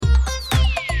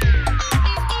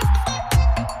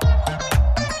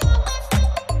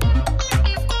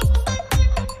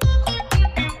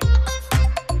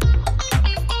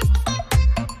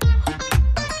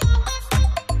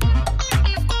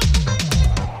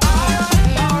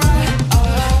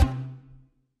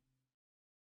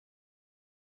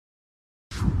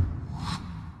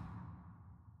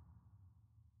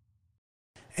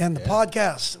And the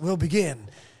podcast will begin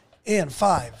in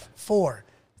 5, 4,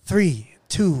 3,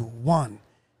 2, 1.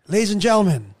 Ladies and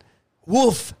gentlemen,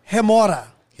 Wolf Gemora.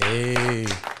 Hey.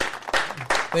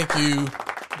 Thank you.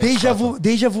 Deja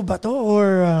vu ba to?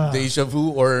 Or, Deja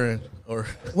vu or...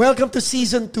 Welcome to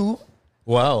Season 2.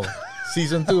 Wow.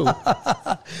 Season 2.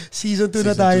 Season 2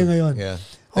 na tayo ngayon. Yeah.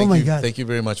 Oh my God. Thank you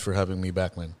very much for having me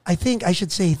back, man. I think I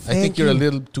should say thank you. I think you're a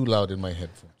little too loud in my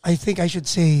headphones. I think I should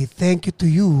say thank you to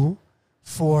you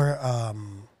for...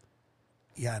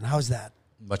 yeah, and how's that?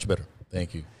 Much better.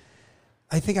 Thank you.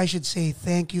 I think I should say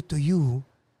thank you to you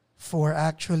for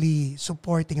actually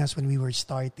supporting us when we were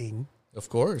starting. Of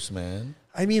course, man.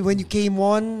 I mean, when you came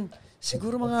on,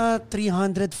 siguro mga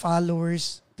 300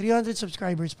 followers, 300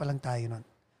 subscribers pa lang tayo nun.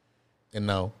 And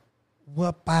now?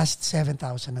 Well, past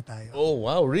 7,000 na tayo. Oh,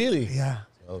 wow. Really? Yeah.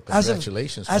 Oh,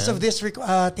 congratulations, As of this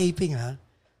taping, ha?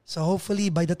 So hopefully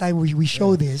by the time we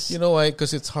show this... You know why?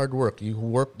 Because it's hard work.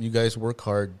 You guys work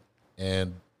hard,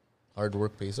 and hard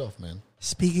work pays off, man.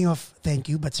 Speaking of thank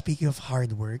you, but speaking of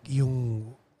hard work,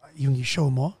 yung show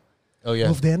mo, oh yeah,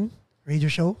 Move Then radio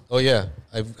show. Oh yeah,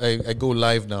 I go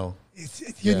live now.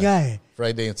 Yun nga eh.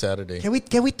 Friday and Saturday.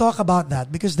 Can we talk about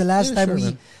that? Because the last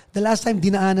time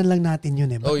dinaanan lang natin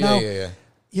yun eh. But now, yeah.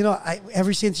 You know,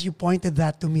 ever since you pointed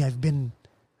that to me, I've been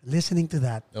listening to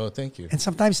that. Oh, thank you. And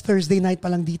sometimes Thursday night pa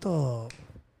lang dito,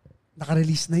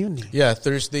 naka-release na yun eh. Yeah,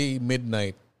 Thursday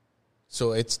midnight.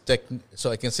 So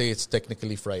so I can say it's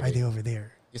technically Friday. Friday over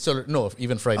there. It's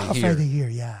even Friday here. Friday here,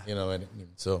 yeah. You know what I mean?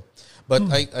 So, but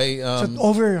so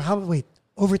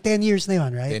over 10 years na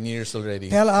yun, right? 10 years already.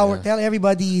 Tell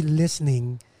everybody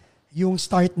listening yung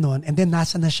start nun and then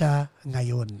nasa na siya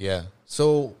ngayon. Yeah.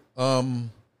 So,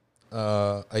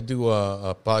 I do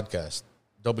a podcast,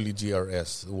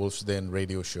 WGRS, the Wolf's Den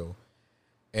radio show.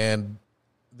 And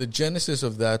the genesis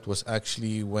of that was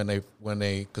actually when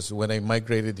I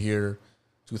migrated here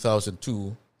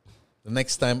 2002, the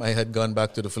next time I had gone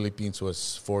back to the Philippines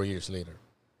was 4 years later.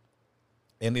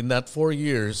 And in that 4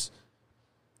 years,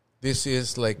 this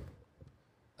is like,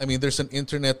 I mean, there's an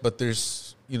internet, but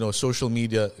there's, social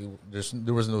media.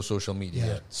 There was no social media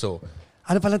yet. So,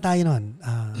 ano pala tayo nun?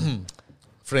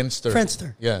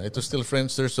 Friendster. Yeah, it was still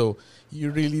Friendster. So you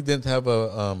really didn't have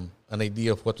an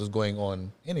idea of what was going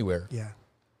on anywhere. Yeah.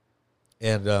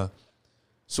 And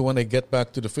so when I get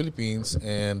back to the Philippines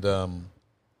and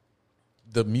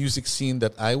the music scene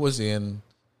that I was in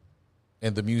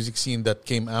and the music scene that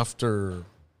came after,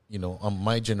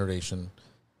 my generation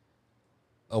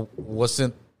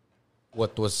wasn't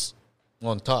what was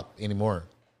on top anymore.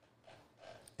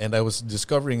 And I was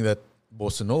discovering that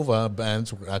Bossa Nova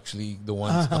bands were actually the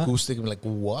ones acoustic. I'm like,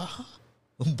 what?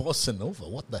 Bossa Nova?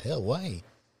 What the hell? Why?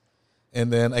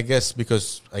 And then I guess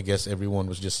everyone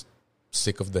was just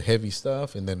sick of the heavy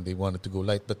stuff and then they wanted to go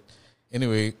light. But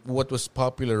anyway, what was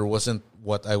popular wasn't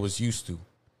what I was used to.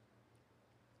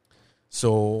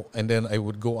 So, and then I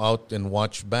would go out and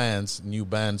watch new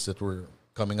bands that were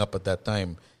coming up at that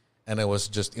time. And I was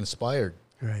just inspired.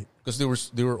 Right. Because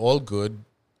they were all good.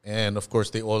 And of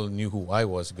course, they all knew who I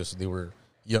was because they were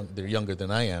young. They're younger than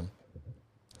I am.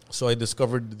 So I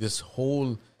discovered this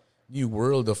whole new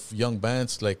world of young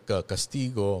bands like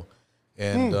Castigo.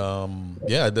 And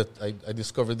that I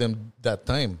discovered them that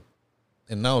time.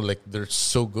 And now, like, they're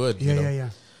so good. Yeah.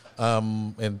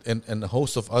 And a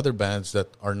host of other bands that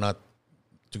are not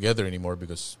together anymore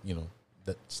because,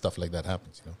 that stuff like that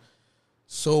happens,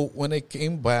 So when I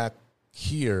came back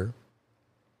here,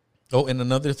 and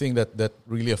another thing that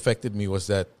really affected me was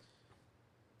that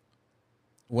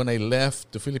when I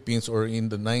left the Philippines or in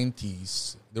the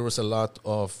 90s, there was a lot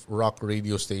of rock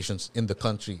radio stations in the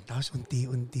country. Tapos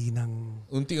unti-unti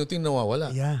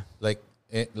nawawala. Yeah. Like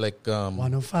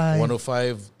 105.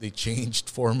 105, they changed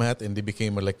format and they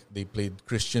became they played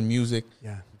Christian music.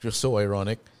 Yeah. Which was so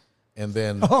ironic. And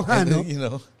then,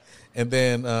 and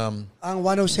then ang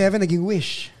 107 naging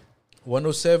Wish.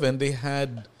 107,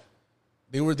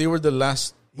 they were the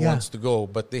last ones to go,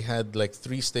 but they had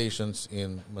 3 stations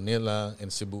in Manila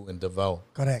and Cebu and Davao.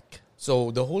 Correct.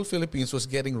 So the whole Philippines was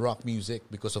getting rock music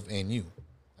because of NU,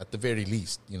 at the very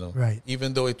least, Right.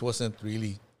 Even though it wasn't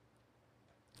really,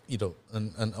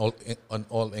 an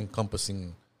all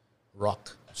encompassing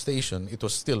rock station, it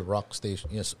was still rock station.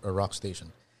 Yes, a rock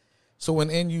station. So when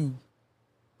NU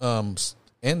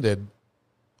ended,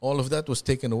 all of that was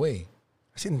taken away.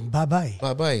 As in, bye-bye.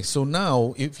 Bye-bye. So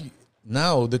now,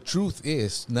 now the truth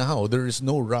is, there is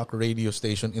no rock radio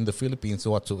station in the Philippines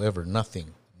whatsoever.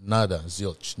 Nothing. Nada.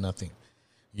 Zilch. Nothing.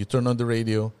 You turn on the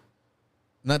radio,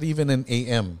 not even an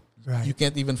AM. Right. You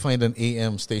can't even find an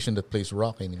AM station that plays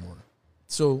rock anymore.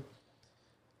 So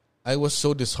I was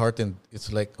so disheartened.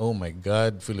 It's like, oh my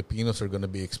God, Filipinos are going to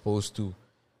be exposed to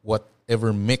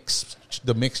whatever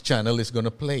the mix channel is going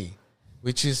to play,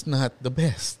 which is not the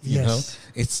best. You know,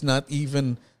 it's not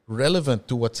even relevant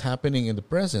to what's happening in the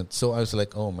present. So I was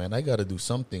like, oh man, I got to do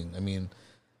something. I mean,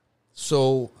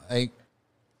 so I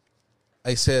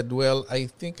said, well, I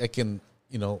think I can.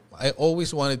 You know, I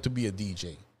always wanted to be a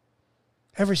DJ.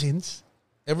 Ever since,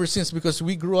 because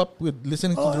we grew up with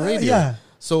listening to the radio. Yeah.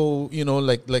 So, you know,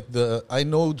 I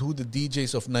know who the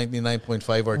DJs of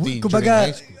 99.5 are during kumbaga,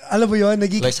 high school. alam mo yun,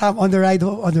 nagkikasama on the ride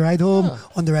home,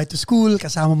 on the ride to school,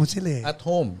 kasama mo sila eh. At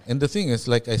home. And the thing is,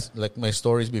 like my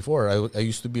stories before, I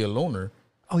used to be a loner.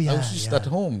 Oh, yeah. I was just at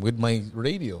home with my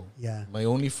radio. Yeah. My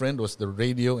only friend was the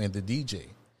radio and the DJ.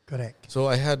 Correct. So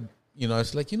I had, you know, I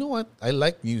was like, you know what? I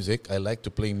like music. I like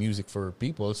to play music for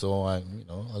people. So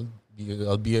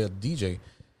I'll be a DJ.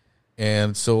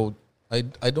 And so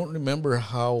I don't remember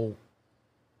how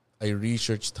I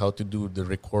researched how to do the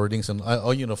recordings and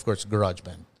of course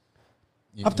GarageBand.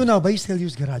 Up to now, but you still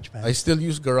use GarageBand? I still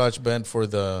use GarageBand for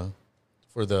the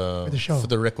show. For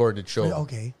the recorded show.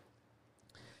 Okay.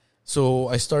 So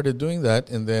I started doing that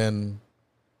and then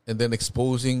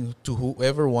exposing to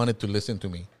whoever wanted to listen to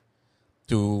me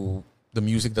to the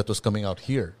music that was coming out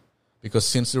here. Because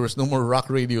since there was no more rock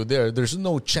radio there's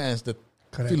no chance that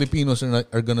Filipinos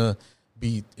are gonna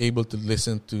be able to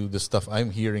listen to the stuff I'm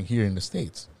hearing here in the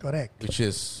States. Correct. Which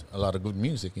is a lot of good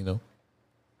music, you know.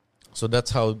 So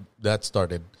that's how that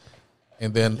started.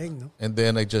 And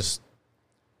then I just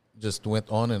went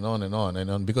on and on and on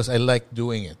and on because I like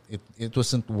doing it. It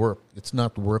wasn't work. It's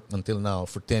not work until now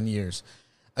for 10 years.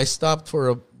 I stopped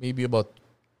for maybe about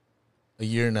a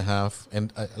year and a half,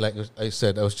 and like I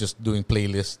said, I was just doing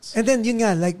playlists. And then yun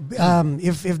nga, like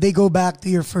if they go back to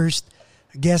your first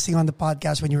guesting on the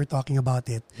podcast when you were talking about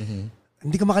it,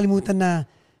 hindi ko makalimutan na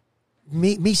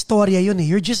may storya yun eh.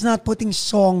 You're just not putting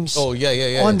songs on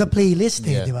the playlist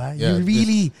eh, di ba? You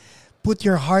really put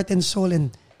your heart and soul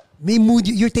and may mood.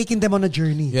 You're taking them on a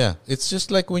journey. Yeah, it's just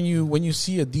like when you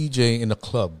see a DJ in a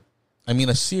club. I mean,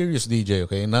 a serious DJ,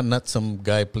 okay, not some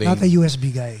guy playing. Not a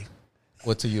USB guy.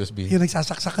 What's a USB? Yung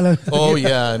nagsasaksak ka lang. Oh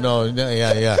yeah, no,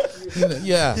 yeah.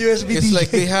 USB it's DJ. like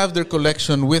they have their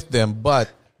collection with them, but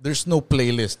there's no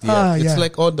playlist yet. It's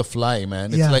like on the fly, man.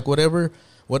 It's like whatever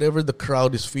the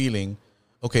crowd is feeling.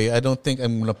 Okay, I don't think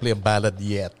I'm gonna play a ballad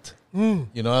yet.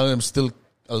 You know, I'll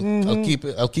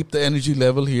keep the energy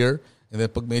level here, and then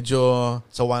pag medyo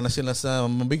sawa na sila sa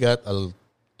mabigat, I'll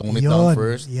tone it down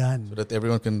first so that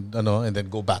everyone can and then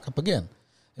go back up again.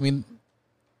 I mean,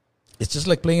 it's just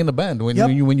like playing in a band when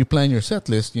you plan your set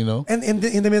list, you know. And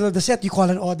in the middle of the set, you call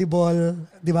an audible,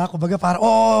 di ba? Kumbaga parang,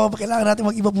 kailangan natin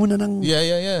mag-iba muna ng...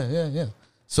 Yeah.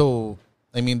 So,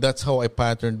 I mean, that's how I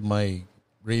patterned my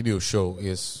radio show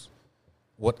is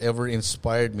whatever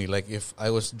inspired me. Like if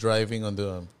I was driving on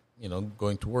the,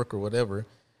 going to work or whatever,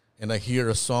 and I hear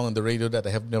a song on the radio that I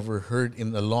have never heard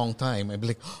in a long time, I'd be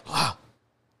like, I'm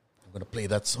going to play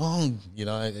that song. You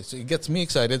know, so it gets me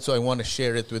excited, so I want to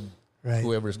share it with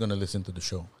whoever is going to listen to the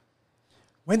show.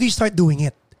 When do you start doing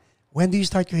it? When do you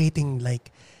start creating like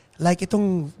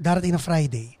itong darating na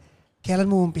Friday? Kailan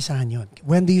mo umpisahan yun?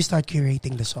 When do you start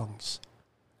curating the songs?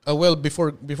 Well,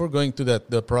 before going to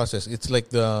the process, it's like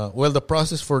the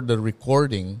process for the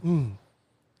recording.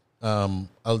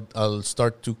 I'll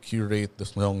start to curate the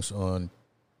songs on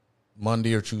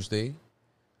Monday or Tuesday.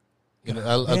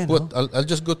 I'll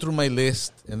just go through my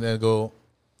list and then go,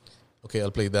 okay,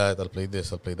 I'll play that, I'll play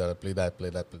this, I'll play that, I'll play that,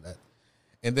 play that.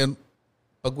 And then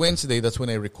pag Wednesday, that's when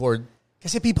I record.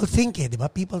 Kasi people think di ba?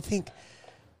 People think.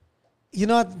 You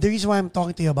know what? The reason why I'm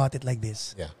talking to you about it like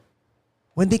this. Yeah.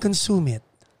 When they consume it,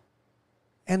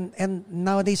 and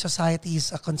nowadays society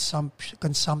is a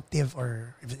consumptive,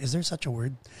 or is there such a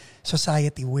word?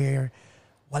 Society where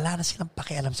wala na silang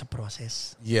pakialam sa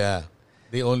process. Yeah.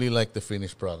 They only like the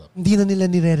finished product. Hindi na nila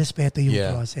nire-respeto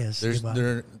yung process.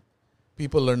 Diba?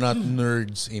 People are not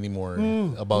nerds anymore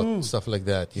about stuff like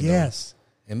that. You know?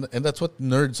 And that's what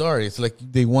nerds are. It's like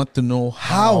they want to know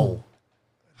how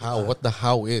what the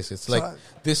how is. It's like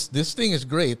this thing is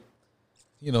great.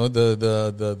 You know,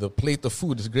 the plate of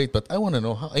food is great, but I want to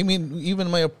know how. I mean, even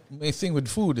my thing with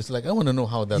food is like I want to know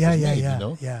how that was made. You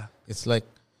know, it's like,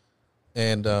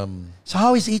 and so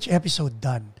how is each episode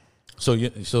done? So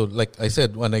like I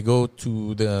said, when I go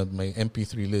to my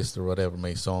MP3 list or whatever,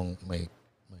 my song, my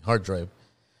hard drive,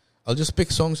 I'll just pick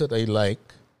songs that I like,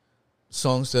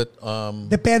 songs that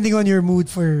depending on your mood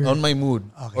on my mood,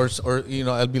 okay. or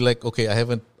I'll be like, okay, I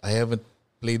haven't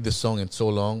played this song in so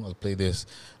long, I'll play this,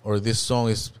 or this song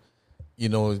is,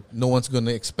 no one's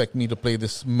gonna expect me to play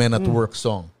this Men at Work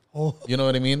song. You know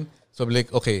what I mean? So I'm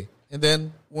like, okay. And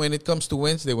then when it comes to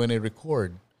Wednesday, when I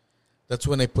record, that's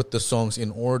when I put the songs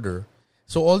in order.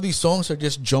 So all these songs are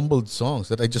just jumbled songs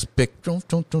that I just pick.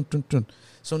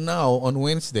 So now on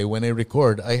Wednesday, when I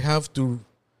record, I have to,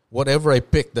 whatever I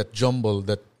pick, that jumble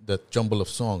of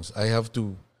songs, I have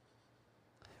to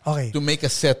make a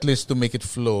set list to make it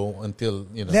flow until,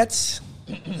 Let's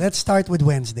start with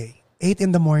Wednesday. 8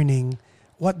 in the morning.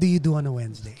 What do you do on a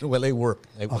Wednesday? Well, I work.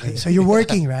 Okay, so you're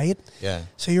working, right? Yeah.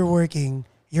 So you're working.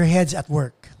 Your head's at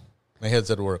work. My head's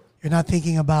at work. You're not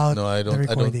thinking about the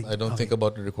recording. I don't okay. think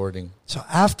about the recording. So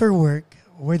after work,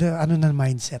 ano na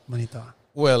mindset mo nito?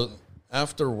 Well,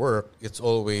 after work, it's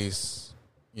always,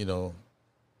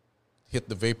 hit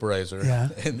the vaporizer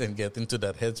and then get into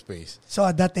that headspace.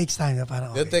 So that takes time.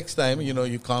 That takes time.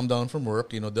 You calm down from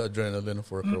work, the adrenaline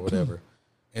of work or whatever.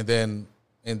 And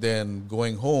then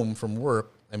going home from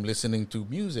work, I'm listening to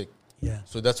music. Yeah.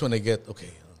 So that's when I get,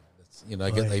 I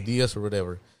get ideas or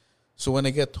whatever. So when I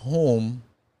get home,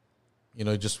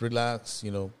 just relax,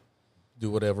 do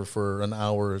whatever for an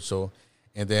hour or so,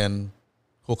 and then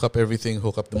hook up everything,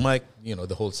 hook up the mic,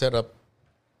 the whole setup.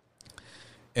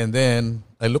 And then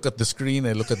I look at the screen,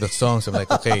 I look at the songs, I'm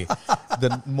like, okay,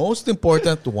 the most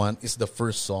important one is the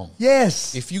first song.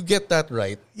 Yes. If you get that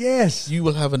right, yes, you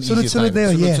will have an easy time.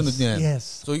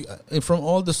 Yes. So from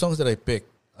all the songs that I pick,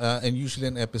 and usually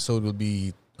an episode will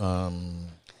be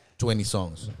 20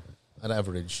 songs on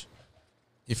average.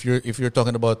 If you're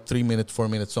talking about 3-minute,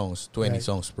 4-minute songs, 20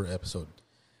 songs per episode,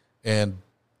 and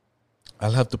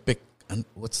I'll have to pick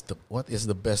what is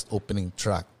the best opening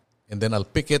track, and then I'll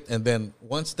pick it, and then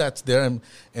once that's there, and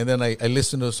then I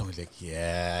listen to the song, like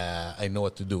I know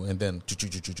what to do, and then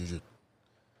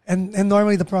and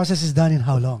normally the process is done in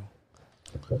how long?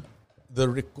 The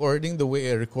recording, the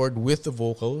way I record with the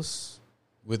vocals,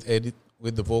 with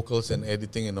the vocals and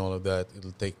editing and all of that,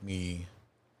 it'll take me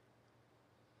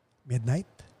midnight.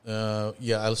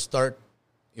 I'll start.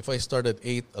 If I start at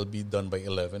 8, I'll be done by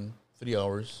 11. 3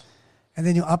 hours. And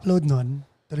then you upload nun,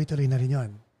 tuloy-tuloy na rin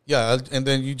yun. Yeah, and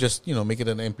then you just make it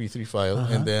an MP3 file,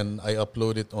 and then I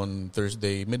upload it on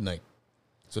Thursday midnight,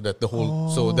 so that the whole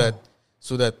so that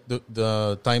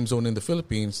the time zone in the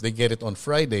Philippines, they get it on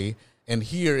Friday, and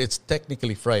here it's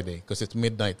technically Friday because it's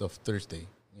midnight of Thursday,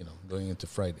 going into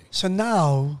Friday. So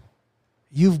now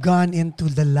you've gone into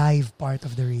the live part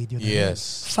of the radio.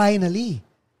 Yes. Finally,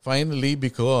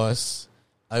 because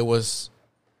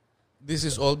this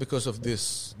is all because of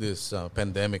this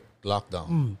pandemic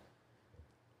lockdown.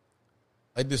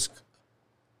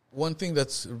 One thing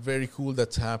that's very cool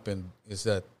that's happened is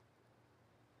that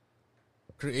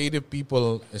creative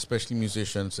people, especially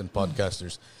musicians and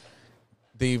podcasters,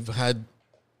 they've had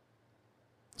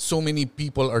so many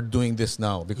people are doing this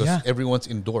now because everyone's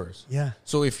indoors. Yeah.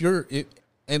 So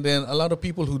and then a lot of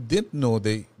people who didn't know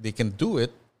they can do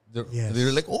it,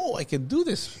 they're like, oh, I can do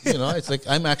this. It's like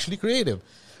I'm actually creative.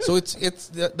 So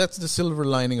that's the silver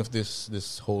lining of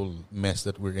this whole mess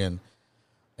that we're in.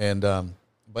 And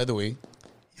by the way,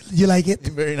 you like it?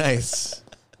 Very nice,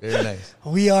 very nice.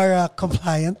 We are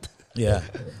compliant. Yeah,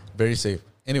 very safe.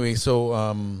 Anyway, so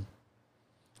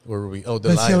where were we? Oh,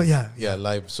 the live.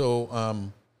 Live. So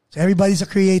everybody's a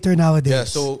creator nowadays. Yeah.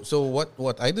 So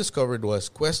what I discovered was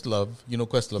Questlove. You know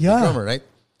Questlove, the drummer, right?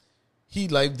 He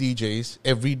live DJs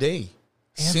every day.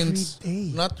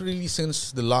 Not really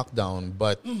since the lockdown,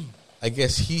 but I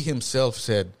guess he himself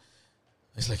said,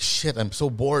 it's like, shit, I'm so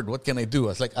bored. What can I do? I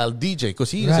was like, I'll DJ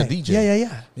because he is a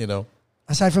DJ. Yeah.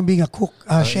 Aside from being a cook,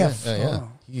 chef. Yeah.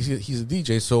 He's a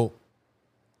DJ. So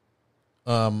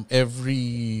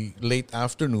every late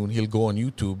afternoon, he'll go on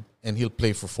YouTube and he'll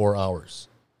play for 4 hours.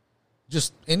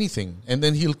 Just anything. And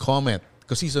then he'll comment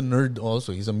because he's a nerd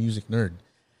also. He's a music nerd.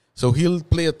 So he'll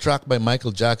play a track by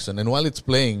Michael Jackson, and while it's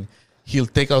playing, he'll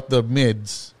take out the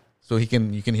mids so you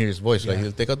can hear his voice. Right?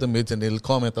 He'll take out the mids and he'll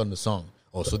comment on the song.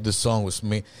 Oh, so this song was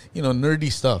made,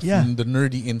 nerdy stuff, the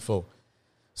nerdy info.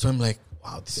 So I'm like,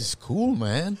 wow, this is cool,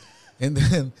 man. And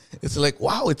then it's like,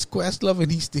 wow, it's Questlove,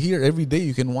 and he's here every day.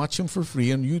 You can watch him for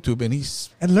free on YouTube,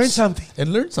 and learn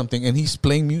something. And he's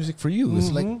playing music for you.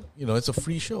 It's like, it's a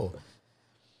free show.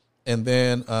 And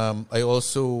then I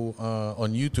also,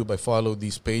 on YouTube, I follow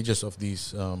these pages of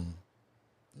these,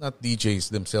 not DJs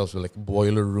themselves, but like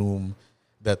Boiler Room,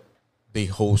 that they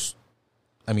host.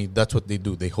 I mean, that's what they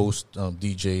do. They host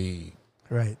DJ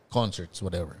concerts,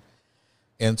 whatever.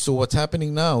 And so what's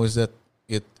happening now is that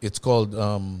it's called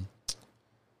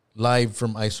Live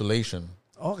from Isolation.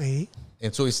 Okay.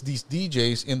 And so it's these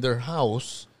DJs in their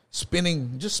house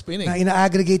just spinning. Na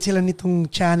ina-aggregate sila nitong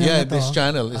channel na to. This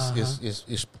channel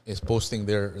is posting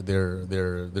their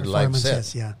live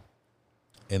set. Yeah.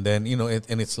 And then,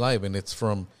 and it's live, and it's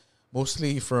from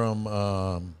Mostly from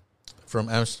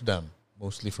Amsterdam.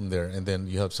 Mostly from there. And then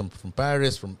you have some from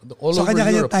Paris, from all over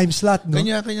kanya-kanya Europe. time slot, no?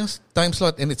 Kanya-kanya time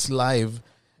slot, and it's live.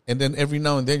 And then every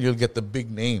now and then you'll get the big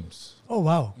names. Oh,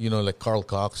 wow. You know, like Carl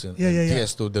Cox and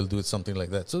Tiesto, they'll do it something like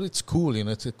that. So it's cool, you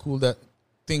know. It's a cool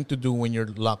thing to do when you're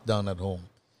locked down at home.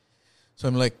 So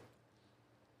I'm like,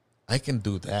 I can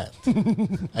do that.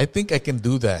 I think I can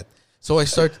do that. So I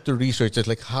started to research it,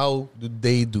 like, how do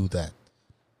they do that?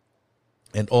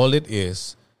 And all it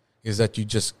is that you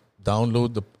just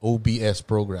download the OBS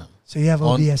program. So you have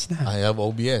OBS now? I have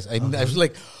OBS. I was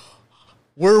like,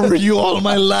 where were you all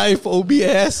my life,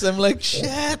 OBS? I'm like,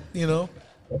 shit, you know.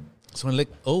 So I'm like,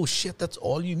 oh shit, that's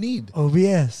all you need.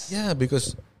 OBS. Yeah,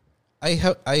 because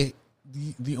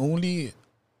the only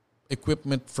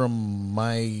equipment from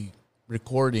my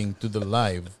recording to the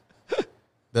live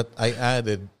that I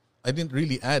added, I didn't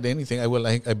really add anything. I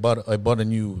bought a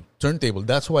new turntable.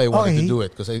 That's why I wanted to do it,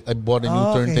 because I bought a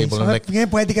new turntable. So I'm like, ngayon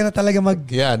pwede ka na talaga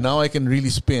yeah, now I can really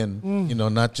spin. You know,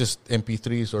 not just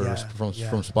MP3s or from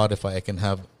Spotify. I can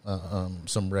have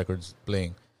some records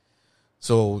playing.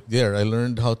 So there, I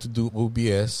learned how to do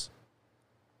OBS.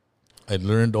 I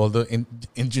learned all the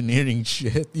engineering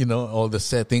shit, you know, all the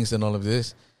settings and all of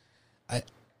this.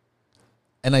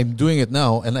 And I'm doing it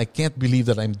now, and I can't believe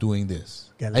that I'm doing this.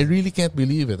 I really can't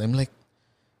believe it. I'm like,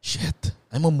 shit,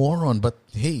 I'm a moron, but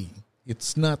hey,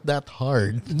 it's not that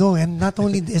hard. No, and not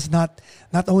only is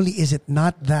it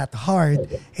not that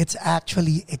hard, it's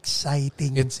actually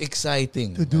exciting. It's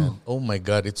exciting to do. Man. Oh my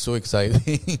God, it's so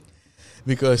exciting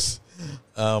because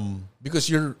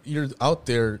you're out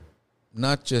there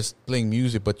not just playing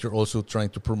music, but you're also trying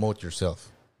to promote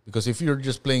yourself. Because if you're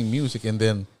just playing music and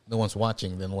then no one's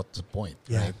watching, then what's the point,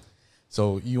 right?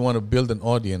 So you want to build an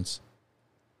audience.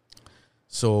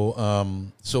 So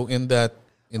in that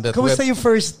Kamusta yung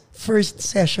first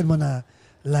session mo na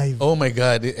live? Oh my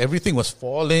God, everything was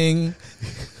falling.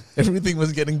 Everything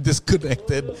was getting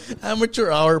disconnected. Amateur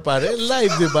hour pare.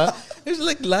 Live, di ba? It's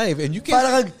like live. And you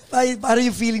can't... Parang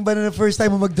yung feeling ba na the first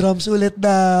time mo mag-drums ulit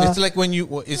na... It's like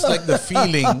the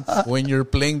feeling when you're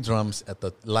playing drums at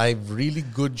a live, really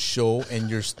good show and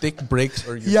your stick breaks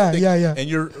or your stick... And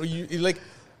you're like...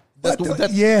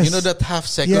 Yes. You know that half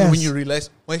second when you realize,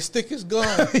 my stick is gone.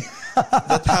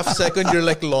 That half second you're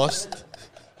like lost.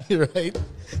 Right?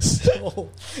 So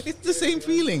it's the same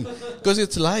feeling because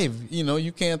it's live. You know,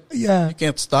 you can't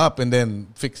stop and then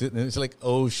fix it. And it's like,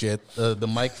 oh shit, the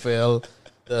mic fell,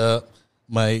 and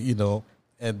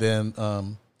then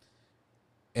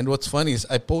and what's funny is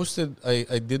I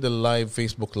did a live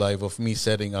Facebook live of me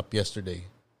setting up yesterday.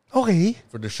 Okay.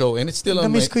 For the show, and it's still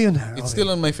on still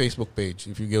on my Facebook page.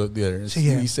 If you go there, it's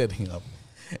me setting up,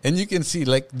 and you can see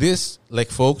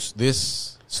folks,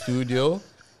 this studio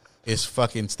is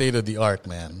fucking state of the art,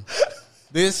 man.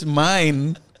 This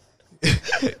mine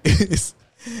is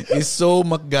so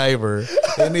MacGyver,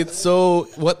 and it's so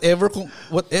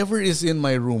whatever is in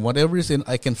my room, whatever is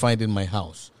I can find in my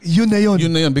house. Yun na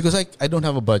yun, because I don't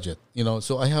have a budget, you know,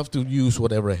 so I have to use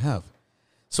whatever I have.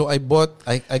 So I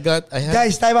had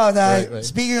guys, time out. Right.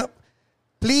 Speaking of,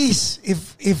 please,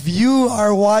 if you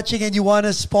are watching and you want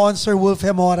to sponsor Wolf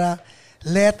Gemora,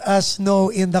 let us know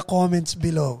in the comments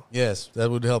below. Yes, that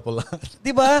would help a lot.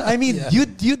 Diba? I mean,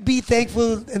 you'd be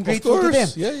thankful and grateful to them.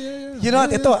 Yeah. You know,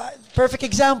 ito, perfect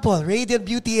example, Radiant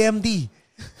Beauty MD.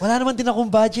 Wala naman din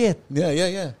akong budget.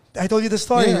 Yeah. I told you the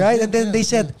story, right? And then they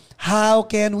said, how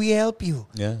can we help you?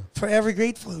 Yeah. Forever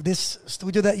grateful. This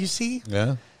studio that you see.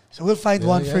 Yeah. So we'll find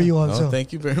one for you also. Oh,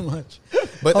 thank you very much.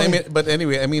 But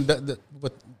anyway,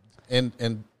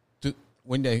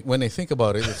 when I think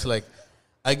about it, it's like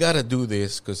I gotta do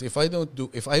this because if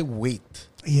I wait,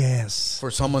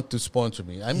 for someone to sponsor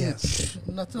me,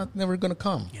 that's never gonna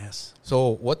come. Yes.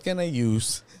 So what can I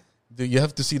use? You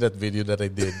have to see that video that I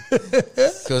did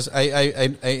because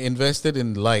I invested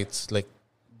in lights. Like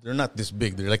they're not this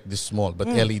big; they're like this small, but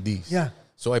LEDs. Yeah.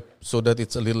 So that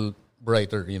it's a little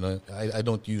brighter. You know, I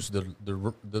don't use the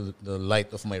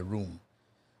light of my room,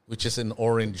 which is an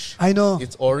orange. I know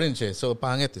it's orange. So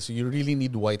pangit. So you really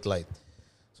need white light.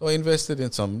 So I invested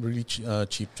in some really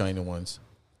cheap China ones,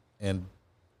 and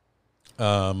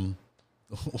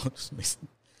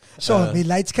so may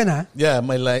lights ka na? Yeah,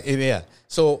 my light. Yeah.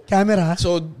 So camera.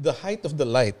 So the height of the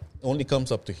light only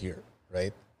comes up to here,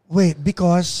 right? Wait,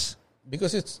 because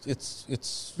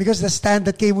it's because the stand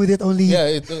that came with it only. Yeah,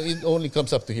 it only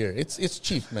comes up to here. It's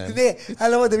cheap, man. Hindi,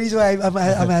 alam mo the reason why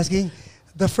I'm asking.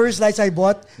 The first lights I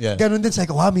bought, Yeah. ganun din. Sabi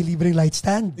ko, wow, may libreng light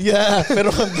stand. Yeah,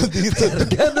 pero hanggang dito.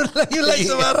 Ganun lang yung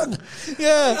lights. Parang,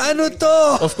 Yeah. ano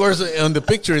to? Of course, on the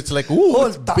picture, it's like, ooh,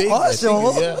 Oh, it's big.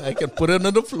 I can put it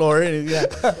on the floor. Yeah.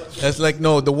 It's like,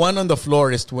 no, the one on the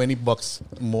floor is $20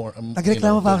 more.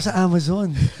 Nagreklamo pa ako sa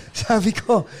Amazon. Sabi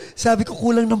ko,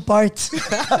 kulang ng parts.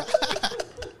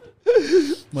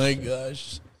 My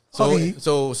gosh. So, Okay.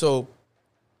 so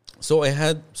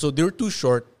they were too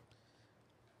short.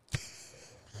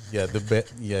 Yeah,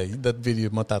 that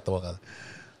video, matatawa ka.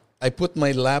 I put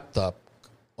my laptop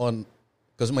on,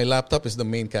 because my laptop is the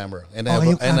main camera, and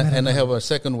I have a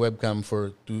second webcam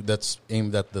that's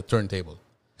aimed at the turntable.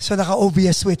 So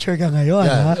naka-OBS switcher ka ngayon,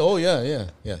 Yeah. ha? Oh yeah.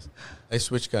 Yes. I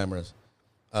switch cameras.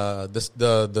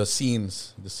 The scene,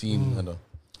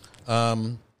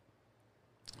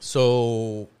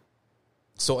 So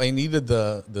I needed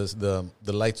the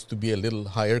lights to be a little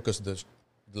higher because the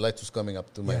light was coming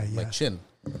up to my chin.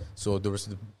 So there was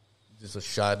just a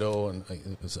shadow and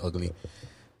it was ugly.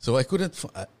 So I couldn't.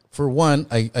 For one,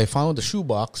 I found a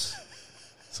shoebox.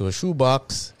 So a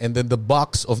shoebox, and then the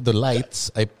box of the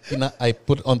lights I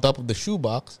put on top of the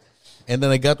shoebox, and then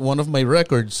I got one of my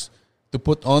records to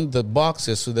put on the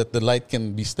boxes so that the light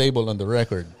can be stable on the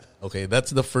record. Okay,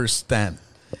 that's the first stand.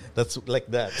 That's like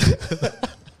that.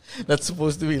 That's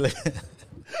supposed to be like.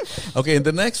 Okay, and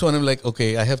the next one I'm like,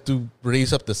 okay, I have to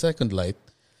raise up the second light.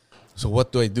 So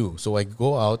what do I do? So I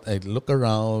go out, I look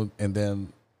around, and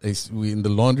then we in the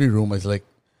laundry room. I was like,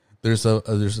 there's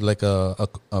like a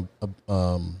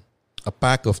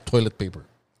pack of toilet paper.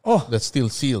 Oh, That's still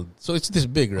sealed. So it's this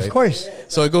big, right? of course.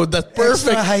 So I go, that's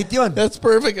perfect. Extra height yun. That's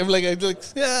perfect. I'm like,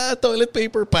 yeah, toilet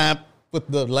paper, pap, put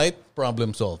the light,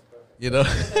 problem solved. You know?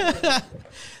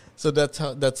 So that's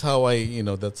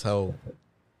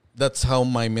how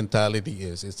my mentality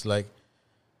is. It's like,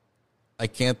 I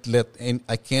can't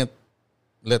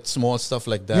let small stuff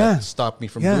like that stop me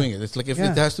from doing it. It's like, if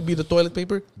it has to be the toilet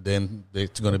paper, then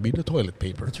it's going to be the toilet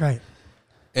paper. That's right.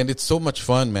 And it's so much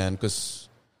fun, man, because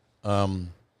on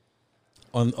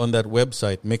that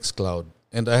website, Mixcloud,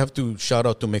 and I have to shout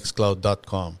out to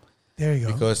Mixcloud.com. There you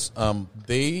go. Because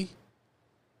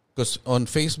because on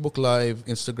Facebook Live,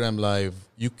 Instagram Live,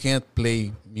 you can't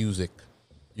play music.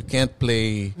 You can't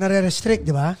play. Nare-restrict,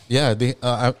 di ba? Yeah, they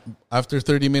after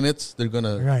 30 minutes, they're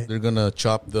Right. gonna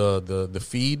chop the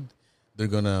feed. They're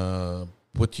gonna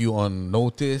put you on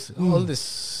notice. All this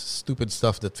stupid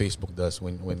stuff that Facebook does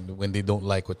when they don't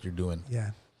like what you're doing.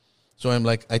 Yeah. So I'm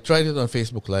like, I tried it on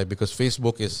Facebook Live because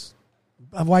Facebook is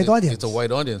A wide audience. It's a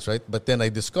wide audience, right? But then I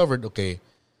discovered, okay,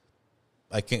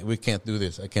 we can't do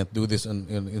this. I can't do this on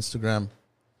Instagram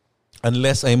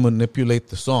unless I manipulate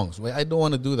the songs. Well, I don't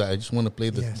want to do that. I just want to play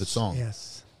the song.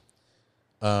 Yes.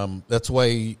 That's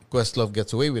why Questlove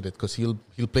gets away with it, because he'll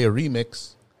play a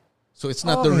remix. So it's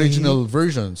not the Okay. original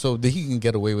version. So he can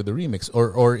get away with the remix.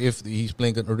 Or if he's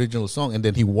playing an original song and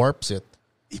then he warps it.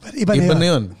 Iba na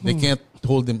yun. They can't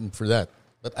hold him for that.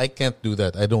 But I can't do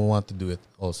that. I don't want to do it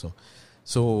also.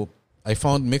 So I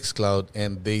found Mixcloud,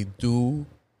 and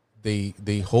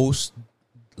they host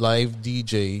live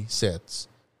DJ sets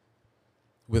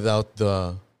without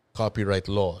the copyright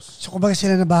laws. So kumbaga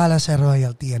sila na bahala sa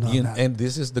royalty and all that. And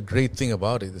this is the great thing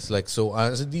about it. It's like, so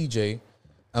as a DJ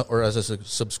or as a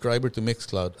subscriber to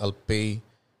Mixcloud, I'll pay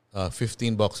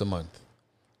 $15 a month.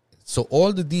 So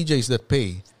all the DJs that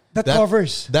pay, That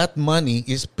covers. that money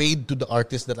is paid to the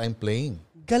artist that I'm playing.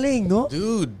 Galing, no?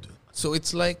 Dude. So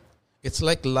it's like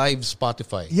live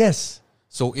Spotify. Yes.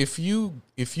 So if you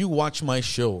watch my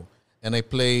show and I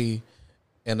play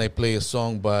a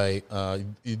song by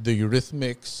the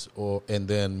Eurythmics and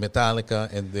then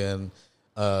Metallica and then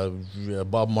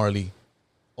Bob Marley,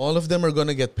 all of them are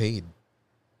gonna get paid.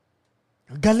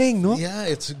 Galing, no? Yeah,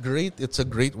 it's a great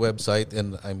website,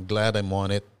 and I'm glad I'm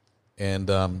on it. And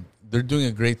they're doing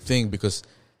a great thing because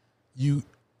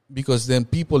then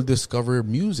people discover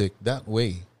music that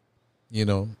way, you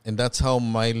know, and that's how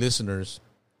my listeners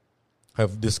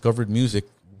have discovered music,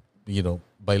 you know,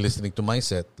 by listening to my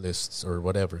set lists or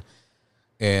whatever.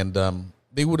 And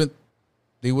they wouldn't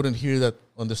hear that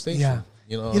on the station,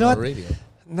 on the radio.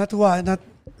 Not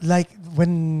like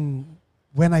when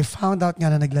I found out nga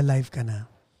na nagla-live ka na,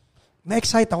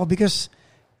 na-excite ako because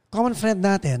common friend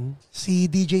natin, si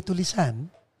DJ Tulisan,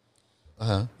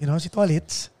 you know, si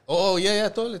Tolitz. Oh, yeah,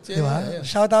 Tolitz. Yeah, diba? yeah.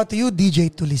 Shout out to you, DJ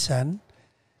Tulisan.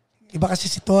 Iba kasi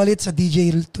si Tolitz sa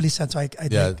DJ Tulisan. So I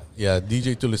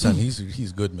DJ Tulisan,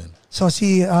 he's good, man. So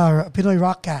si Pinoy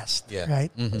Rockcast,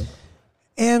 right? Mm-hmm.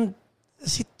 And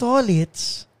si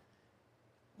Tolitz,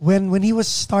 when he was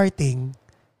starting,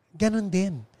 ganun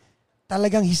din.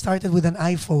 Talagang he started with an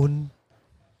iPhone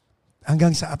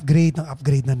hanggang sa upgrade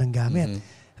na ng gamit.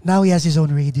 Now he has his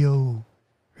own radio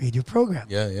program.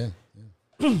 Yeah.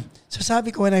 So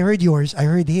sabi ko, when I heard yours, I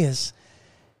heard his.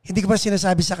 Hindi ko ba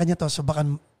sinasabi sa kanya to, so baka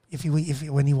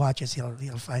when he watches,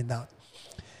 he'll find out.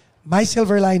 My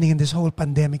silver lining in this whole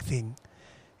pandemic thing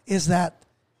is that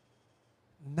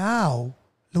now,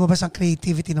 lumabas ang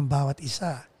creativity ng bawat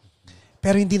isa.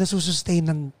 Pero hindi na susustain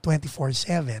ng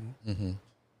 24/7.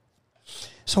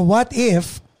 So what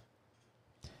if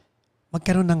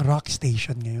magkaroon ng rock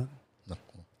station ngayon?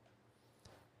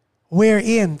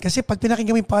 Wherein, kasi pag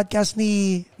pinakinggan mo yung podcast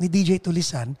ni DJ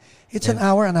Tulisan, it's an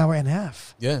hour and a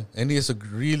half. Yeah, and he has a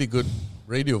really good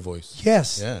radio voice.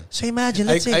 Yes. Yeah. So imagine,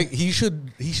 let's say... he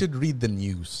should read the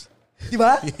news. Di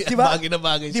ba? Yeah, Di ba? bagay na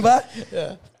bagay. Di ba?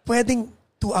 Yeah. Pwedeng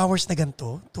 2 hours na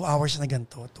ganito, 2 hours na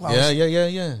ganito, 2 hours.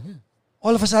 Yeah.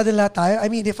 All of a sudden lahat tayo,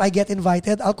 I mean, if I get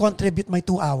invited, I'll contribute my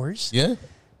 2 hours. Yeah.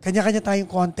 Kanya-kanya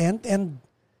tayong content and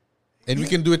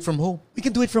we can do it from home. we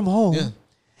can do it from home. Yeah.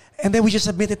 And then we just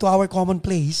submit it to our common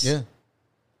place. Yeah.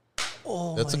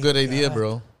 Oh, That's a my good idea, God.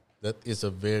 bro. That is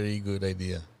a very good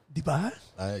idea. Di ba?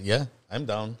 Yeah, I'm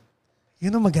down.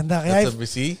 Yun ang maganda. Kaya That's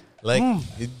see? Like,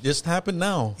 it just happened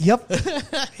now. Yup.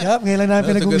 Ngayon lang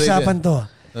namin That's a good pinag-uusapan to.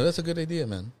 No, that's a good idea,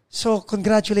 man. So,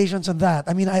 congratulations on that.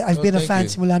 I mean, I've been a fan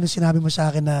thank you. simula nung sinabi mo sa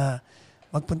akin na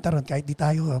magpunta ron kahit di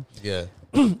tayo Yeah.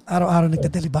 araw-araw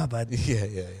nagdadalibabad.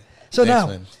 Yeah. So Thanks, now,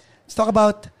 man. let's talk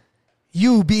about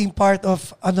you being part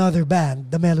of another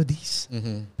band, The Melodies.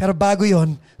 Pero bago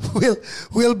yon,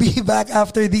 we'll be back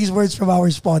after these words from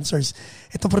our sponsors.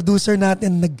 Ito producer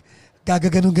natin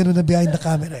naggagaganong-ganon na behind the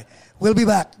camera. We'll be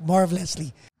back. More of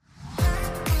Leslie.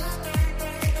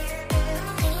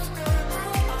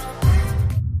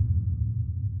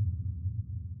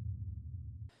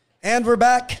 And we're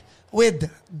back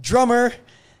with drummer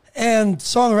and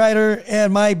songwriter and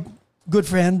my good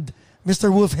friend, Mr.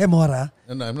 Wolf Gemora.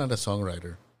 No, I'm not a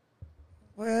songwriter.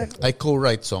 Well, I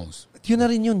co-write songs. yun na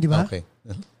rin yun, di ba? Okay.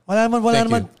 Wala Thank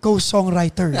naman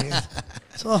co-songwriter. Eh.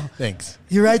 So, Thanks.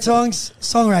 you write songs,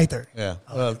 songwriter. Yeah.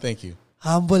 Well, thank you.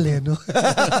 Humble eh, no?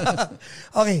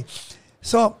 Okay.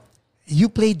 So, you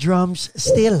play drums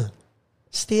still.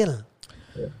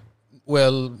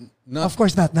 Well, not Of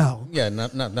course, not now. yeah,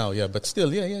 not now. Yeah, but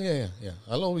still, yeah.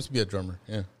 I'll always be a drummer.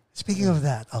 Yeah. Speaking of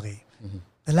that, okay.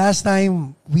 The last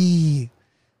time we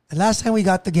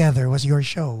got together was your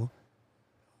show,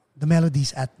 The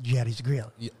Melodies at Jerry's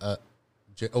Grill.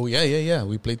 Yeah.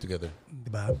 We played together.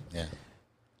 Diba? Yeah.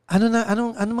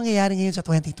 Anong mangyayari ngayon sa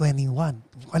 2021?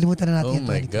 Kalimutan na natin Oh yung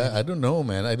my 2020. God, I don't know,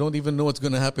 man. I don't even know what's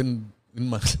gonna happen in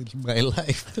my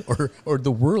life or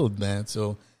the world, man.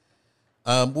 So,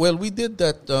 well, we did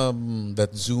that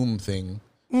Zoom thing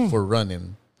for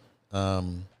running.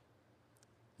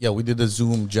 Yeah, we did a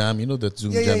Zoom jam. You know that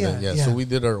Zoom jam? Yeah. So we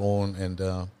did our own, and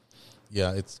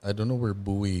it's I don't know where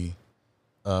Bowie.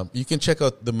 You can check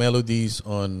out the Melodies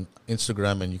on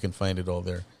Instagram, and you can find it all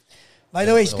there. By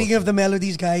the way, speaking of The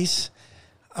Melodies, guys,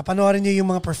 panoorin niyo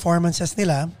yung mga performances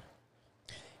nila.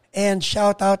 And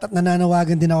shout out at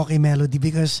nananawagan din ako kay Melody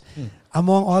because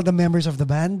among all the members of the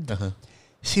band,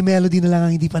 si Melody na lang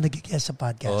ang hindi pa nag-guest sa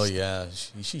podcast. Oh yeah,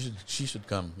 she should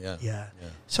come. Yeah.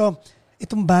 So,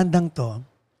 itong bandang to,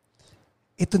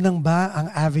 ito nang ba ang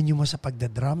avenue mo sa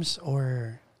pagda-drums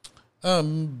or?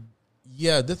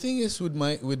 Yeah, the thing is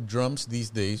with drums these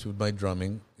days, with my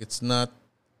drumming, it's not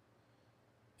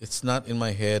in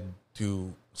my head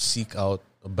to seek out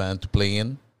a band to play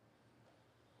in.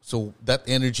 So that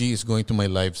energy is going to my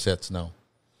live sets now.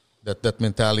 That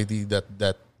mentality,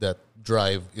 that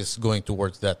drive is going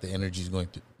towards that. The energy is going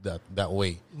to that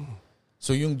way.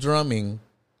 So yung drumming,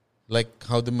 like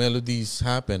how the Melodies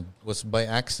happened, was by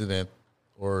accident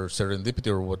or serendipity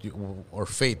or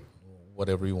fate,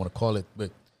 whatever you want to call it.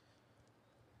 But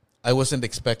I wasn't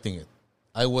expecting it.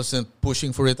 I wasn't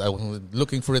pushing for it. I wasn't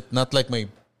looking for it. Not like my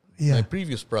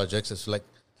previous projects. It's like,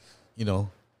 you know.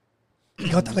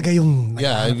 Ikaw talaga yung...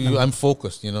 Yeah, I'm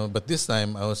focused, you know. But this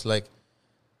time, I was like,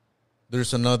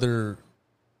 there's another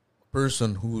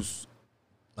person who's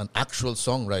an actual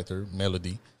songwriter,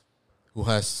 Melody, who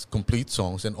has complete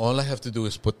songs, and all I have to do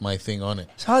is put my thing on it.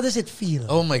 So how does it feel?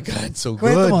 Oh my God, so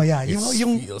Kwento good. mo, yeah. It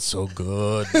Yung feels so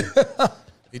good.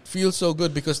 It feels so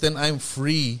good because then I'm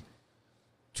free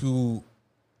to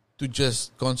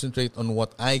just concentrate on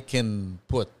what I can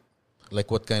put,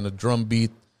 like what kind of drum beat,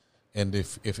 and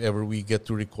if ever we get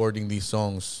to recording these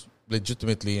songs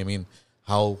legitimately, I mean,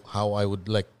 how I would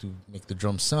like to make the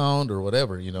drum sound or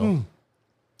whatever, you know.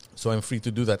 So I'm free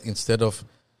to do that instead of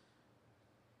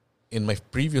in my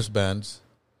previous bands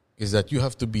is that you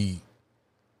have to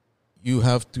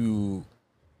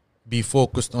be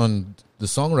focused on the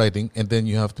songwriting, and then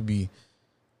you have to be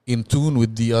in tune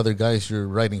with the other guys you're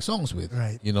writing songs with.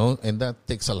 Right. You know, and that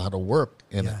takes a lot of work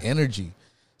and energy.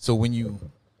 So when you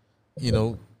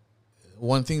know,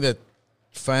 one thing that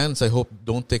fans, I hope,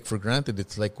 don't take for granted,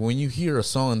 it's like when you hear a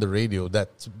song on the radio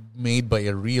that's made by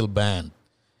a real band,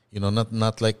 you know, not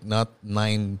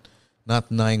nine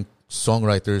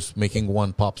songwriters making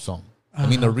one pop song. I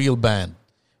mean, a real band,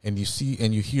 and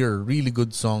you hear a really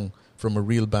good song from a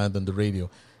real band on the radio.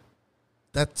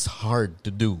 That's hard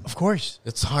to do. Of course,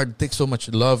 it's hard. It takes so much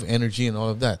love, energy, and all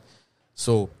of that.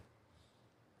 So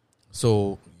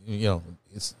you know,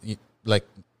 it's like,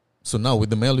 so now with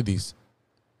the melodies,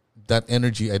 that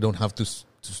energy I don't have to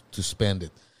spend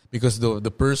it, because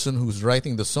the person who's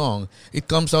writing the song, it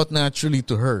comes out naturally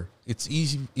to her. It's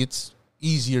easy. It's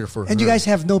easier for her. And you guys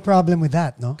have no problem with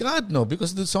that, no? God, no,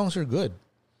 because the songs are good.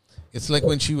 It's like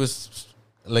when she was,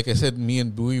 like I said, me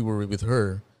and Bowie were with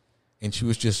her, and she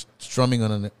was just strumming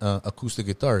on an acoustic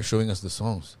guitar, showing us the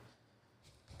songs.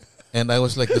 And I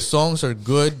was like, the songs are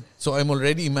good, so I'm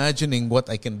already imagining what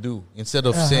I can do. Instead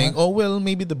of saying, oh, well,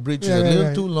 maybe the bridge is a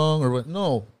little too long, or what.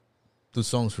 No, the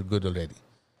songs were good already,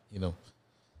 you know.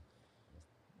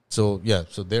 So, yeah,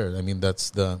 so there. I mean,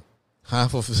 that's the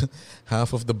half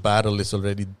of the battle is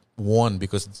already won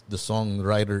because the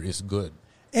songwriter is good.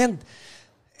 And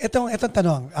itong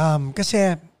tanong,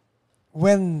 kasi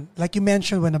when, like you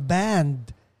mentioned, when a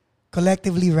band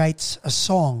collectively writes a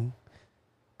song,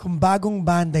 kung bagong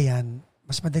banda yan,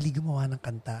 mas madali gumawa ng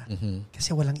kanta.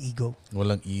 Kasi walang ego.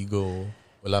 Walang ego.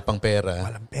 Wala pang pera.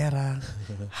 Walang pera.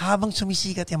 Habang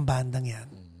sumisikat yung bandang yan,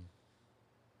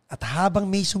 at habang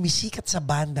may sumisikat sa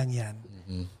bandang yan,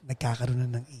 nagkakaroon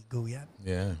na ng ego yan.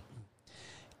 Yeah.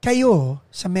 Kayo,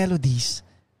 sa melodies,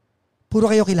 puro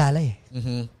kayo kilala eh.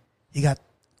 You got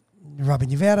Robin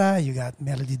Rivera, you got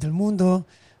Melody Del Mundo,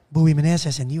 Bowie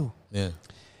Meneses, and you. Yeah.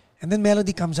 And then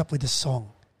Melody comes up with a song.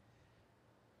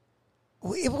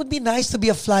 It would be nice to be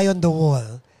a fly on the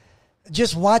wall,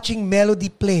 just watching Melody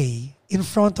play in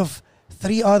front of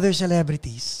 3 other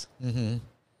celebrities.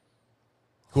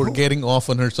 Who are getting off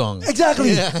on her song.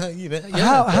 Exactly.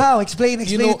 Yeah. How? Explain it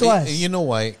to us. You know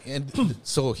why? And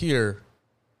so here,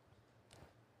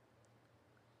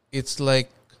 it's like,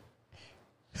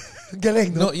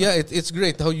 Galing, no? no, yeah, it's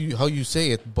great how you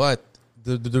say it, but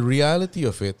the reality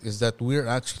of it is that we're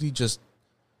actually just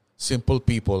simple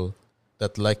people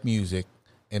that like music,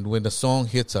 and when the song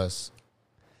hits us,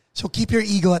 so keep your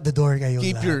ego at the door, kayo.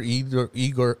 Keep your ego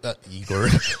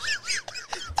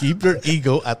keep your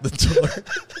ego at the door.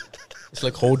 It's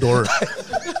like Hodor.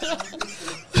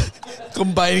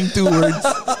 Combining 2 words.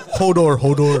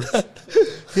 Hodor.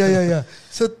 Yeah.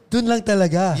 So dun lang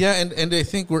talaga. Yeah, and I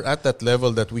think we're at that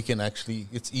level that we can actually,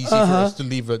 it's easy for us to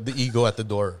leave the ego at the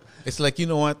door. It's like, you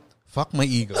know what? Fuck my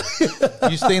ego.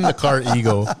 You stay in the car,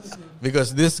 ego.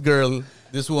 Because this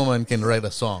woman can write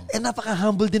a song. And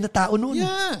napaka-humble din na tao nun.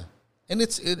 Yeah. And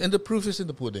the proof is in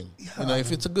the pudding. Yeah. You know,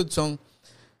 if it's a good song,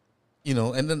 you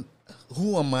know, and then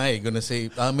who am I going to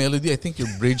say, Melody, I think your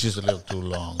bridge is a little too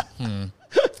long.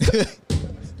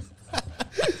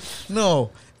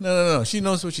 No. She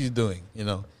knows what she's doing, you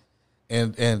know.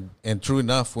 And true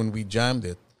enough, when we jammed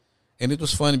it, and it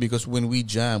was funny because when we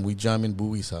jam in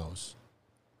Bowie's house.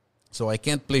 So I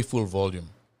can't play full volume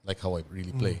like how I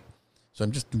really play. So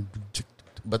I'm just,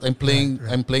 but I'm playing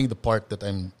the part that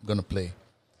I'm gonna play.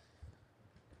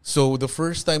 So the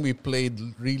first time we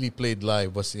really played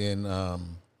live was in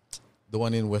the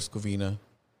one in West Covina.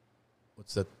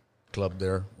 What's that club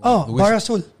there? Bar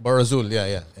Azul. Bar Azul,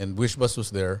 yeah. And Wishbus was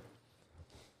there.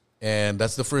 And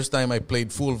that's the first time I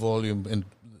played full volume, and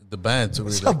the band. So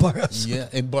Bar Azul. Yeah,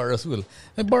 in Bar Azul.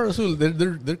 And Bar Azul,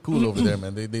 they're cool over there,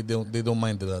 man. They don't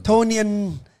mind that. Tony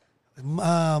and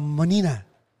Monina.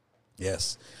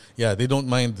 Yes, yeah, they don't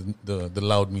mind the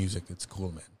loud music. It's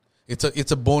cool, man.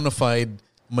 It's a bona fide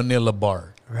Manila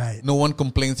bar. Right. No one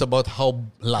complains about how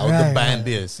loud the band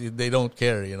is. They don't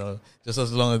care, you know. Just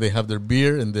as long as they have their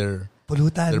beer and their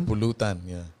pulutan.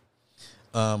 Yeah.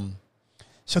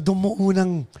 So doon mo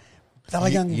unang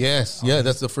talagang... Yes, yeah.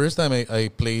 That's the first time I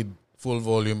played full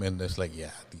volume, and it's like,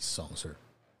 yeah, these songs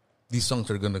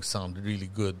are gonna sound really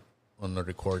good on a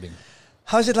recording.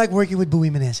 How's it like working with Bowie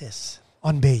Meneses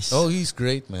on bass? Oh, he's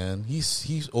great, man.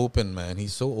 He's open, man.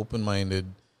 He's so open-minded,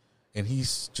 and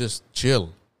he's just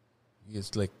chill. He's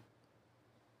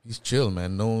chill,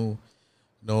 man. No.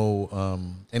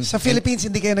 And sa Philippines,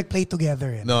 hindi kayo nag-play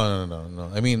together. Eh?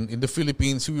 No. I mean, in the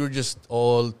Philippines, we were just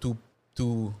all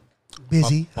too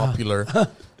busy, popular,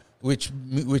 which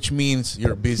means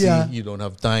you're busy. Yeah. You don't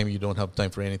have time. You don't have time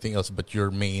for anything else but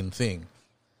your main thing.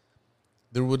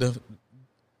 There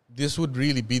this would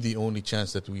really be the only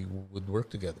chance that we would work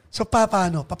together. So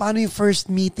paano yung first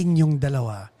meeting yung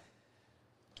dalawa?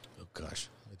 Oh gosh,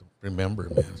 I don't remember,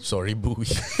 man. Sorry,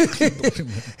 Bowie.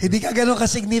 Hindi ka ganun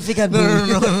ka-significant.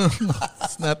 No.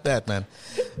 It's not that, man.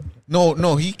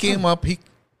 No. He came up.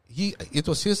 It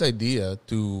was his idea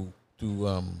to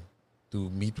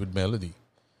meet with Melody.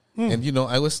 And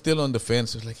I was still on the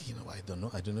fence. I was like, I don't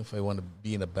know if I want to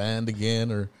be in a band again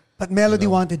or. But Melody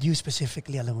wanted you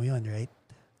specifically, alam mo yun, right?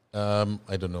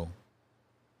 I don't know.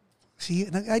 See,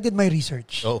 I did my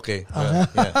research. Okay. Yeah.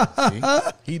 See?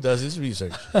 He does his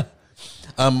research.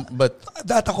 But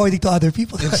that according to other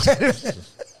people.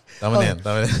 Tama na yan.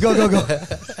 Go.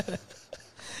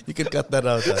 You can cut that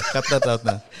out. Cut that out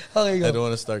na. Okay, go. I don't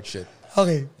want to start shit.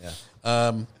 Okay.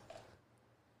 Yeah.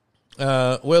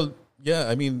 Well, yeah,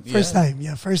 I mean, First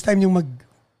time yung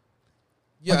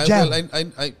mag-jam.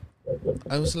 Well,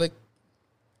 I was like,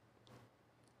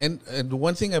 and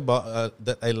one thing about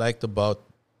that I liked about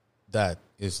that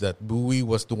is that Bowie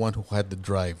was the one who had the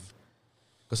drive,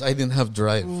 because I didn't have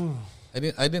drive. I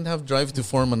didn't have drive to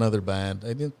form another band.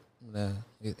 I didn't. I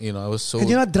was so.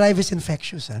 And drive is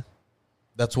infectious, huh?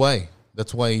 That's why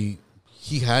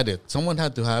he had it. Someone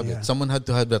had to have it. Someone had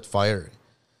to have that fire,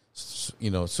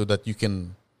 so that you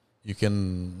can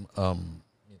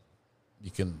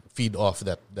feed off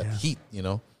that heat.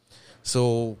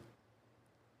 So,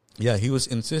 yeah, he was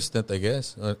insistent, I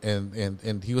guess,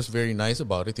 and he was very nice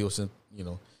about it. He wasn't,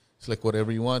 it's like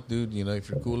whatever you want, dude. If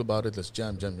you're cool about it, let's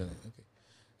jam. Okay.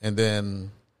 And then,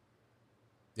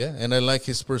 yeah, and I like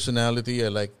his personality. I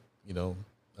like,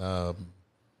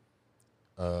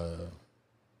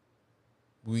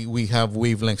 we have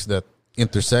wavelengths that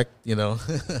intersect,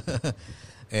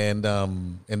 and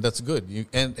that's good.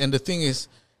 And the thing is,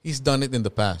 he's done it in the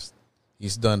past.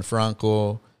 He's done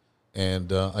Franco.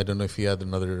 And I don't know if he had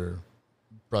another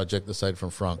project aside from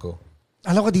Franco.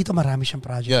 Alam ko dito marami siyang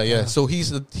project. Yeah. So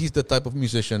he's the type of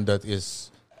musician that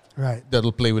is right.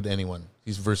 That'll play with anyone.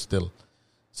 He's versatile.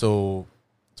 So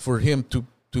for him to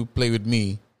play with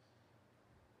me,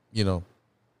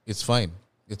 it's fine.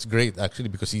 It's great actually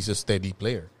because he's a steady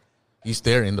player. He's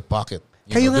there in the pocket.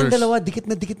 Kayo nga dalawa, dikit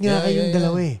na dikit nga kayong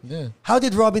dalawa eh. Yeah. How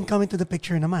did Robin come into the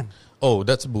picture naman? Oh,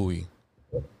 that's Bowie.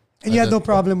 And you had no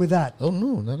problem with that? Oh,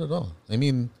 no, not at all. I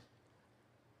mean,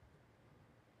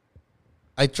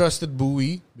 I trusted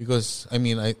Bowie because,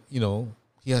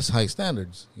 he has high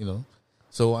standards,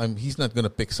 So he's not going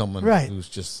to pick someone who's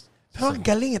just... Pero ang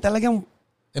galing eh, talagang...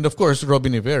 And of course,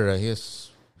 Robin Rivera, he has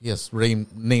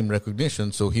name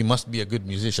recognition, so he must be a good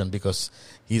musician because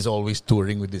he's always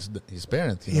touring with his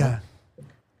parents, know?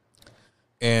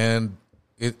 And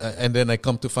then I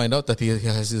come to find out that he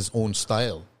has his own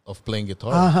style of playing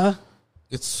guitar. Uh-huh.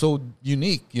 It's so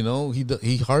unique,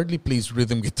 He hardly plays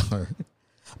rhythm guitar,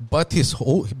 but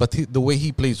the way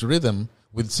he plays rhythm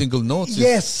with single notes.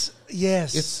 Yes.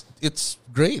 It's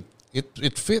great.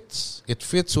 It fits. It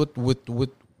fits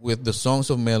with the songs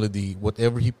of Melody.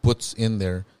 Whatever he puts in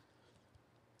there,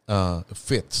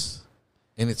 fits,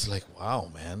 and it's like, wow,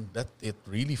 man, that it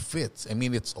really fits. I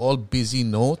mean, it's all busy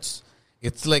notes.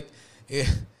 It's like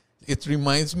it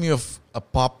reminds me of a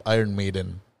pop Iron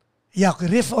Maiden. Yeah,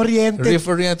 riff-oriented.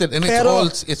 And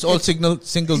it's all single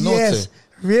notes. Yes,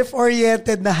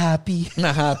 riff-oriented na happy.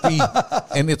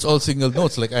 And it's all single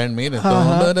notes like Iron Maiden.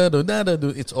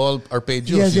 It's all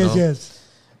arpeggios, Yes.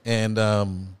 And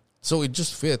so it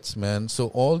just fits, man. So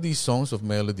all these songs of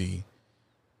Melody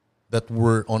that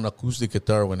were on acoustic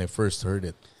guitar when I first heard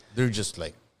it, they're just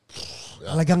like...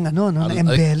 Talagang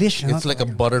embellish. It's like a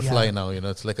butterfly now,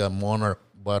 It's like a monarch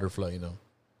butterfly,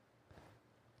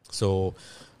 So...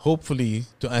 Hopefully,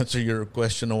 to answer your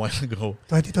question a while ago,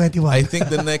 2021. I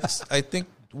think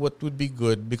what would be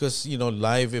good, because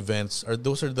live events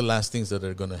those are the last things that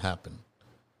are going to happen.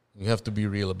 You have to be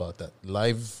real about that.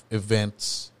 Live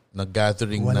events, na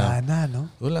gathering Wala na, no?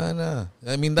 Wala na.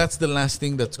 I mean, that's the last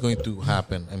thing that's going to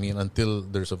happen. I mean, until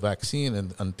there's a vaccine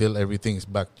and until everything is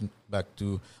back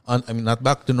to not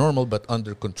back to normal, but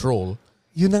under control.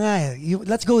 Yun na nga eh.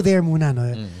 Let's go there muna,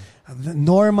 no?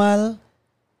 Normal.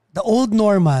 The old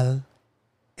normal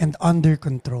and under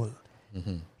control.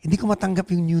 Mm-hmm. Hindi ko matanggap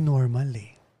yung new normal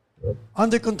eh.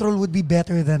 Under control would be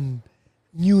better than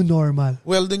new normal.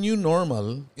 Well, the new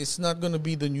normal is not going to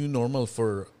be the new normal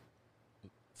for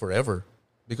forever,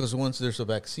 because once there's a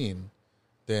vaccine,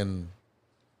 then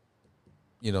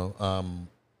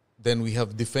then we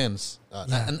have defense,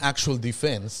 an actual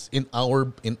defense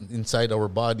inside our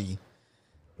body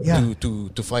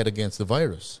to fight against the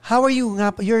virus. How are you?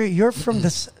 You're from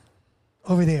this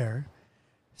over there,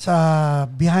 sa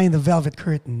behind the velvet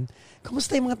curtain.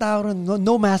 Kumusta yung mga tao ron?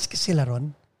 No mask sila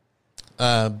ron?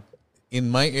 In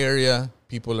my area,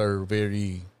 people are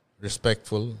very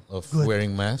respectful of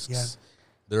wearing masks. Yeah.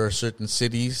 There are certain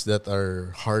cities that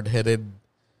are hard-headed,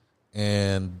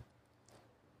 and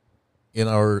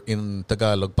in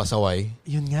Tagalog, pasaway.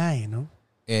 Yun nga no?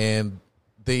 And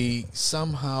they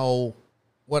somehow,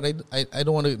 I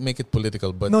don't want to make it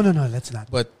political, but No, let's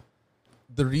not. But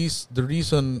the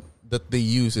reason that they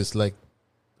use is like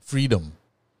freedom.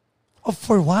 Oh,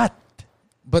 for what?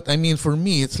 But I mean, for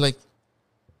me, it's like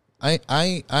I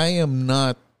am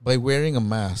not, by wearing a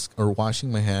mask or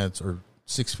washing my hands or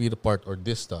 6 feet apart or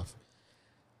this stuff.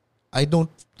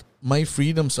 My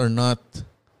freedoms are not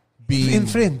being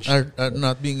infringed. Are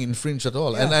not being infringed at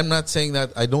all. Yeah. And I'm not saying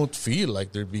that I don't feel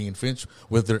like they're being infringed,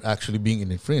 whether they're actually being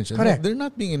infringed. Correct. They're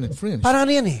not being infringed. Parang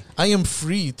ano yan eh. I am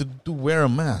free to wear a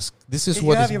mask. This is You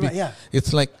what have is. your yeah.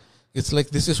 It's like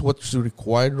this is what's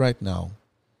required right now.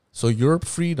 So your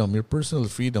freedom, your personal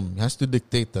freedom, has to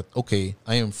dictate that. Okay,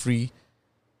 I am free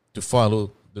to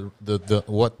follow the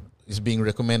what is being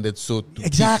recommended. So to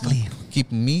Exactly.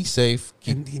 keep me safe,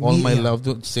 keep And all me, my yeah. loved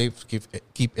ones safe,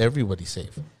 keep everybody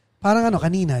safe. Parang ano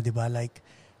kanina, 'di ba?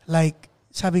 Like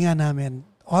sabi nga namin,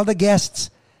 all the guests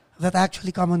that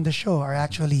actually come on the show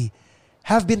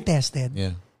have been tested.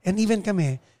 Yeah. And even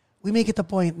kami, we make it a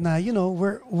point na,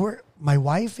 we're my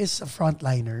wife is a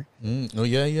frontliner. Oh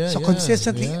yeah. So yeah,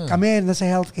 consistently, yeah. kami nasa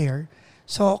healthcare.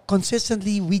 So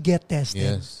consistently, we get tested.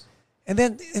 Yes. And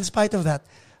then, in spite of that,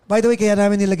 by the way, kaya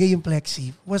namin nilagay yung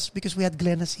plexi was because we had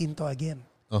Glenn Jacinto again.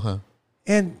 Uh-huh.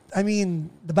 And, I mean,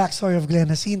 the backstory of Glenn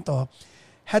Jacinto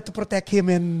had to protect him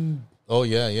and, Oh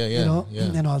yeah.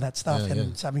 and all that stuff. Yeah,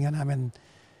 and sabi nga namin,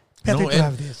 better to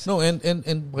have this. No,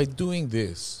 and by doing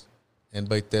this, and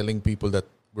by telling people that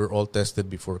we're all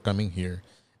tested before coming here,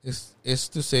 is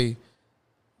to say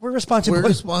We're responsible. we're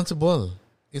responsible.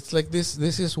 It's like this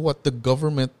is what the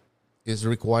government is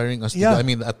requiring us to Yeah. do. I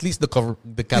mean, at least the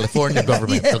California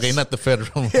government, Yes. okay, not the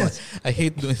federal one. I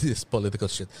hate doing this political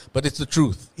shit, but it's the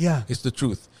truth. Yeah. It's the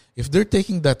truth. If they're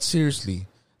taking that seriously,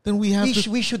 then we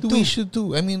should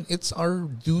too. I mean, it's our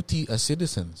duty as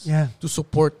citizens to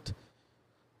support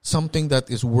something that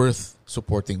is worth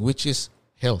supporting, which is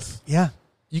health. Yeah.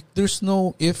 It's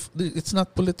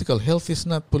not political. Health is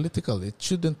not political. It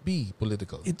shouldn't be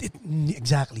political.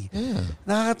 Exactly. Yeah.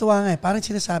 Nakakatuwa nga eh. Parang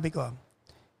sinasabi ko,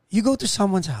 you go to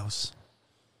someone's house,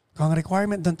 kung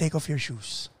requirement, don't take off your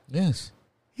shoes. Yes.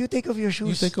 You take off your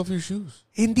shoes. You take off your shoes.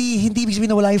 Hindi ibig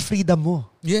sabihin na wala yung freedom mo.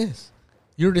 Yes.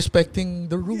 You're respecting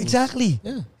the rules. Exactly.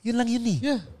 Yeah. Yun lang yun eh.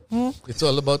 Yeah. It's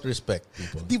all about respect,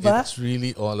 people. Diba? It's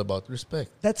really all about respect.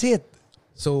 That's it.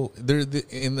 So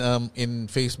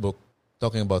in Facebook,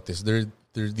 talking about this, there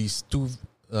are these two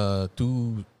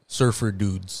surfer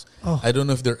dudes. Oh. I don't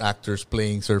know if they're actors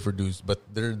playing surfer dudes, but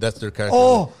that's their character.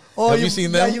 Oh, have you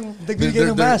seen them? Yung nagbibigay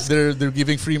ng mask. They're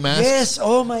giving free masks. Yes.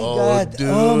 Oh my God. Dude,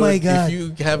 oh my God.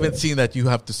 If you haven't seen that, you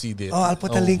have to see this. I'll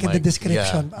put a link in the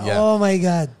description. Yeah. Oh my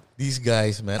God. These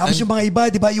guys, man. Tapos yung mga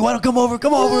iba, di ba? You want to come over?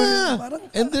 Come over. Yeah. Parang,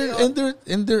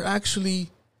 And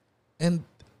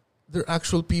they're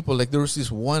actual people. Like there was this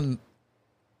one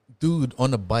dude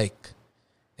on a bike,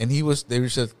 and they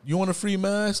said, "You want a free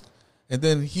mask?" And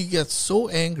then he gets so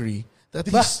angry that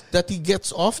he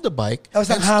gets off the bike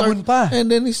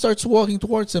and then he starts walking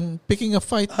towards them, picking a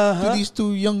fight to these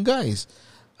two young guys.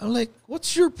 I'm like,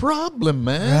 what's your problem,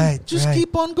 man? Just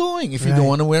keep on going. If you don't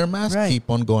want to wear a mask, keep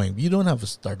on going. You don't have to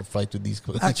start a fight with these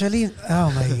guys. Actually,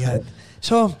 oh my God.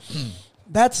 So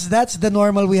that's the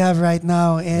normal we have right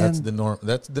now, and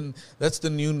that's the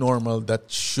new normal that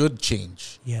should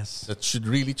change. Yes. That should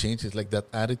really change. It's like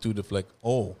that attitude of like,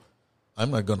 oh, I'm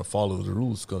not gonna follow the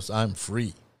rules because I'm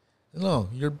free. No,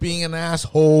 you're being an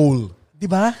asshole.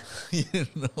 Diba?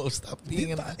 Stop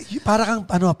being an asshole. Para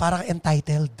kang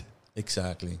entitled.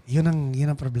 Exactly. Yun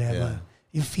ang problema. Yeah.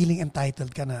 Yung feeling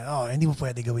entitled ka na, hindi mo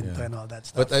pwede gawin to and all that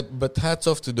stuff. But hats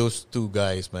off to those two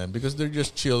guys, man, because they're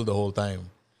just chill the whole time.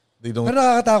 They don't. Pero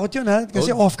nakakatakot yun, ha?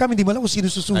 Kasi off cam, hindi mo alam kung sino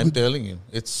susugod. I'm telling you,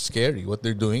 it's scary. What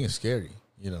they're doing is scary.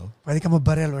 Pwede ka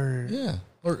mabarel or... Yeah.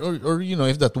 Or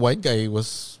if that white guy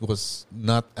was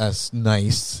not as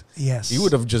nice, yes, he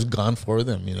would have just gone for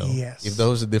them, Yes. If that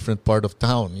was a different part of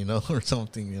town, or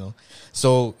something,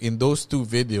 So in those two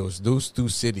videos, those two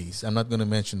cities, I'm not going to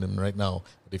mention them right now,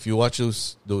 but if you watch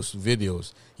those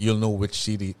videos, you'll know which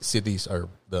cities are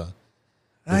the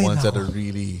ones that are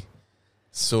really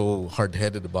so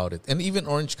hard-headed about it. And even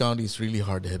Orange County is really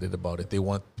hard-headed about it. They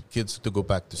want kids to go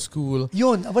back to school.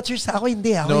 Yun, what's your... Ako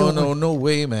hindi. No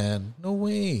way, man. No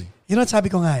way. You know what sabi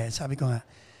ko nga?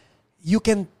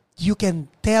 You can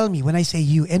tell me, when I say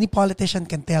you, any politician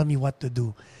can tell me what to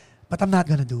do, but I'm not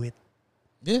gonna do it.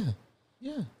 Yeah.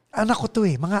 Yeah. Anak ko to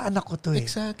eh. Mga anak ko to eh.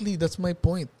 Exactly. That's my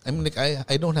point. I mean, like,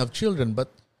 I don't have children, but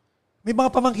may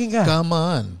mga pamangkin ka. come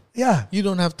on. Yeah. You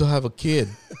don't have to have a kid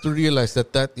to realize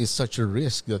that is such a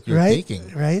risk that you're Right? taking.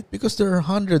 Right? Because there are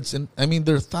hundreds and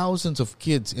there are thousands of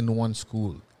kids in one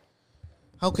school.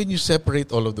 How can you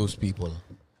separate all of those people?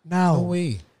 Now, No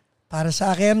way. para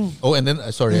sa akin, Oh, and then,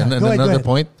 Yeah, and then go ahead, another go ahead.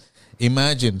 point.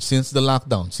 Imagine, since the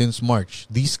lockdown, since March,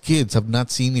 these kids have not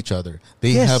seen each other.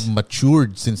 They Yes. have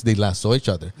matured since they last saw each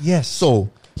other. yes. So,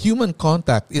 human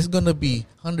contact is going to be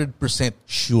 100%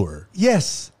 sure.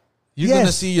 Yes. You're Yes. going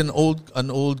to see an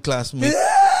old classmate.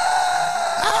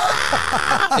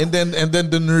 and then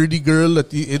the nerdy girl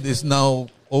that it is now,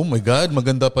 oh my God,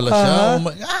 maganda pala siya. Uh-huh. Oh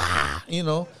my, you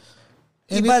know.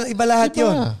 And Iba lahat iba.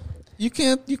 yun.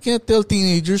 You can't tell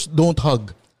teenagers don't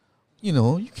hug. You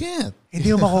know, you can't.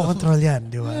 Hindi mo makokontrol yan,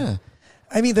 di ba? Yeah.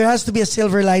 I mean, there has to be a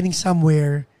silver lining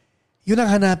somewhere. Yun ang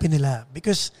hanapin nila.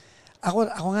 Because ako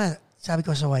nga, sabi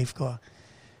ko sa wife ko,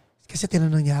 kasi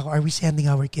tinanong niya ako, are we sending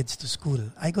our kids to school?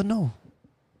 I go, no.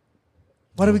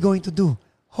 What are we going to do?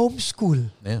 Homeschool.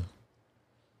 Yeah.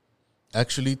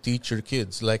 Actually teach your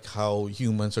kids like how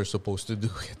humans are supposed to do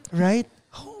it. Right?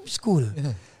 Homeschool.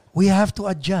 Yeah. We have to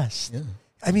adjust. Yeah.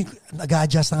 I mean,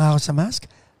 nag-a-adjust na nga ako sa mask.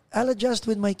 I'll adjust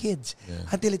with my kids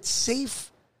Yeah. until it's safe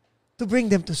to bring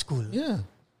them to school. Yeah.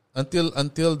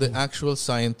 Until the actual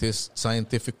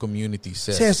scientific community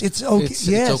says It's okay. Yes.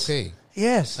 it's okay.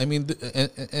 Yes. I mean,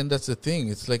 and that's the thing.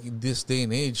 It's like in this day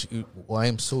and age, why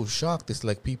I'm so shocked is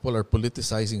like people are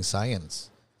politicizing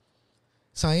science.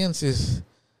 Science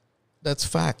that's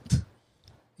fact.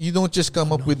 You don't just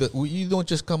come up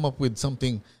with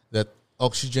something that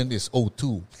oxygen is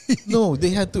O2. No, they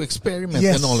had to experiment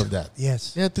Yes. and all of that.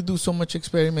 Yes. They had to do so much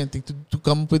experimenting to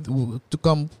come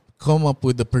up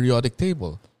with the periodic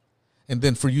table. And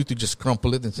then for you to just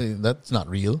crumple it and say that's not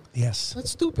real. Yes.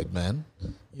 That's stupid, man.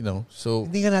 You know, so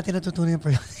Hindi nga natin natutunan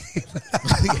yung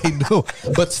I know.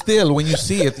 But still, when you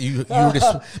see it,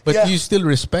 Yeah. you still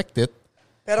respect it.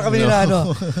 Pero kami nila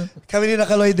kami ni na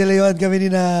Kaloy De Leon, kami ni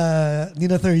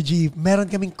na 3G, meron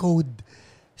kaming code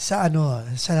sa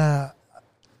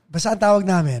basta ang tawag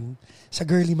namin sa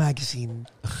girly magazine.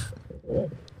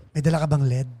 May dala ka bang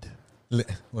LED?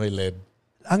 My lead.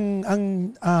 Ang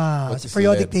What sa is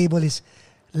periodic LED? table is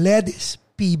LED is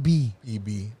PB. EB.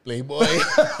 Playboy.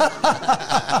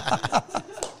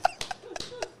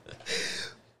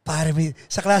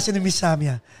 Sa klase ni Miss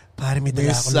Samia, may dala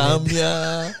Miss akong LED. Samia.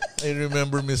 I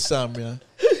remember Miss Samia.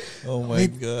 Oh my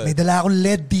God. May dala akong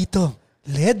LED dito.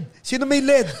 LED? Sino may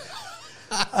LED?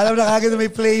 Alam na kagad na may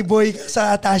Playboy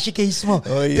sa attache case mo.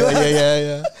 Oh,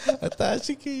 yeah.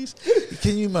 Attache case.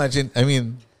 Can you imagine? I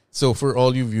mean, so for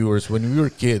all you viewers, when we were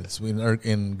kids, we were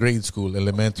in grade school,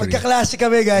 elementary. Magkaklase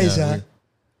kami, guys, ha?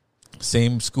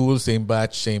 Same school, same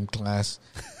batch, same class.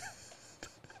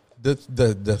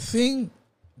 The thing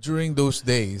during those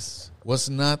days was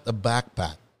not a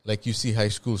backpack like you see high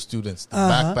school students. The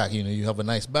backpack, you have a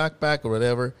nice backpack or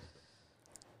whatever.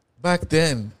 Back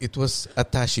then, it was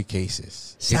attache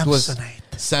cases. It was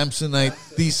Samsonite.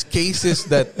 These cases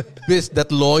that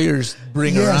lawyers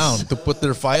bring around to put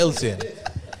their files in.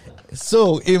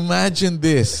 So imagine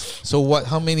this. So what?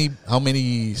 How many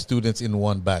students in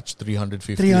one batch?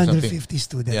 350. 350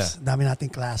 students. Yeah. Dami nating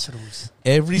classrooms.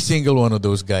 Every single one of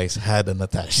those guys had an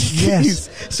attache Yes.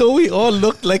 case. So we all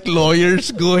looked like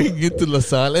lawyers going into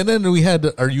LaSalle, and then we had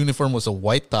our uniform was a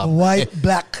white top,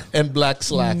 Black. and black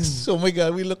slacks. So my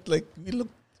God, we looked.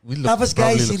 Tapos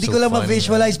guys, hindi ko lang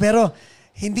ma-visualize, pero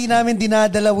hindi namin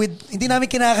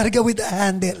kinakarga with a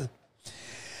handle.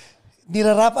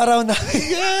 Nira-wrap around namin.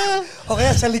 Yeah. O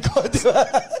kaya sa likod, di ba?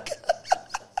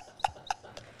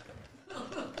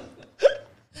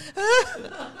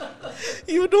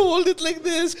 You would hold it like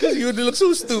this because you would look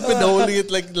so stupid holding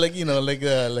it like an like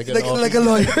a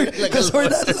lawyer. Because we're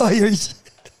not lawyers.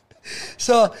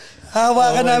 So,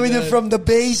 hawakan namin yun from the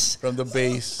base. From the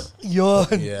base. Yun.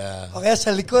 Yeah. O kaya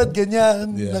sa likod,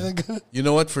 ganyan. Yeah. You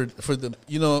know what? For the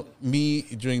me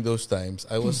during those times,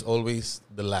 I was always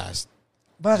the last.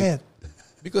 Bakit?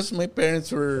 Because my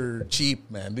parents were cheap,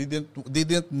 man. They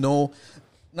didn't know,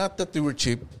 not that they were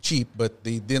cheap, but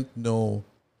they didn't know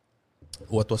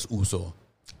what was uso.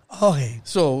 Okay.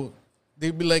 So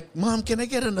they'd be like, "Mom, can I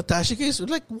get an attache case?" We're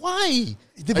like, "Why?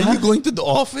 Diba? Are you going to the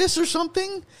office or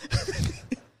something?"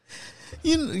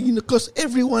 you know, because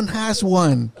everyone has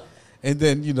one. And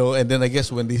then, I guess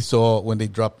when they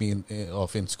dropped me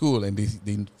off in school and they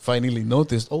finally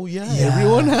noticed, oh yeah,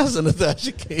 everyone has an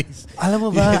attache case.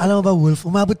 Alam mo ba, Wolf,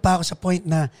 umabot pa ako sa point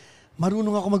na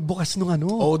marunong ako magbukas nung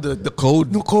Oh, the code.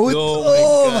 Nung code?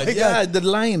 Oh my God. Yeah, The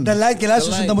line. Kailangan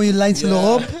susundan mo yung line sa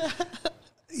loob.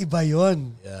 Iba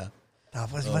yun. Yeah.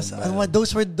 Tapos,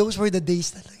 those were the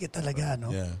days talaga,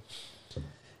 no? Yeah.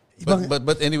 Ibang,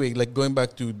 But anyway, like going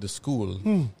back to the school,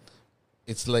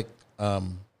 it's like the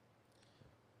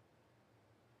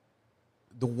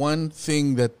one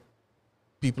thing that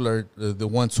people are the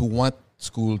ones who want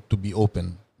school to be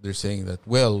open. They're saying that,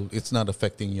 well, it's not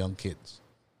affecting young kids.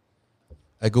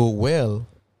 I go, well,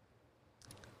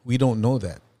 we don't know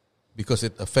that because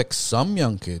it affects some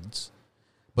young kids,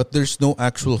 but there's no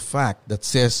actual fact that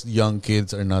says young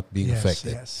kids are not being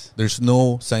affected. Yes. There's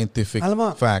no scientific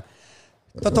fact.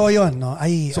 Totoo yun, no?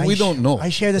 We don't know. I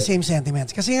share the same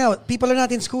sentiments. Kasi nga, people are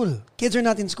not in school. Kids are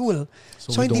not in school.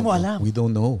 So hindi mo alam. We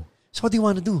don't know. So what do you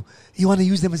want to do? You want to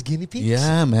use them as guinea pigs?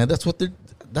 Yeah, man. That's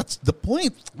the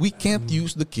point. We can't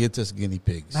use the kids as guinea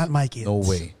pigs. Not my kids. No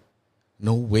way.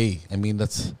 No way. I mean,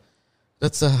 that's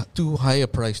a too high a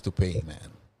price to pay,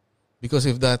 man. Because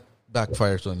if that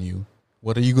backfires on you,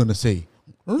 what are you gonna say?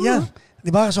 Yeah.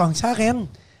 Diba? So ang sa akin,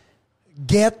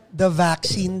 get the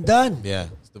vaccine done. Yeah,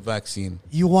 it's the vaccine.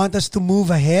 You want us to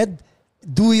move ahead?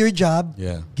 Do your job.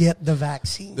 Yeah. Get the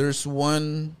vaccine. There's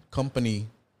one company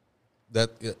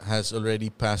that has already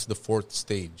passed the 4th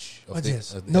stage of What's the,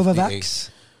 this? the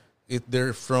Novavax? FDA.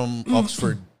 They're from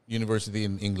Oxford University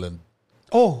in England.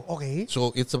 Oh, okay.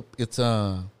 So it's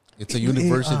a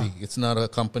university. It's not a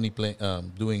company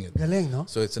doing it. Galing, no?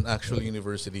 So it's an actual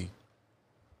university.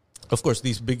 Of course,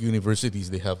 these big universities,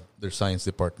 they have their science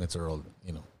departments are all,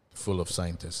 full of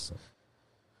scientists.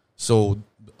 So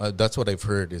that's what I've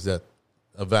heard is that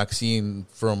a vaccine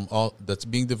that's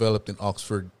being developed in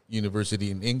Oxford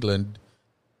University in England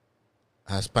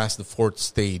has passed the 4th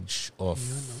stage of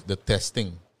the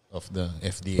testing of the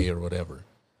FDA or whatever.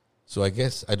 So I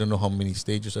guess I don't know how many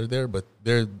stages are there, but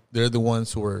they're the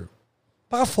ones who are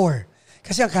Baka 4.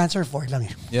 Kasi ang cancer 4 lang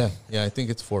eh. Yeah, I think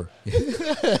it's 4.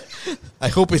 I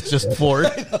hope it's just 4.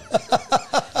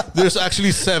 There's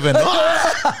actually 7. 7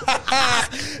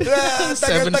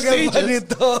 Tagal-tagal pa stages.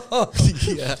 nito.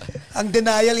 Yeah. Ang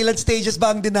denial, ilan stages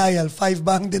ba ang denial? 5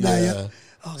 ba ang denial?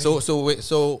 Yeah. Okay.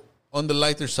 So on the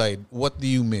lighter side, what do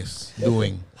you miss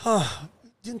doing?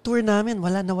 Yung tour namin,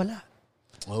 wala na wala.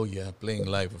 Oh yeah, playing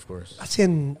live, of course. As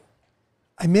in,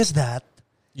 I miss that.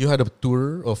 You had a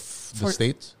tour of the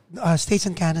States? States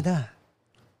and Canada.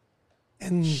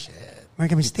 And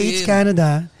meron kami States,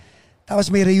 Canada.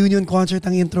 Tapos may reunion concert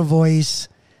ang Intro Voice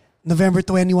November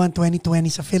 21,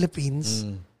 2020 sa Philippines.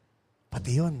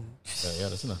 Pati yun. Yeah,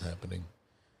 that's not happening.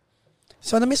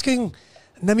 So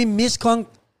nami-miss ko ang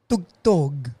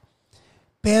tugtog.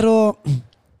 Pero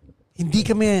hindi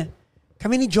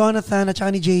kami ni Jonathan at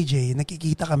saka ni JJ,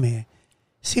 nakikita kami.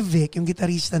 Si Vic, yung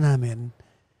gitarista namin,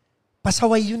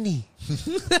 pasaway yun eh.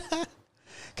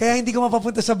 Kaya hindi ko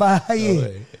mapapunta sa bahay eh.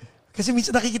 Okay. Kasi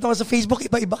minsan nakikita ko sa Facebook,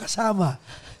 iba-iba kasama.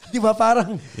 Di ba?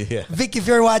 Parang, Vic, if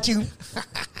you're watching,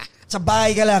 sa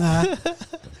bahay ka lang ha.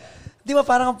 Di ba?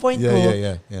 Parang ang point ko.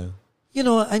 Yeah. You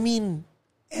know, I mean,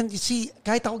 and you see,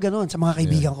 kahit ako ganun sa mga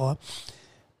kaibigan ko,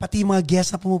 pati mga guests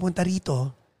na pumupunta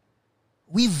rito,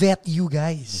 we vet you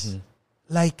guys.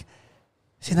 Like,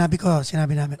 sinabi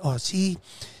namin,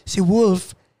 si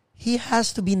Wolf, he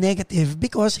has to be negative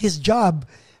because his job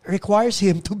requires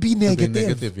him to be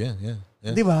negative. Yeah.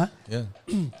 Di ba? Yeah.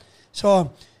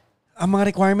 So, ang mga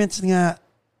requirements nga,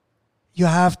 you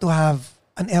have to have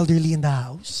an elderly in the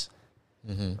house.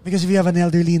 Because if you have an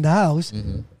elderly in the house,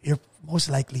 you're most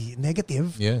likely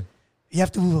negative. Yeah. You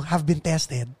have to have been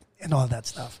tested and all that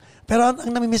stuff. Pero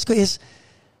ang nami-miss ko is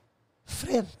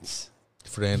friends.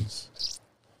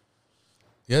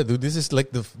 Yeah, dude, this is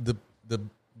like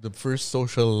the first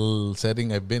social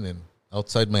setting I've been in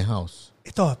outside my house.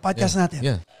 Ito, podcast natin.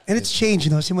 Yeah. And it's changed,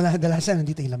 Simula dalasan,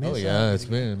 nandito yung lamesa. Oh yeah, it's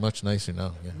been much nicer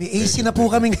now. Yeah. May AC na po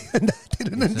kami ngayon dati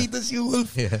nung nandito si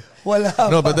Wolf. Yeah. Wala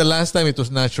No, pa. but the last time it was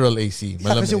natural AC.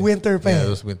 Yeah, kasi winter pa Yeah, it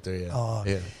was winter, yeah. Oh.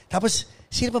 Yeah. Tapos,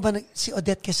 sino pa ba? Si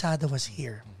Odette Quesada was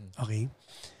here. Okay?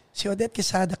 Si Odette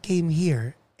Quesada came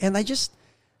here and I just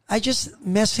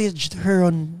messaged her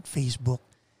on Facebook.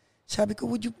 Sabi ko,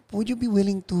 would you be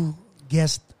willing to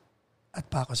guest at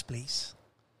Paco's place?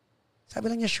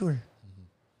 Sabi lang niya, sure.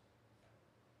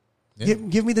 Yeah.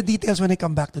 Give me the details when I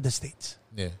come back to the States.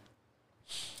 Yeah.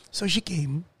 So she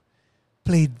came,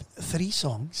 played 3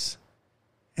 songs,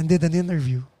 and did an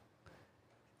interview.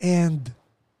 And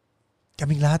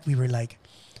kaming lahat, we were like,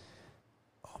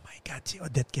 oh my God, si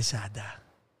Odette Quesada.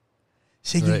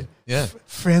 Singing, Right. Yeah.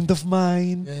 Friend of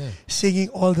Mine, singing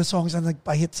all the songs na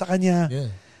nagpahit sa kanya. Yeah.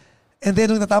 And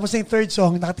then, nung natapos na yung 3rd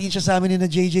song, nakatingin siya sa amin na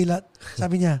JJ lahat.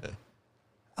 Sabi niya,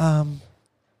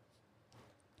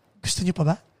 gusto niyo pa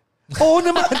ba? Oo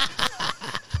naman!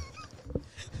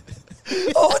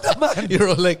 Oo naman!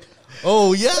 You're all like,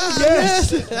 Oh, yeah.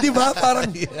 Yes. Di ba?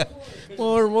 Parang, Yeah.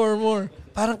 More.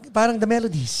 parang the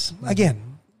melodies. Again,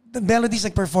 the melodies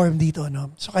nag-perform dito.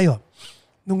 No? So kayo,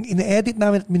 nung ina-edit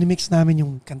namin at minimix namin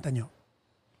yung kanta nyo,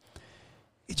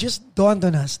 it just dawned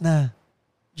on us na,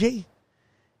 Jay,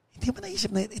 hindi mo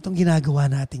naisip na itong ginagawa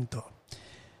nating to.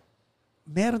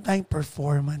 Meron tayong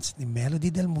performance ni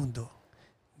Melody Del Mundo,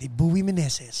 ni Bowie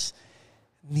Meneses,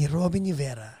 ni Robin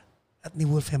Rivera, at ni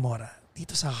Wolf Gemora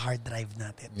dito sa hard drive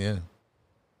natin. Yeah.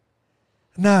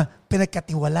 Na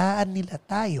pinagkatiwalaan nila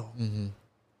tayo. Mm-hmm.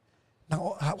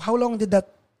 How long did that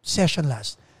session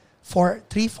last? 4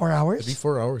 hours?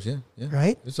 3-4 hours, yeah.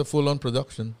 Right? It's a full-on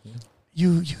production. Yeah.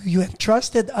 You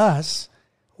entrusted us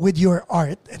with your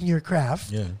art and your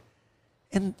craft. Yeah.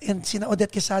 And Sina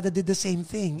Odette Quesada did the same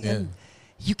thing. Yeah. And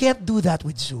you can't do that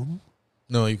with Zoom.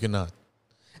 No, you cannot.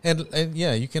 And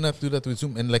yeah, you cannot do that with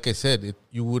Zoom. And like I said,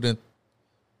 you would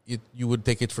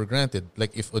take it for granted.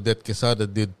 Like if Odette Quesada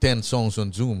did 10 songs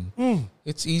on Zoom,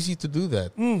 it's easy to do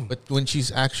that. But when she's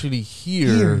actually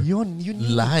here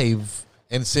live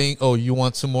and saying, "Oh, you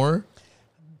want some more?"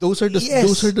 Those are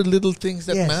the little things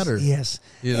that matter. Yes.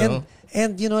 You know?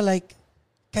 And you know, like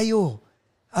kayo,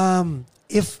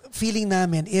 if feeling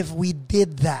namin, if we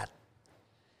did that,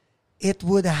 it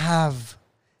would have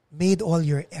made all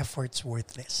your efforts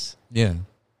worthless. Yeah.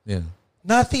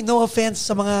 Nothing, no offense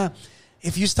sa mga,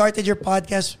 if you started your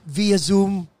podcast via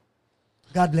Zoom,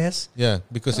 God bless. Yeah,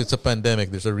 because it's a pandemic.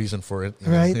 There's a reason for it.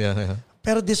 Right? Yeah.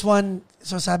 Pero this one,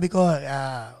 so sabi ko,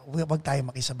 wag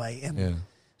tayo makisabay. And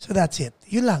so that's it.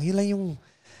 Yun lang yung,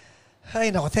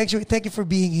 ay nako, thank you for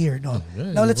being here. No?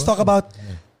 Now let's talk about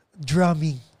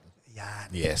drumming. Yan.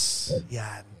 Yes.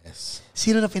 Yan. Yes.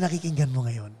 Sino na pinakikinggan mo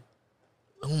ngayon?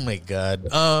 Oh my God.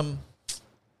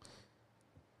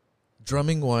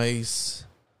 Drumming wise,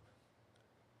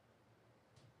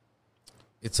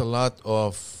 it's a lot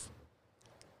of,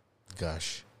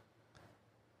 gosh,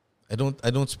 I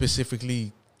don't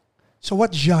specifically. So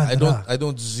what genre? I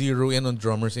don't zero in on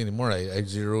drummers anymore. I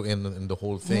zero in the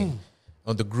whole thing,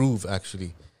 on the groove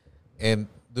actually, and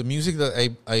the music that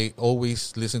I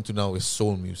always listen to now is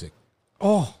soul music.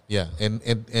 Oh. Yeah, and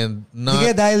not.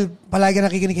 Hindi dahil palagi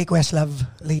nakikinig kay Questlove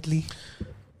lately.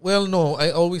 Well, no, I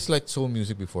always liked soul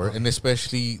music before, and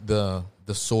especially the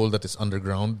soul that is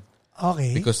underground.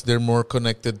 Okay. Because they're more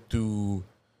connected to.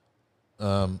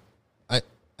 I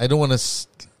don't want to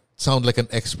sound like an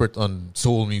expert on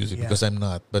soul music because I'm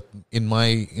not. But in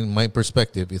my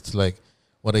perspective, it's like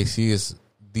what I see is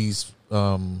these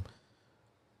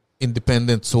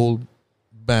independent soul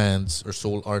bands or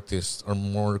soul artists are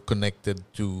more connected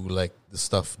to like the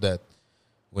stuff that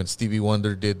when Stevie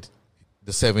Wonder did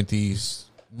the 70s,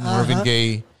 Marvin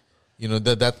Gaye, you know,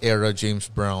 that era, James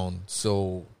Brown.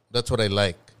 So that's what I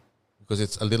like because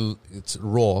it's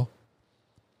raw.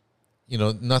 You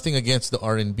know, nothing against the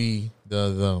R&B,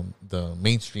 the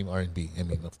mainstream R&B. I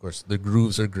mean, of course, the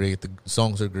grooves are great, the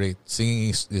songs are great,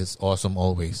 singing is awesome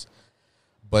always.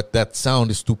 But that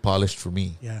sound is too polished for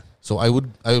me. Yeah. So I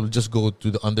would just go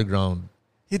to the underground.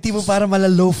 Yung tipo para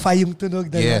lo-fi yung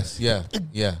tunog. Yes, yeah.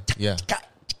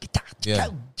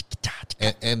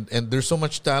 And there's so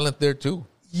much talent there too.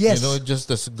 Yes. You know,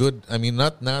 just as good. I mean,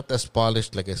 not as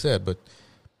polished like I said, but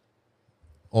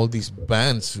all these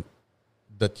bands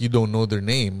that you don't know their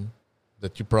name,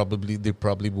 that they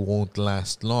probably won't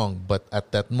last long, but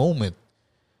at that moment,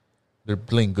 they're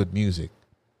playing good music.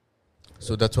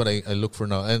 So that's what I look for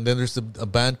now. And then there's a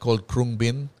band called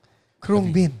Krungbin.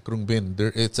 Krungbin.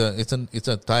 It's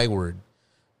a Thai word.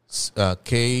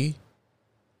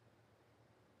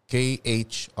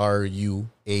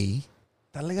 KHRUA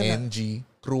NG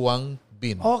Kruang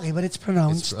Bin. Okay, but it's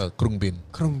pronounced Krungbin.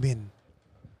 Krungbin.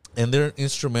 And they're an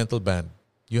instrumental band.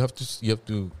 You have to.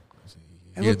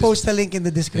 And we'll post a link in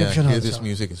the description. Hear this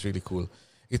music. It's really cool.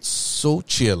 It's so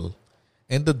chill,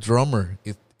 and the drummer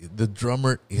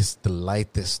is the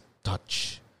lightest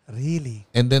touch. Really.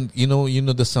 And then you know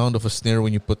the sound of a snare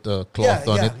when you put a cloth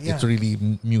on it. Yeah. It's really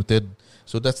muted.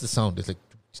 So that's the sound. It's like,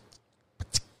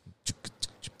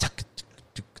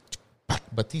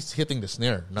 but he's hitting the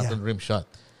snare, not the rim shot.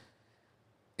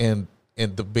 And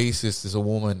the bassist is a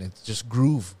woman. It's just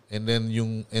groove. And then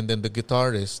the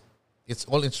guitarist, it's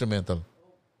all instrumental.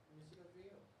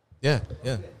 Yeah.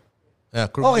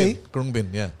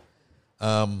 Krungbin, yeah.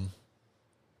 And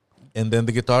then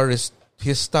the guitarist,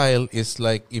 his style is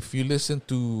like if you listen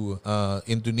to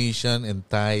Indonesian and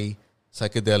Thai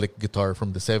psychedelic guitar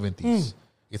from the 70s,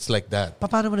 it's like that.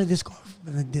 Paano mo na-discover?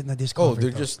 Oh,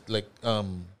 they're just like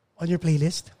on your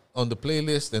playlist? On the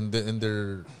playlist, and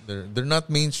they're not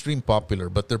mainstream popular,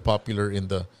 but they're popular in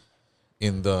the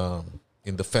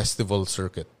festival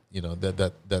circuit. You know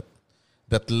that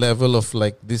that level of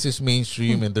like this is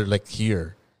mainstream and they're like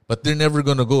here, but they're never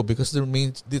gonna go because their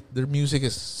music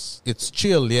is it's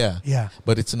chill, Yeah.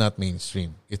 but it's not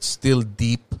mainstream. It's still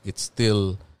deep. It's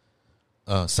still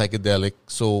psychedelic.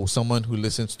 So someone who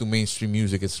listens to mainstream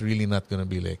music, it's really not gonna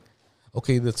be like,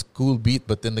 okay, that's cool beat,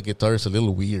 but then the guitar is a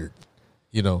little weird,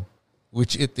 you know,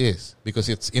 which it is because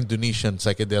it's Indonesian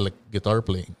psychedelic guitar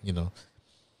playing, you know.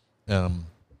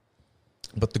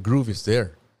 But the groove is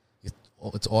there.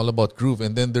 It's all about groove.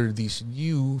 And then there are these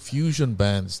new fusion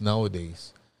bands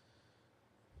nowadays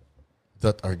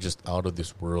that are just out of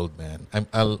this world, man.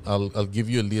 I'll give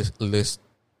you a list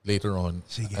later on.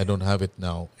 Sige. I don't have it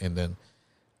now. And then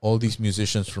all these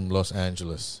musicians from Los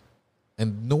Angeles,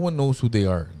 and no one knows who they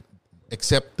are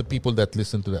except the people that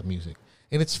listen to that music.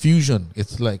 And it's fusion.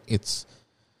 It's like it's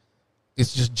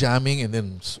just jamming and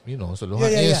then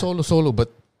solo, but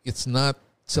it's not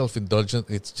self-indulgent.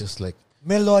 It's just like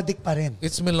Melodic pa rin.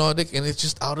 it's melodic and it's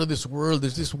just out of this world.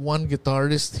 There's this one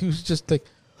guitarist who's just like,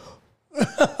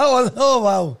 Oh,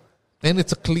 wow. and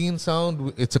it's a clean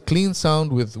sound. It's a clean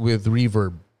sound with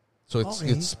reverb, so it's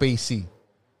Okay. it's spacey,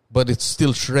 but it's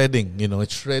still shredding. You know,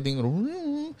 it's shredding,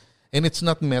 and it's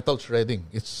not metal shredding.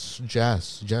 It's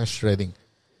jazz shredding,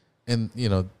 and you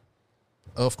know,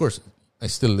 of course, I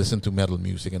still listen to metal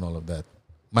music and all of that.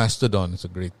 Mastodon is a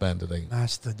great band that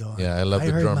Mastodon. I love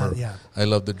the heard drummer. yeah. I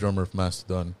love the drummer of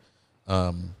Mastodon.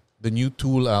 The new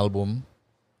Tool album.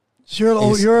 So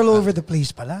you're all over the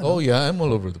place pala. Oh yeah, I'm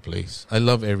all over the place. I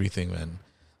love everything, man.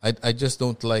 I just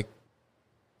don't like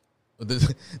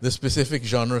the specific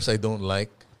genres I don't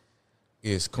like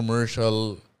is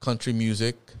commercial country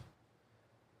music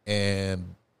and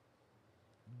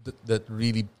that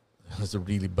really has a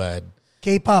really bad.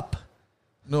 K-pop.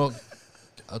 No,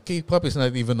 K-pop is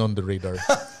not even on the radar.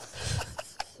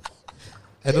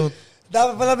 I don't.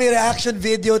 Dapat pala may reaction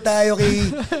video tayo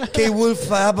kay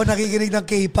Wolf habang nakikinig ng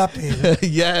K-pop eh.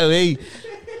 Yeah, hey,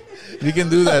 we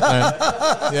can do that, man.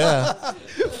 Yeah,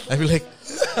 I feel like.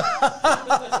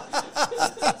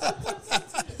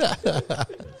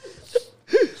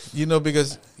 You know,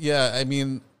 because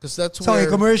because that's So where a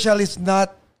commercial is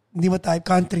not hindi mo type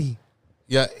country.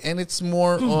 yeah, and it's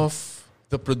more of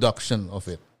the production of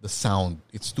it, the sound.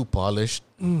 It's too polished.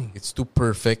 It's too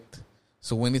perfect.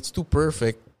 So when it's too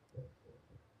perfect,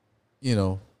 you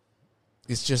know,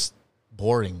 it's just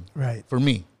boring. Right. For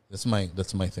me, that's my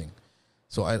thing.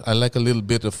 So I like a little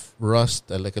bit of rust.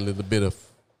 I like a little bit of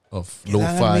Kailangan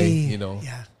lo-fi. may- You know,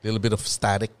 yeah. a little bit of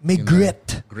static. May in grit.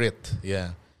 there. Grit.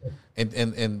 Yeah.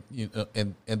 And you know,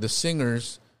 and the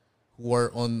singers who are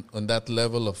on that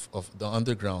level of the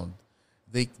underground,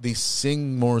 they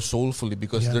sing more soulfully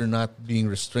because Yeah. they're not being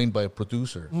restrained by a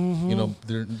producer. You know,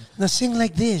 they're Na sing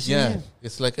like this. yeah.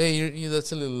 It's like, hey,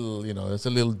 that's a little, you know, that's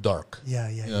a little dark. Yeah.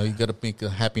 You know, you got to make a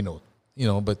happy note. You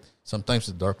know, but sometimes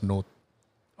the dark note,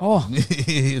 Oh.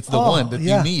 it's the Oh, one that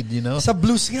yeah. you need. You know. Sa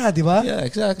blues nga, di ba? Yeah,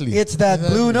 exactly. It's that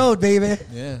Exactly. blue note, baby.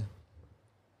 Yeah.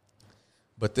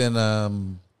 But then,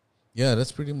 yeah,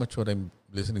 that's pretty much what I'm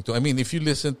listening to. I mean, if you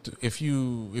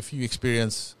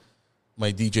experience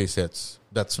my DJ sets,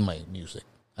 that's my music.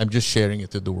 I'm just sharing it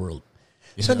to the world.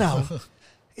 You So know? now,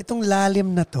 itong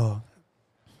lalim na to,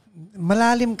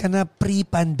 malalim ka na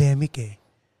pre-pandemic eh.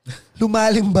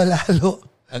 Lumalim ba lalo?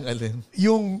 Ang alin?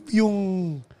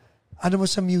 Yung ano mo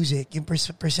sa music, yung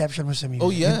perception mo sa music,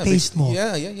 Oh yeah, yung taste mo.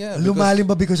 Yeah. Lumalim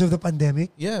ba because of the pandemic?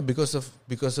 Yeah, because of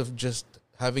just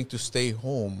having to stay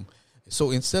home. So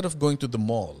instead of going to the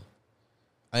mall,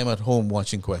 I'm at home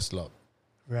watching Questlove.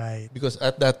 Right. Because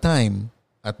at that time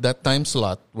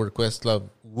slot where Questlove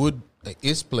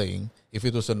is playing, if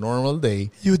it was a normal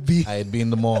day, You'd be... I'd be in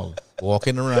the mall,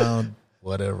 walking around,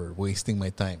 whatever, wasting my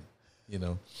time, you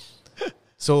know.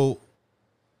 So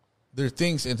there are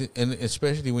things, and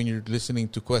especially when you're listening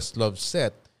to Questlove's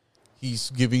set,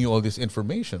 he's giving you all this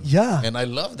information. Yeah. And I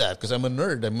love that because I'm a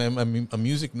nerd. I'm a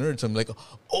music nerd. So I'm like,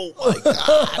 oh my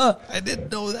God, I didn't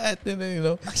know that. And then, you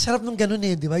know. Ang sarap nung ganun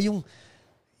eh, di ba? Yung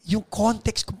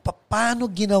context kung paano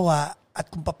ginawa at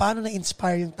kung paano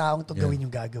na-inspire yung taong to gawin yung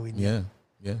gagawin niya.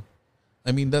 Yeah. I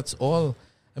mean, that's all.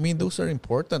 I mean, those are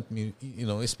important, you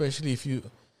know, especially if you...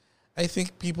 I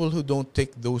think people who don't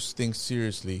take those things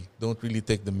seriously don't really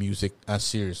take the music as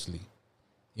seriously.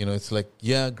 You know, it's like,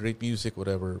 yeah, great music,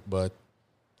 whatever, but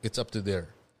it's up to there.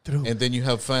 True. And then you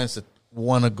have fans that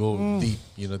want to go deep.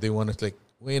 You know, they want to like,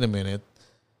 wait a minute,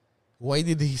 why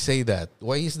did he say that?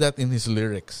 Why is that in his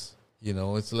lyrics? You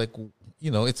know, it's like, you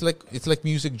know, it's like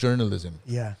music journalism.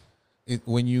 Yeah.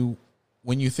 When you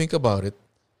think about it,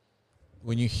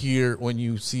 when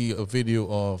you see a video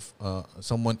of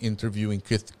someone interviewing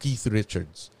Keith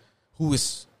Richards, who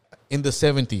is in the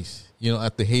 70s,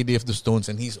 at the heyday of the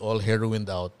Stones, and he's all heroined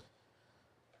out.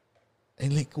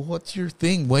 And like, what's your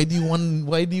thing? Why do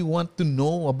you want to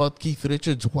know about Keith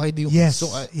Richards? Why do you? Yes,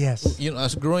 yes.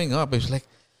 As growing up, it's like,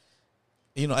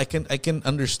 I can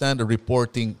understand a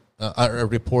reporter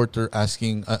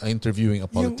interviewing a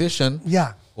politician,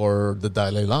 or the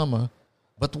Dalai Lama,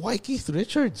 but why Keith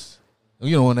Richards?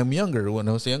 When I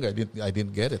was younger, I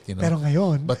didn't get it. Pero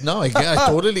ngayon, but now I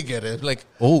totally get it. Like,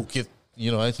 Keith.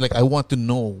 It's like I want to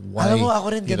know why. Alam mo, ako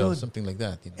rin ganun. Something like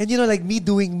that. And like me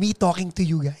talking to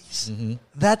you guys. Mm-hmm.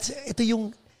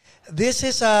 This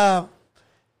is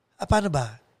paano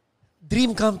ba?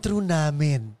 Dream come true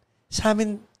namin. Sa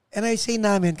amin, and I say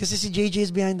namin kasi si JJ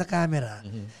is behind the camera.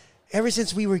 Mm-hmm. Ever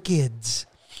since we were kids,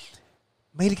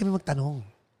 mahilig kami magtanong.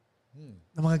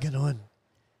 Ng mga ganon.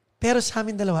 Pero sa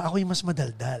amin dalawa, ako yung mas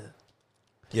madaldal.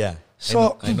 Yeah.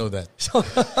 So, I know that.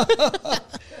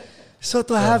 So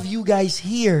to have you guys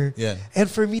here, and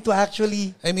for me to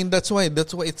actually... I mean, that's why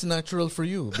it's natural for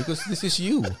you, because this is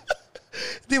you.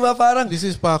 Diba, parang... This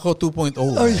is Paco 2.0,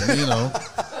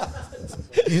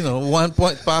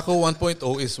 Paco 1.0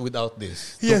 is without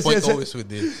this. 2.0 is with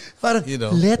this. Parang,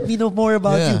 let me know more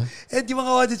about you. And yung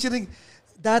mga audience,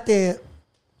 dati,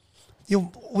 yung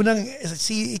unang,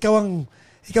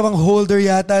 ikaw ang holder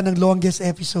yata ng longest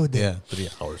episode. Yeah,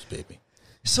 3 hours, baby.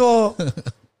 So...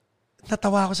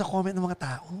 Natawa ako sa comment ng mga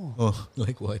tao. Oh,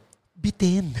 like what?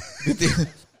 Bitin.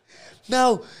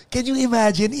 Now, can you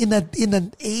imagine in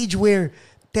an age where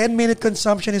 10-minute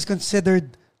consumption is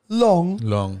considered long?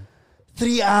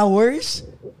 3 hours?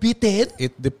 Bitin?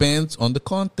 It depends on the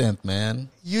content, man.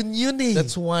 Yun eh.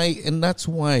 That's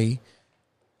why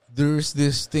there's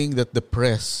this thing that the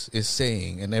press is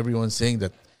saying, and everyone's saying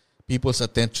that people's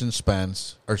attention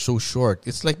spans are so short.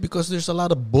 It's like because there's a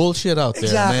lot of bullshit out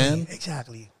there, man.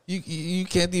 Exactly. You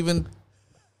can't even...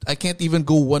 I can't even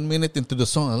go 1 minute into the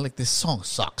song. I'm like, this song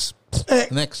sucks.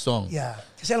 Next song. Yeah.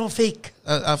 Kasi alam fake.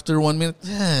 After 1 minute,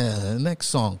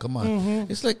 next song. Come on. Mm-hmm.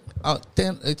 It's like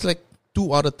 10. It's like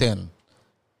 2 out of 10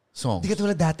 songs. Hindi ka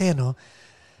tulad dati, no?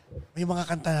 May mga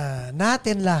kanta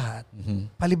natin lahat.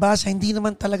 Mm-hmm. Palibasa, hindi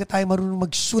naman talaga tayo marunong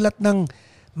magsulat ng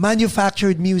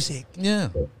manufactured music.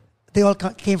 Yeah. They all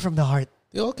came from the heart.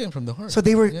 They all came from the heart. So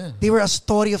they were a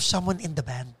story of someone in the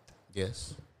band.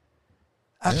 Yes.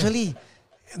 Actually,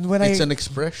 it's an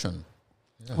expression.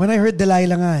 Yeah. When I heard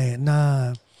Delilah nga na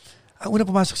ang una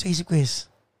pumasok sa isip ko is,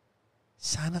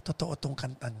 sana totoo tong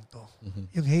kantang to. Mm-hmm.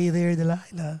 Yung Hey There,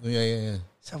 Delilah. Yeah.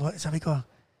 Sabi ko,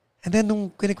 and then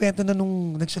nung kinikwento na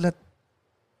nung nagsulat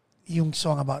yung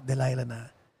song about Delilah na,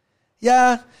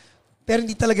 pero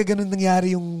hindi talaga ganun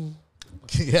nangyari yung,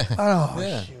 shoot.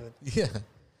 Yeah.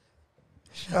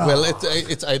 Well,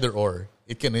 it's either or.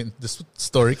 The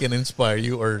story can inspire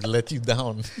you or let you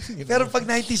down. Pero pag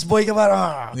 90s boy ka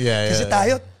parang, kasi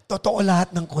tayo, totoo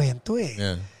lahat ng kwento eh.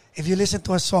 Yeah. If you listen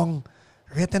to a song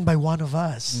written by one of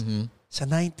us sa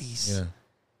 90s,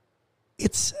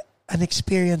 it's an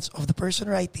experience of the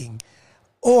person writing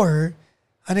or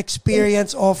an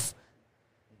experience of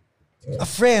a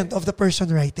friend of the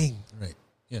person writing. Right.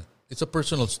 Yeah. It's a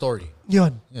personal story.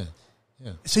 Yun. Yeah.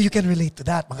 Yeah. So you can relate to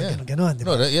that, mga ganon.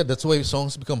 Diba? No, that's why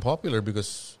songs become popular,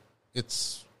 because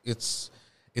it's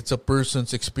a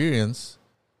person's experience,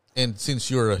 and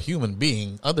since you're a human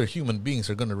being, other human beings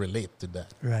are gonna relate to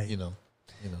that. Right. You know.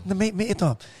 May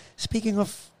ito. Speaking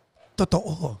of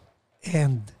totoo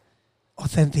and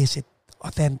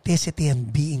authenticity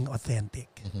and being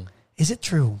authentic, is it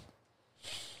true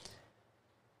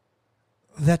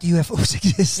that UFOs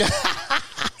exist?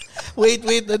 Wait.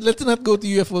 Let's not go to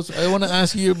UFOs. I want to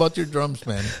ask you about your drums,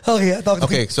 man.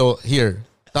 Okay. So here,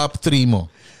 top 3 mo.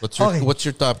 What's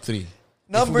your top 3?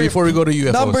 Before we go to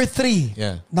UFOs. Number 3.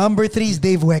 Yeah. Number 3 is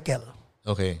Dave Weckl.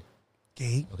 Okay.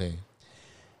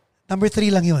 Number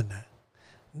 3 lang yun.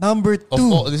 Number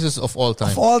 2. This is of all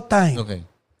time. Of all time. Okay.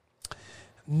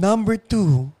 Number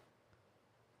 2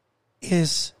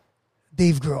 is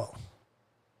Dave Grohl.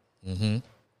 Mm-hmm.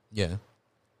 Yeah.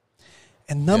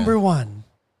 And number 1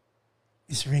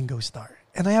 is Ringo Starr.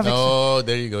 And I have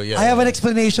there you go. Yeah. I have an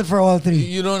explanation for all 3.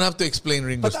 You don't have to explain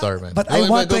Ringo Starr, man. But I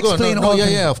want to explain all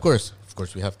 3. Yeah, of course. Of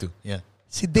course we have to. Yeah.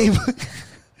 Si Dave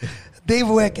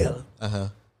Weckl.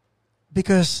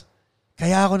 Because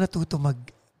kaya ako natuto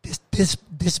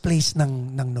displace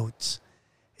ng notes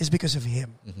is because of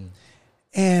him. Mm-hmm.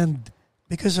 And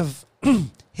because of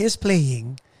his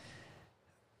playing,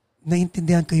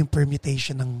 naintindihan ko yung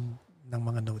permutation ng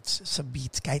mga notes sa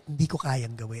beats kahit hindi ko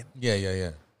kayang gawin.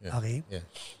 Yeah. Okay? Yeah.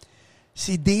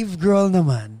 Si Dave Grohl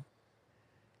naman,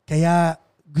 kaya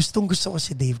gustong-gusto ko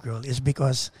si Dave Grohl is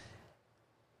because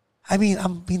I mean,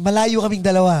 malayo kaming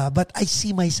dalawa, but I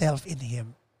see myself in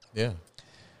him. Yeah.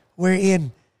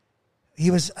 Wherein,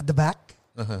 he was at the back,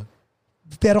 Uh-huh.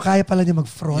 pero kaya pala niya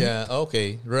mag-front. Yeah,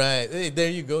 okay. Right. Hey,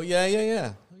 there you go. Yeah.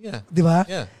 Di ba?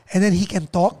 Yeah. And then he can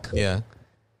talk. Yeah.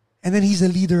 And then he's the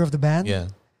leader of the band. Yeah.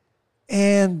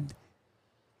 And,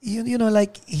 you know,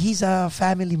 like, he's a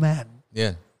family man.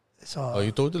 Yeah. So, Oh,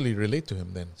 you totally relate to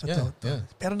him then. so Yeah.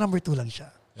 Pero number 2 lang siya.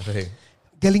 Okay.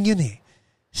 Galing yun eh.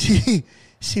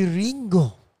 Si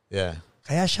Ringo. Yeah.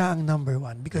 Kaya siya ang number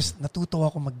 1 because natuto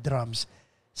ako mag-drums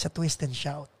sa Twist and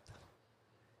Shout.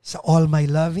 Sa All My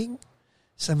Loving,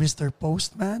 sa Mr.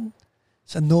 Postman,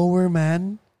 sa Nowhere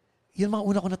Man. Yun mga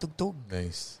una ko natugtog.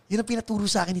 Nice. Yun ang pinaturo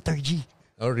sa akin ni Tarji.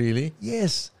 Oh, really?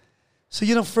 Yes. So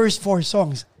yun ang first 4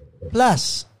 songs.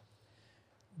 Plus,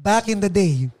 back in the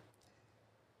day,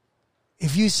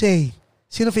 if you say,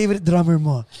 sino favorite drummer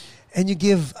mo? And you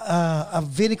give a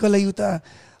Vinny Colaiuta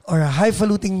or a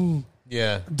highfalutin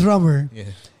drummer,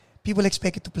 people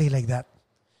expect you to play like that.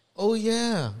 Oh,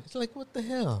 yeah. It's like, what the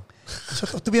hell?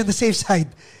 So to be on the safe side,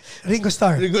 Ringo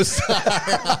Starr. Ringo Starr.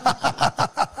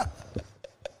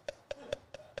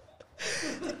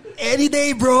 Any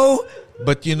day, bro.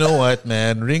 But you know what,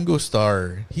 man? Ringo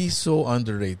Starr, he's so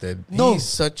underrated. No. He's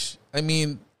such, I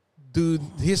mean, dude,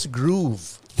 his groove.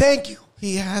 Thank you.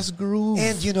 He has groove.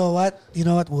 And you know what? You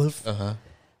know what, Wolf? Uh-huh.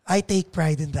 I take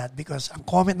pride in that because ang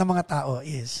comment ng mga tao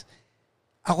is,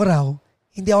 ako raw,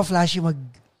 hindi ako flashy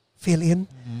mag-fill in,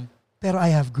 pero I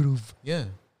have groove. Yeah.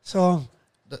 So,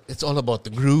 it's all about the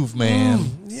groove, man.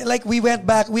 Like we went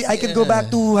back, I could go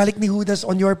back to Halik ni Judas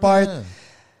on your part. Yeah.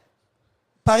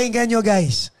 Pakinggan nyo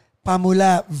guys,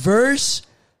 pamula verse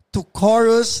to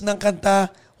chorus ng kanta,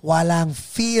 walang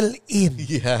fill in.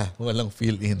 Yeah, walang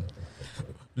fill in.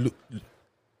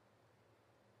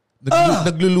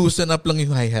 Naglulusan up lang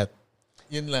yung hi-hat.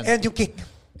 Yun lang. And yung kick.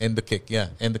 And the kick, yeah.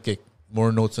 And the kick.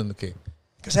 More notes on the kick.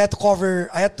 Because I had to cover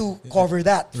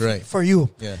that Right. for you.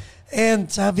 Yeah.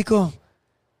 And sabi ko,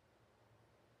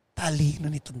 talino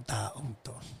nitong taong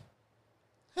to.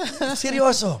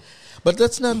 Seryoso. But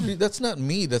that's not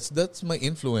me. That's my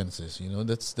influences, you know.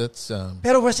 That's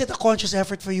Pero was it a conscious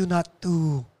effort for you not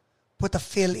to put a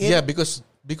fill in? Yeah, because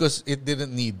it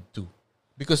didn't need to.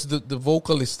 Because the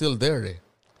vocal is still there. Eh.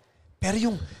 Pero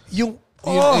yung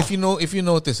if you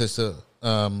notice as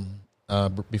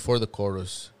before the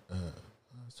chorus,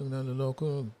 so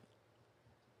naloloko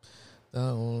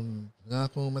taon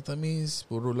ngako matamis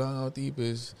puro lang out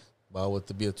ipis bawat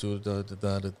tabi at so the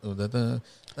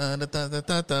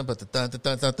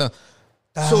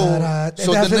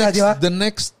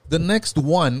next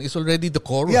one is already the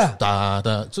chorus. Yeah.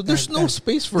 So there's no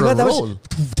space for a roll.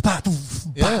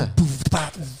 Yeah.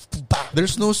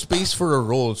 There's no space for a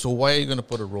roll. So why are you gonna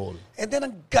put a roll? And then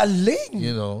ang galing.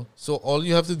 You know. So all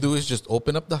you have to do is just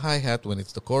open up the hi-hat when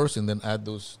it's the chorus and then add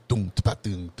those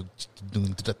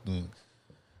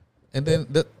and then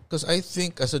that, because I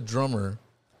think as a drummer,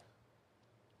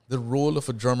 the role of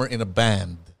a drummer in a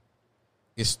band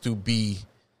is to be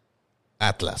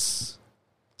Atlas.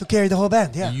 To carry the whole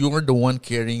band, yeah. You're the one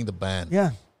carrying the band.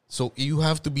 Yeah. So you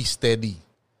have to be steady,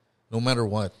 no matter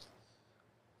what.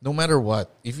 No matter what.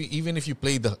 Even if you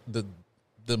play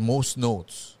the most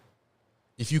notes,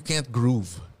 if you can't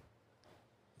groove,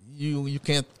 you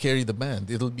can't carry the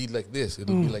band. It'll be like this.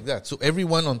 It'll be like that. So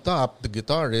everyone on top, the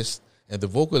guitarist and the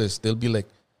vocalist, they'll be like,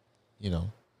 you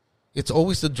know, it's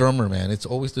always the drummer, man. It's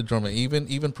always the drummer.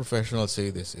 Even professionals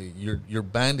say this. Your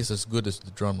band is as good as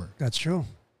the drummer. That's true.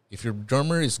 If your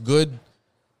drummer is good,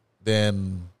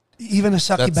 then even a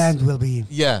sucky band will be.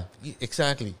 Yeah,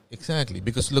 exactly.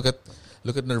 Because look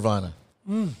at Nirvana.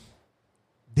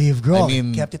 Dave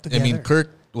Grohl kept it together. I mean, Kurt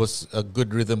was a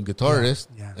good rhythm guitarist.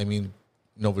 Yeah. I mean,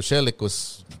 Novoselic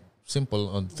was simple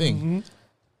on thing,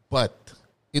 but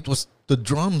it was the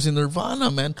drums in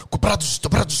Nirvana, man. Yun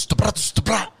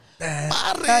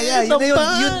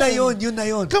na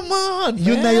yun. Come on,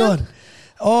 yun man. na yun.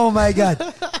 Oh my God.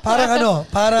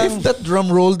 Parang if that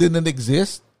drum roll didn't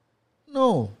exist,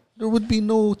 no, there would be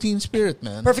no Teen Spirit,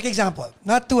 man. Perfect example.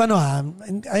 Not to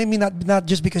I mean not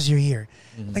just because you're here.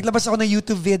 Naglabas ako ng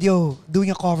YouTube video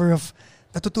doing a cover of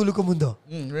Natutulog Ko Mundo.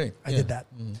 Right. I did that.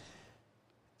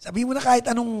 Sabihin mo na kahit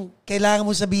anong kailangan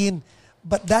mo sabihin,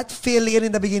 but that fill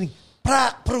in the beginning,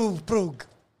 prog.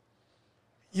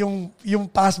 Yung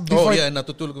pass before. Oh yeah,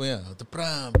 Natutulog Ko, yeah.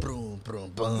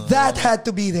 That had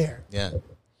to be there. Yeah.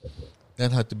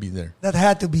 That had to be there. That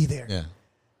had to be there. Yeah.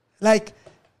 Like,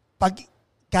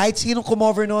 kahit sinong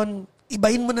kumover nun,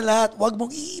 ibahin mo na lahat. Huwag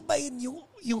mong iibahin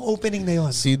yung opening na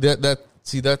yon. See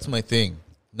that's my thing.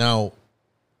 Now,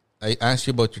 I asked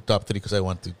you about your top 3 because I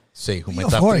want to say who my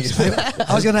Of top 3 course. is.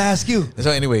 I was gonna ask you. So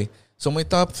anyway, so my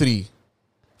top 3.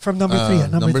 From number 3.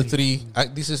 Number 3.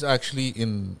 This is actually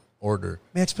in order.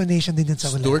 May explanation din yan sa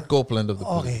wala. Stuart Copeland of the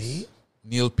Okay. Police,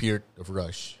 Neil Peart of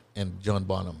Rush, and John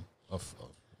Bonham of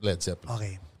Led Zeppelin.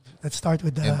 Okay. Let's start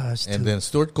with And then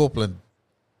Stuart Copeland.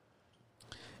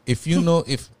 If you know,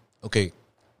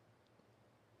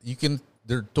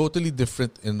 they're totally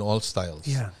different in all styles.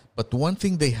 Yeah. But one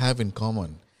thing they have in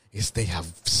common is they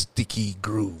have sticky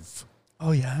groove.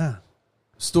 Oh, yeah.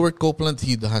 Stuart Copeland,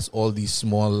 he has all these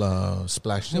small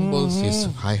splash cymbals, his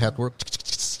hi-hat work.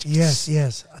 Yes.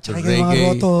 At The saka yung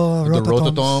reggae, mga the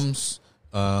rototoms.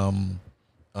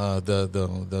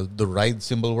 rototoms, the ride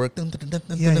cymbal work,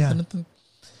 Yeah.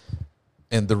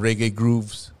 and the reggae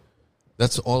grooves.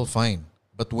 That's all fine.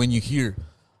 But when you hear,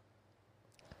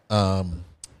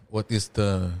 what is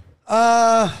the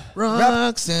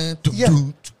rocks and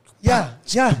Yeah.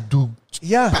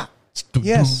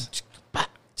 Yes.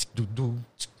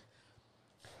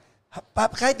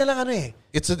 Kahit na lang ano eh.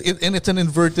 It's an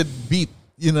inverted beat,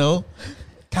 you know.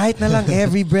 Kahit na lang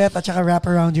every breath at saka wrap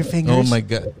around your fingers. Oh my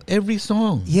God! Every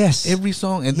song, Yes. every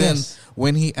song, and then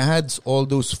when he adds all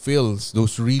those fills,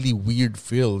 those really weird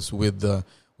fills with the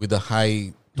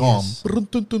high tom, Yes.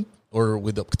 or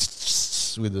with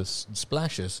the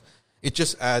splashes, it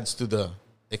just adds to the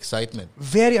excitement.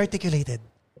 Very articulated.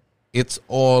 It's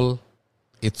all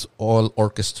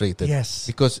orchestrated. Yes.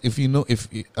 Because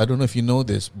I don't know if you know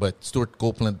this, but Stuart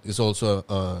Copeland is also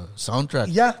a soundtrack.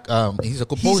 Yeah. He's a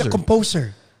composer. He's a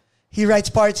composer. He writes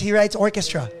parts. He writes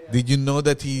orchestra. Did you know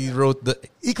that he wrote the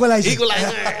Equalizer.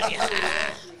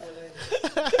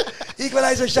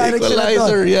 Equalizer. Shining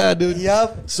Equalizer? Yeah, dude.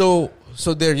 Yup. So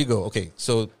there you go. Okay,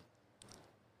 so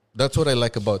that's what I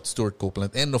like about Stuart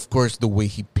Copeland, and of course the way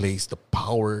he plays, the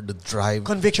power, the drive,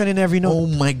 Conviction in every note. Oh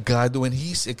my God! When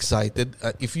he's excited,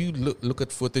 if you look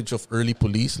at footage of early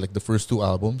Police, like the first 2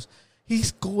 albums,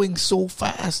 he's going so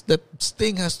fast that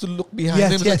Sting has to look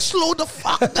behind him. Like, slow the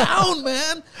fuck down,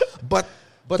 man. But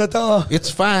Totoo. it's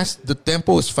fast. The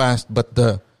tempo is fast, but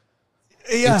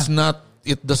it's not.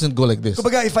 It doesn't go like this.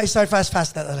 Kumbaga, if I start fast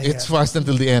na talaga. It's fast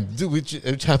until the end, which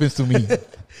happens to me.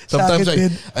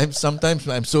 Sometimes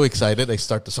I'm so excited, I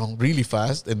start the song really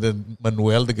fast, and then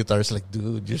Manuel, the guitarist, like,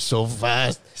 dude, you're so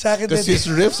fast. Because his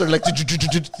riffs are like,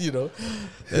 you know,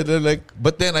 and they're like,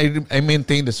 but then I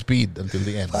maintain the speed until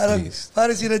the end.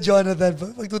 Parang sina Jonathan,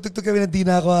 pag tutugtog kami ng Di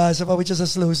Na Ako Asa pa, which is a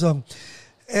slow song.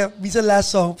 Minsan last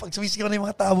song, pag sumisigaw na yung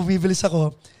mga tao, bumibilis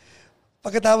ako.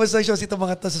 Pagkatapos ng show, itong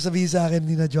mga to sasabihin sa akin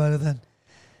ni na Jonathan,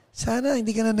 sana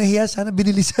hindi ka na nahiya, sana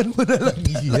binilisan mo na lang.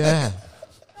 Yeah.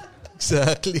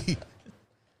 Exactly.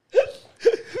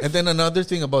 And then another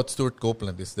thing about Stuart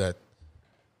Copeland is that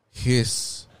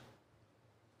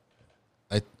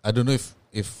I don't know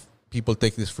if people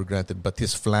take this for granted, but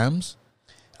his flams.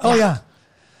 Oh yeah.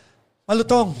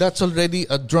 Malutong. That's already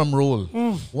a drum roll.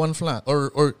 One flam.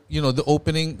 Or the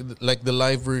opening, like the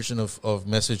live version of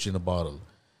Message in a Bottle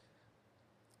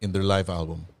in their live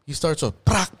album. He starts off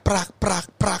prak prak prak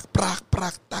prak prak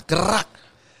prak tak rak.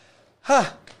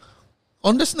 Ha.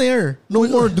 On the snare. No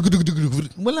more.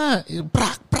 Wala.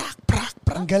 Prak, prak, prak,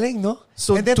 prak. Ang galing, no?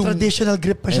 So and then traditional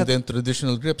grip pa siya. And then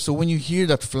traditional grip. So when you hear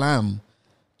that flam,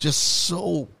 just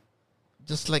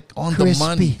like on crispy. the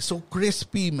money. So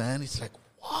crispy, man. It's like,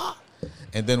 what?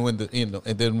 And then when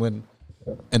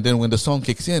the song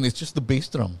kicks in, it's just the bass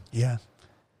drum. Yeah.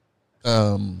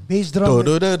 Bass drum.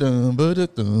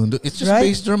 It's just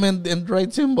bass drum and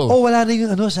ride cymbal. Oh, wala na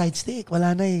yung side stick.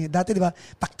 Wala na yung dati, di ba?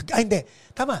 Hindi.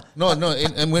 Tama. No.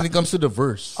 And when it comes to the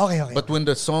verse. Okay. But when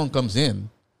the song comes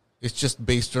in, it's just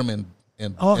bass drum and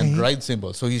ride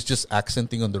cymbal. So he's just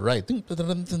accenting on the ride.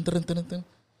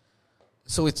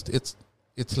 So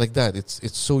it's like that.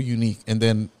 It's so unique. And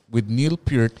then with Neil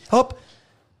Peart. Hop.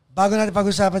 Bago natin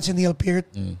pag-usapan si Neil Peart.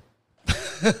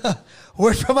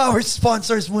 Word from our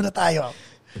sponsors muna tayo.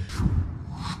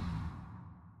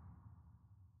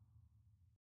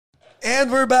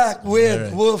 And we're back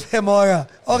with Wolf Gemora.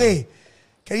 Okay.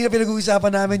 Kanina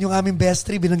pinag-uusapan namin yung aming best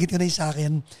 3. Binanggit ko na yung sa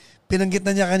akin. Pinanggit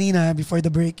na niya kanina before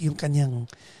the break yung kanyang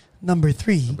number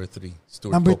 3. Number 3,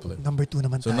 Stuart Copeland. Number 2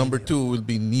 naman so tayo. Number 2 will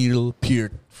be Neil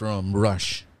Peart from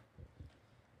Rush.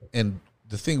 And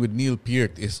the thing with Neil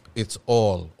Peart is it's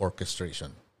all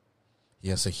orchestration. He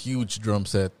has a huge drum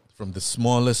set from the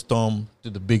smallest tom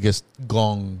to the biggest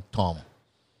gong tom.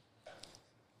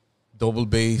 Double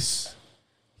bass.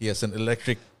 He has an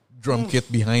electric drum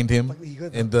kit behind him.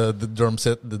 And the drum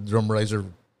set, the drum riser.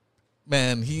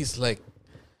 Man, he's like...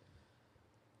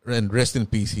 And rest in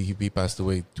peace, he passed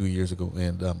away 2 years ago.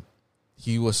 And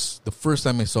he was the first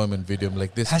time I saw him in video. I'm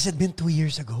like this. Has it been 2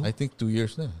 years ago? I think 2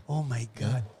 years now. Oh my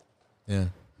God. Yeah.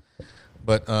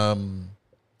 But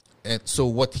and so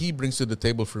what he brings to the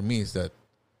table for me is that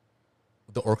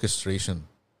the orchestration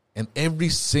and every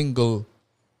single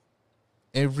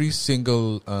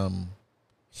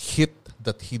hit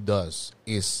that he does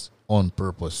is on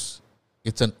purpose.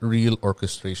 It's a real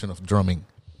orchestration of drumming.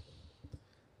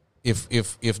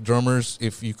 If drummers,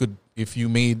 if you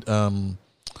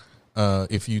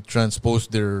transpose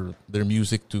their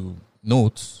music to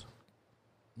notes,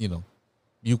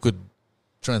 you could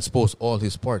transpose all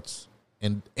his parts,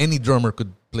 and any drummer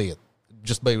could play it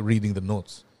just by reading the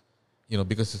notes,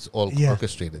 because it's all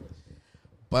orchestrated.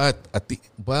 But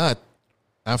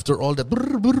after all that,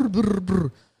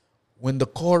 when the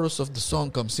chorus of the song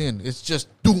comes in, it's just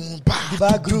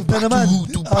diba, groove na naman.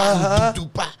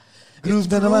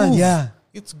 Groove na naman, yeah.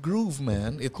 It's groove,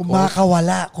 man.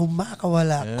 Kumakawala,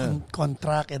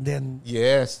 contract, and then...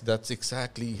 Yes, that's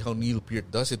exactly how Neil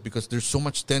Peart does it, because there's so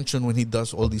much tension when he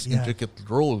does all these intricate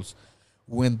rolls.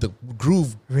 When the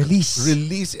groove...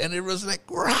 Release, and it was like...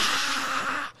 Rah!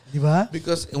 Diba?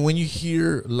 Because when you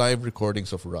hear live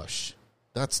recordings of Rush,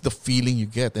 that's the feeling you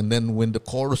get. And then when the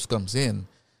chorus comes in,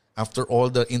 after all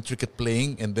the intricate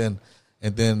playing, and then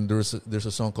there's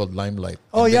a song called Limelight.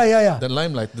 Oh, yeah. The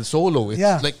Limelight, the solo.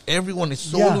 It's like everyone is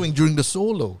soloing during the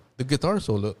solo, the guitar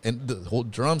solo, and the whole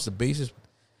drums, the basses.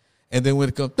 And then when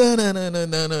it comes, boom,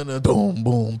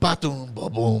 boom, ba-boom,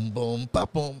 ba-boom, boom,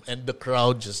 ba-boom, and the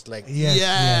crowd just like,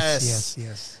 yes.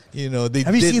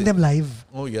 Have you seen them live?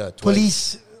 Oh, yeah. Twice.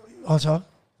 Police also?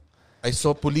 I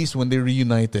saw Police when they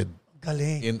reunited.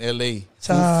 Galing. In LA.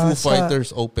 Foo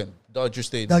Fighters opened. Dodger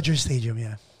Stadium,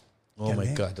 yeah. Oh my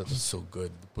God, that was so good.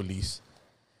 The Police.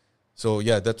 So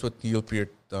yeah, that's what Neil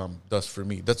Peart does for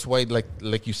me. That's why,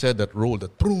 like you said, that roll,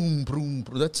 that boom, boom,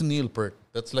 that's Neil Peart.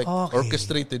 That's like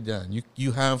orchestrated. Yeah,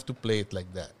 you have to play it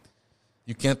like that.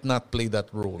 You can't not play that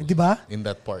role. Diba? In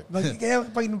that part. Kaya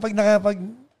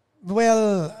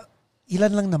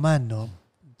ilan lang naman, no?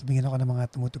 Tumingin ako ng mga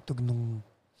tumutugtog nung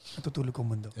natutulog kong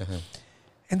mundo. Uh-huh.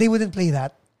 And they wouldn't play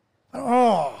that.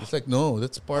 It's like, no,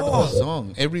 that's part of the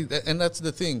song. And that's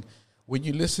the thing. When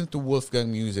you listen to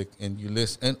Wolfgang music and you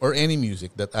listen, or any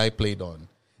music that I played on,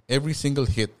 every single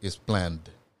hit is planned.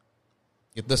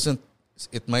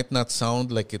 It might not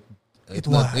sound like it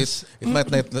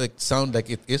might not sound like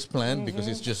it is planned because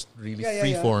it's just really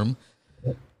free form.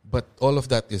 But all of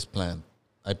that is planned.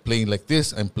 I'm playing like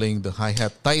this. I'm playing the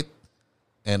hi-hat tight,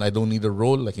 and I don't need a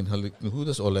roll like in Halik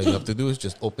Nuhudas. All I have to do is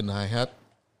just open the hi-hat,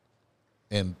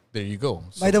 and there you go.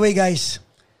 So, by the way, guys,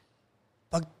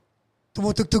 pag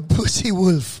tumutugtog po si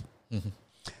Wolf,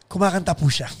 kumakanta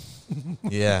po siya.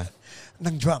 Yeah.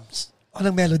 ng drums o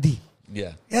ng melody.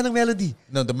 Yeah. Yan ang melody.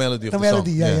 No, the melody of the song.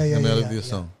 Yeah, the melody of the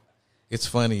song. It's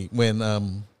funny when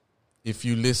if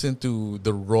you listen to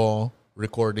the raw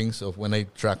recordings of when I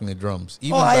track my drums.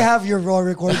 I have your raw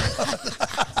recording.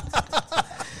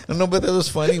 No, but that was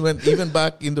funny when even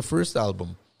back in the first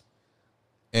album,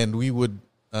 and we would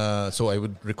so I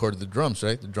would record the drums,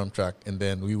 right, the drum track, and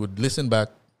then we would listen back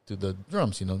to the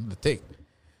drums, the take.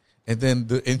 And then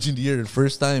the engineer, the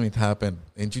first time it happened,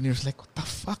 engineer's like, what the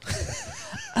fuck?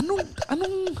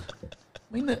 Anong,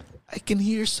 I can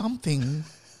hear something,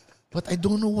 but I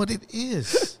don't know what it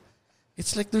is.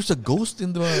 It's like there's a ghost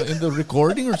in the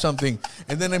recording or something.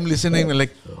 And then I'm listening and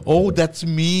like, oh, that's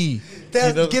me.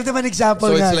 Give them an example.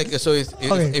 So it's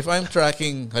like, if I'm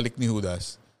tracking Halik ni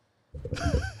Judas,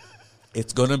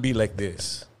 it's gonna be like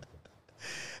this.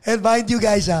 And mind you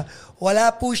guys,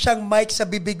 wala po siyang mic sa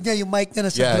bibig niya. Yung mic niya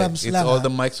nasa drums it's lang. It's all the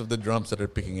mics of the drums that are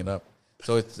picking it up.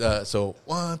 So it's so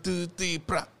 1, 2, 3,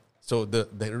 pra. So the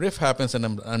riff happens and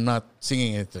I'm not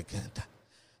singing it. It's like,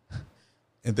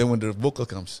 and then when the vocal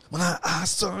comes,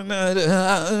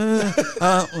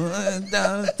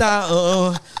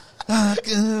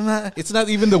 it's not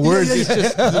even the words. It's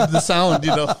just the sound,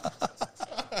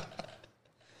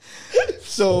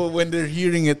 So when they're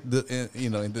hearing it,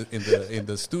 in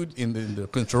the studio, in the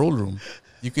control room,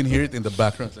 you can hear it in the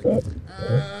background. It's like,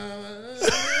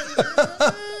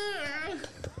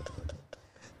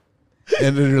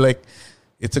 and they're like,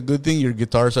 it's a good thing your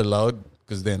guitars are loud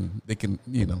because then they can,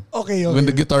 Okay. When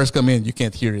the guitars come in, you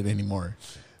can't hear it anymore.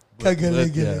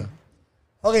 Yeah.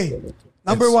 Okay,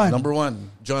 number one,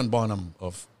 John Bonham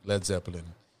of Led Zeppelin.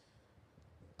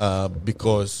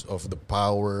 Because of the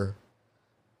power.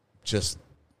 Just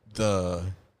the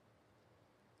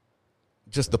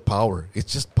power.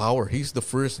 It's just power. He's the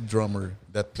first drummer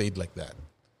that played like that.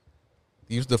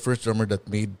 He was the first drummer that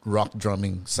made rock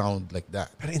drumming sound like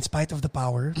that. But in spite of the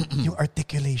power, yung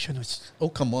articulation was... Oh,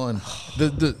 come on.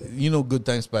 The Good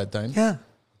Times, Bad Times? Yeah.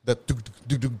 That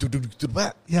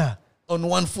yeah. On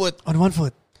one foot. On one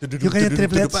foot. Yung kanya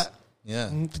triplets. Yeah.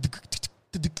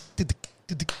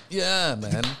 Yeah,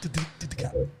 man.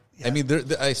 I mean,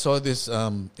 I saw this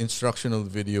instructional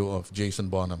video of Jason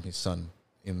Bonham, his son,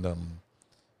 in the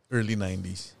early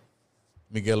 90s.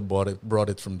 Miguel brought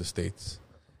it from the States.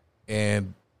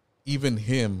 And even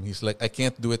him, he's like, I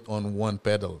can't do it on one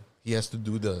pedal. He has to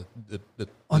do the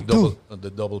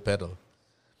double pedal.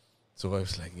 So I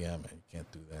was like, yeah, man, you can't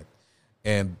do that.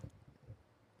 And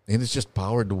it's just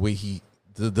power, the way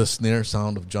the snare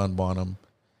sound of John Bonham.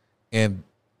 And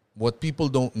what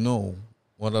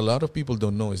a lot of people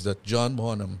don't know is that John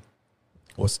Bonham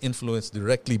was influenced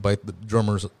directly by the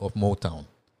drummers of Motown.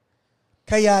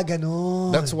 Kaya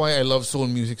ganun. That's why I love soul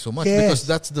music so much. Yes. Because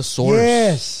that's the source.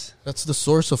 Yes. That's the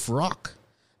source of rock.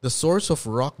 The source of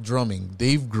rock drumming,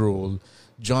 Dave Grohl,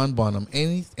 John Bonham,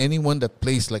 anyone that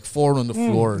plays like four on the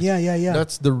floor. Yeah.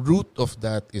 That's the root of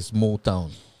that is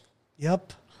Motown.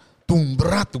 Yep.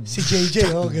 Si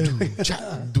JJ,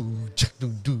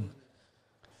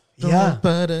 yeah.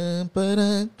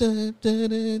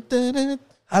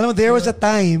 Alam mo, there was a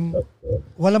time,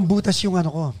 walang butas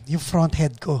yung front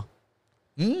head ko.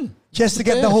 Just to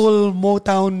get the whole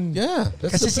Motown. Yeah.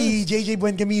 Kasi si JJ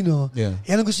Buencamino, yan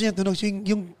ang gusto niya tunog. So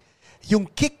yung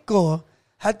kick ko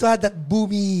had to have that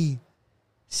boomy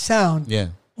sound. Yeah.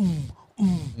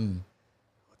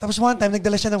 Tapos one time,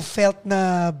 nagdala siya ng felt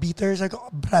na beater. Sabi ko,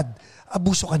 Brad,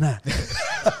 abuso ka na.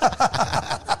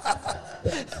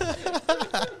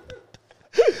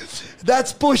 That's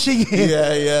pushing it.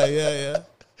 Yeah.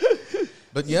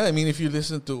 But yeah, I mean, if you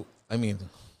listen to,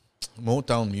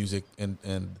 Motown music and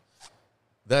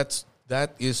that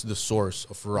is the source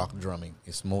of rock drumming,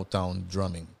 is Motown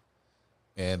drumming.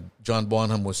 And John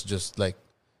Bonham was just like,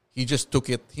 he just took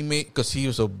it, because he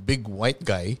was a big white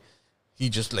guy, he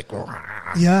just like,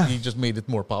 he just made it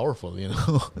more powerful,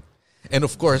 And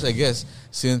of course, I guess,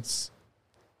 since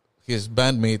his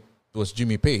bandmate was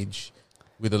Jimmy Page,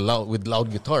 with loud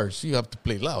guitars, you have to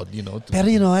play loud, Pero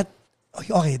you know what?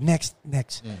 Okay, next.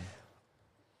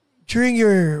 During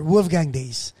your Wolfgang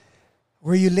days,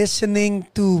 were you listening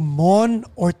to Mon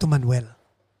or to Manuel?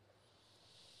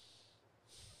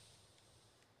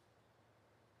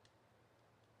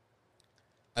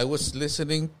 I was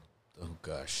listening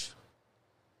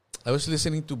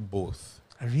to both.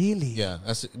 Really? Yeah,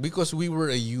 because we were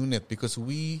a unit, because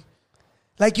we...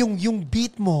 Like yung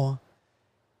beat mo,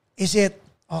 is it,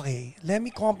 okay, let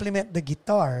me compliment the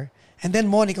guitar, and then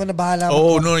Mon, ikaw na bahala.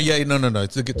 Oh, no,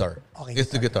 it's the guitar. Okay, it's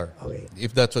the guitar. Okay.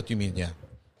 If that's what you mean, yeah.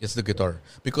 It's the guitar.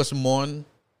 Because Mon,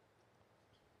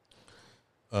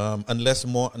 unless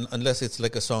it's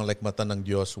like a song like Mata ng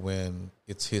Diyos, when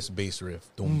it's his bass riff.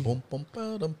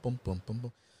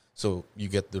 So you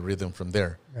get the rhythm from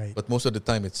there. Right. But most of the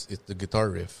time, it's the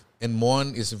guitar riff. And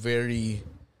Mon is very...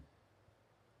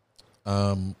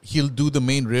 he'll do the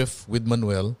main riff with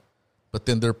Manuel, but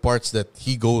then there are parts that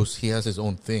he has his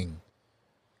own thing.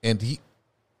 And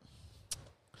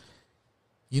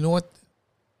you know what?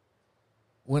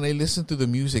 When I listen to the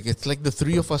music, it's like the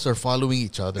three of us are following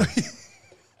each other.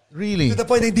 Really. To the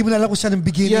point na hindi mo na alam kung saan ang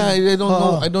beginning. Yeah, I don't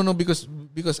know. I don't know because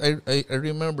I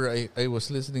remember I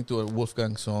was listening to a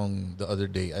Wolfgang song the other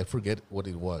day. I forget what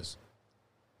it was.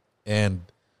 And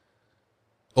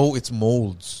it's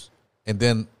Molds. And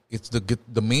then it's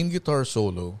the main guitar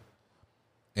solo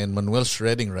and Manuel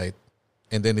shredding, right?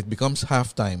 And then it becomes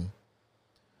halftime.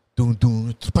 Saan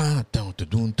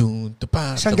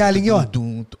galing yun?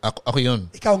 Ako yun.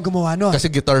 Ikaw ang gumawa nun?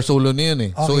 Kasi guitar solo na yun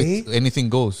eh. Okay. So anything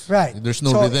goes. Right. There's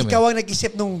no rhythm. So ikaw ang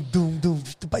nag-isip nung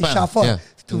shuffle. Yeah.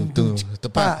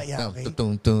 Okay.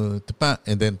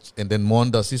 And then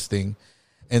Mon does his thing.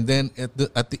 And then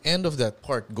at the end of that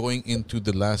part, going into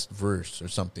the last verse or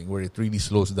something where it really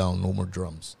slows down, no more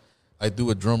drums. I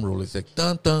do a drum roll. It's like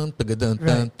dun dun tagadun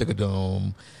dun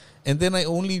tagadum. And then I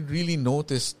only really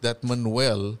noticed that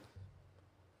Manuel,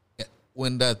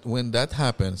 when that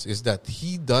happens, is that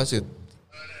he does it.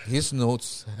 His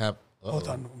notes have. Hold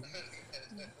on.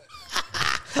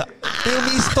 Yung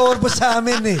may istorbo sa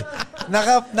amin eh.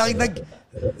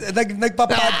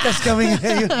 Nagpa-podcast kami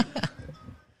ngayon.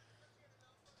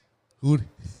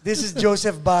 This is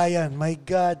Joseph Bayan. My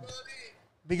God.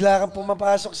 Bigla kang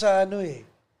pumapasok sa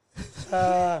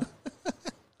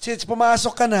since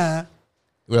pumasok ka na.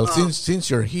 Well, since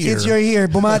you're here.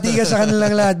 Bumati ka sa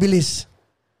kanilang lahat. Bilis.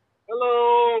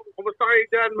 Hello. Kumusta kayo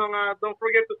dyan, mga... Don't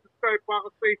forget to subscribe Paco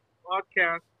Space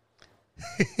Podcast.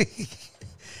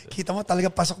 Kita mo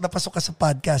talaga pasok na pasok ka sa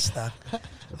podcast, ha?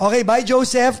 Okay, bye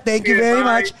Joseph. Thank you very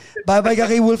much. Bye-bye ka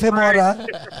kay Wolf Gemora.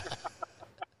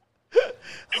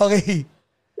 Okay.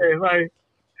 Okay, bye.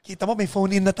 Kita mo, may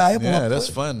phone in na tayo. Yeah, that's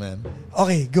fun, man.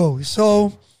 Okay, go.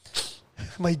 So,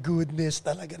 my goodness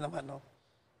talaga naman, no?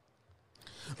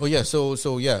 Oh yeah, so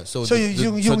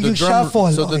yung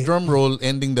shuffle. So the drum roll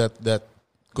ending that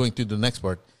going to the next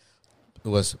part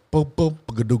was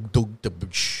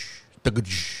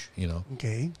you know.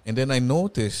 Okay. And then I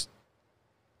noticed,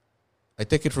 I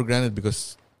take it for granted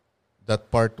because that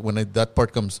part that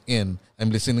part comes in, I'm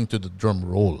listening to the drum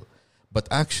roll, but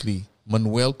actually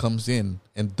Manuel comes in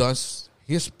and does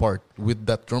his part with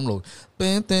that drum roll.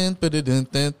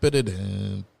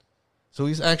 So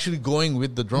he's actually going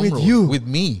with the drum roll with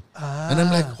me, and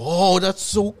I'm like, oh, that's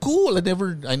so cool. I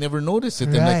never noticed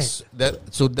it. Right. And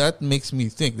so that makes me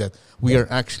think that we are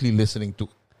actually listening to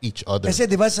each other. Kasi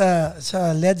di ba sa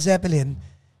Led Zeppelin,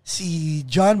 si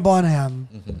John Bonham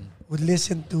would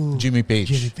listen to Jimmy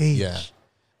Page. Yeah.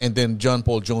 And then John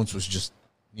Paul Jones was just,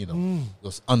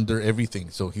 was under everything.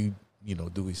 So he,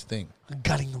 do his thing.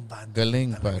 Galing ng band.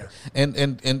 Galing, pare.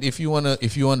 And if you wanna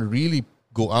really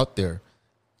go out there,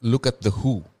 look at the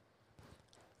Who.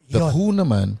 The Who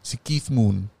naman, si Keith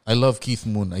Moon. I love Keith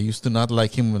Moon. I used to not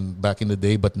like him back in the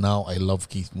day, but now I love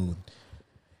Keith Moon.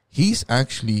 He's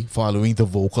actually following the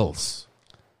vocals.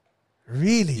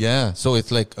 Really? Yeah. So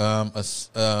it's like a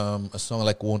song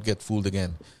like "Won't Get Fooled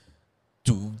Again."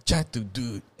 To chat to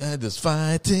do there's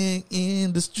fighting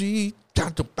in the street.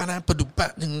 So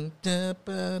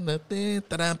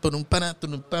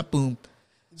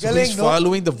he's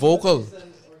following the vocal.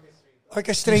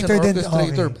 Orchestrator din.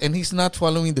 Okay. And he's not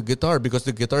following the guitar because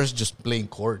the guitar is just playing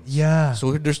chords. Yeah.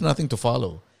 So there's nothing to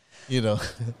follow.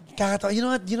 Kakatawa. You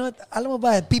know what? Alam mo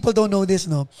ba, people don't know this,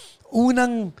 no?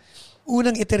 Unang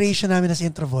iteration namin as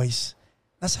intro voice,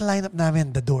 nasa lineup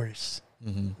namin, The Doors.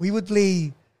 Mm-hmm. We would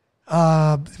play,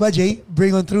 di ba Jay?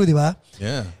 Bring On Through, di ba?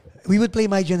 Yeah. We would play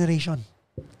My Generation.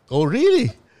 Oh,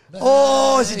 really?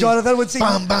 Oh, si Jonathan would sing.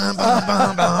 Bam, bam, bam,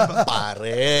 bam, bam.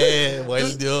 Pare,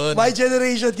 wild yun. My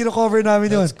Generation, kino-cover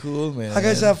namin yun. That's cool, man.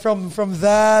 Hanggang sa from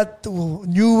that to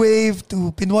New Wave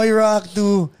to Pinoy Rock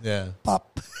to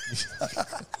Pop.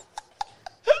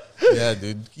 Yeah,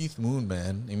 dude. Keith Moon,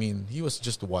 man. I mean, he was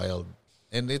just wild.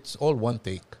 And it's all one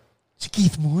take. Si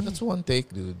Keith Moon? That's one take,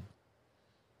 dude.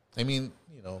 I mean,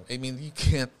 he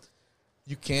can't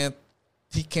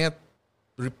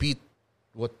repeat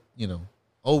what,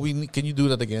 oh, can you do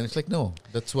that again? It's like, no,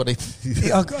 that's what I did.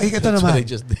 Ito That's naman. what I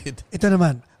just did. Ito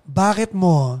naman, bakit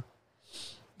mo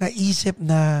naisip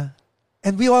na,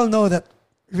 and we all know that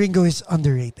Ringo is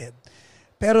underrated.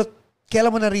 Pero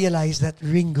kailan mo na-realize that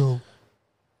Ringo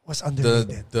was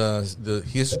underrated?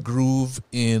 His groove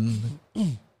in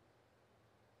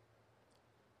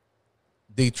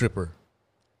Day Tripper.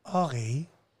 Okay.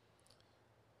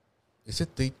 Is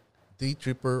it Day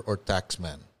Tripper or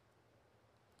Taxman?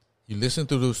 You listen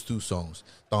to those two songs.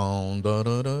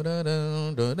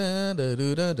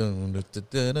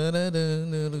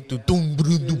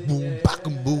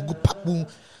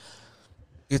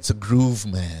 It's a groove,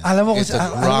 man. Alam mo, it's a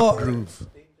rock groove.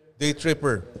 Day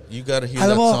Tripper. You gotta hear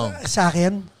that song. Sa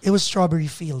akin, it was Strawberry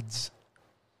Fields.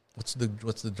 What's the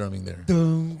drumming there?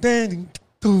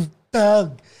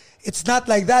 It's not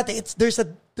like that.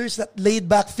 There's that laid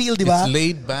back feel, di ba? It's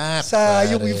laid back. Sa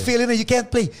yung feeling na you can't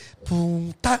play.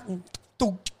 Boom, tak,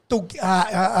 tug, tug,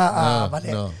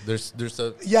 no. There's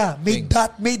a made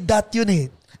that yun eh.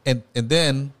 And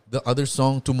then the other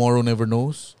song, Tomorrow Never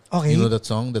Knows. Okay. You know that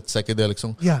song, that psychedelic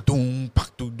song. Yeah. Doom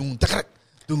pak tu doom takrak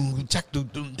doom chak tu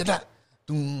doom da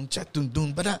doom chak tu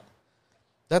doom bada.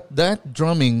 That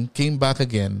drumming came back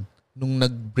again nung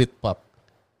nag-Britpop.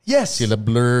 Yes. Sila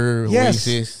Blur,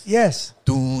 Oasis. Yes.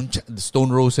 The Stone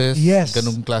Roses. Yes.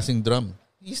 Ganung klaseng drum.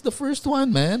 He's the first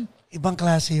one, man. Ibang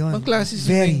klase yun. Ibang klase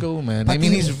si Ringo, man. I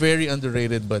mean, he's very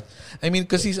underrated, but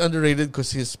because he's underrated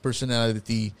because his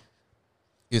personality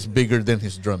is bigger than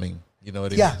his drumming. You know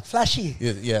what I mean? Yeah, flashy.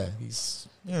 Yeah, he's...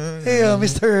 Hey,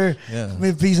 Mr.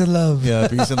 With peace and love. Yeah,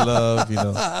 peace and love,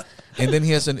 And then he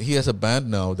has a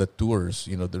band now that tours,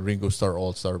 the Ringo Starr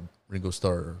All-Star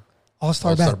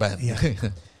Band. Yeah.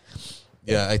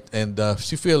 Yeah,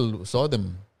 si Phil saw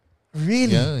them.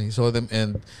 Really? Yeah, he saw them.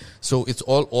 And so it's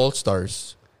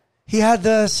all-stars. He had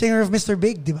the singer of Mr.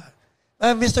 Big, di ba?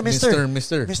 Mr.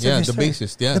 Yeah, the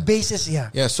bassist. Yeah, the bassist. Yeah.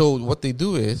 Yeah. So what they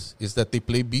do is that they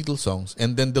play Beatles songs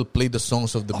and then they'll play the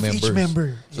songs of the members. Each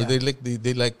member. So they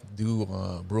do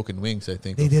Broken Wings. I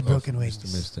think they did Broken Wings.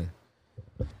 Mr.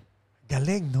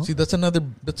 Galing, no? See, that's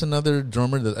another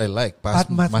drummer that I like.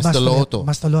 Mastaloto.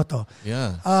 Mastaloto.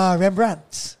 Yeah.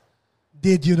 Rembrandts.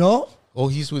 Did you know? Oh,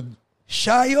 he's with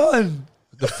Siya yun.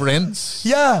 the Friends?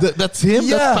 Yeah. That's him?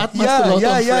 Yeah, That's Pat Mastelotto on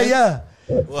Friends? yeah.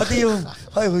 Pati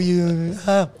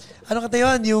ano kata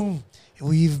yun? Yung,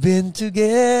 we've been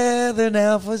together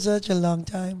now for such a long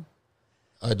time.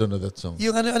 I don't know that song.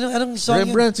 Yung anong song yun?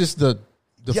 Rembrandt's is the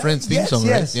Friends theme song,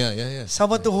 yes. right? Yeah.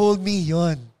 Someone to hold me,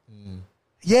 yun.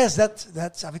 Yes, that's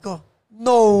sabi ko,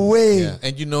 no way. Yeah.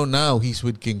 And you know now he's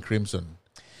with King Crimson.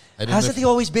 I don't know Hasn't he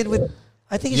always been with,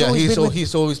 I think he's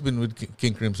he's always been with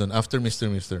King Crimson after Mr.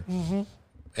 Mm-hmm.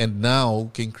 And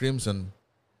now King Crimson,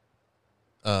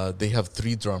 they have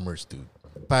 3 drummers, dude.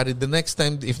 Pare, the next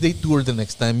time, if they tour the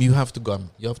next time, you have to come.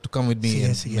 You have to come with me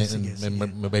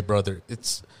and my brother.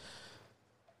 It's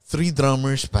 3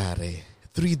 drummers, pare.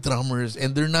 3 drummers,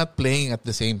 and they're not playing at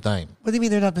the same time. What do you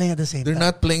mean they're not playing at the same time? They're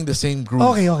not playing the same groove.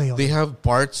 Okay. They have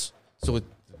parts. So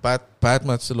Pat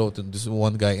Mastelotto, this is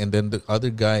one guy, and then the other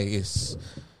guy he's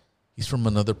from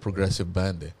another progressive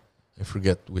band. I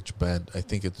forget which band. I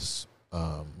think it's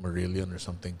Marillion or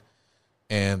something.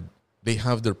 And they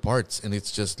have their parts, and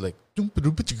it's just like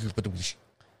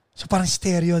so parang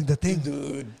stereo ang dating.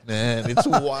 Dude, man, it's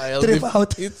wild. Trip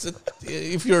out.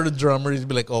 If you're a drummer, you'd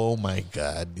be like, oh my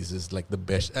God, this is like the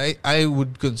best. I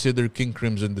would consider King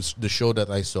Crimson, the show that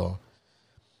I saw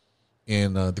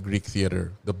in the Greek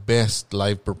Theater, the best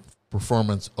live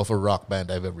performance of a rock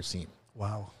band I've ever seen.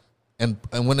 Wow. And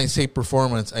when I say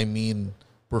performance, I mean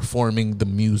performing the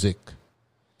music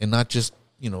and not just,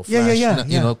 flash.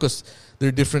 You know, because there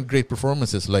are different great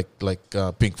performances. Like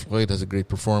Pink Floyd has a great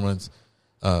performance.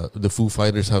 The Foo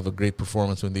Fighters have a great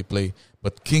performance when they play.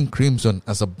 But King Crimson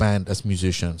as a band, as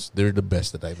musicians, they're the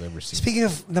best that I've ever seen. Speaking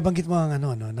of, nabanggit mo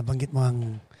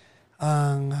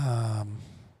ang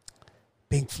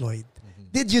Pink Floyd. Mm-hmm.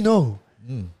 Did you know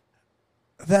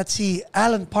that si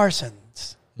Alan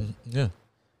Parsons? Yeah.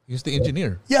 He was the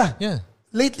engineer. Yeah. Yeah.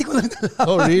 Lately ko lang nalaman.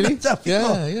 Oh, really?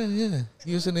 Yeah.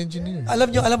 He was an engineer.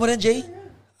 Alam mo rin, Jay?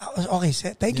 Okay,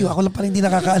 thank you. Ako lang pala hindi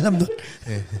nakakaalam doon.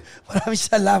 Maraming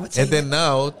salamat sa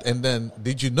And then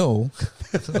did you know,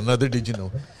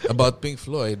 about Pink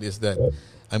Floyd is that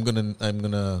I'm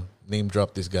gonna name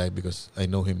drop this guy because I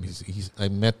know him.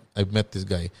 I've met this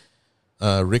guy,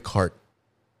 Rick Hart,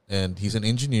 and he's an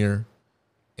engineer,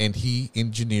 and he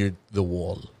engineered the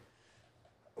wall.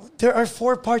 There are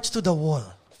 4 parts to the wall.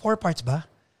 4 parts ba?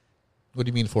 What do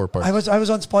you mean 4 parts? I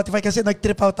was on Spotify kasi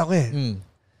nag-trip out ako eh.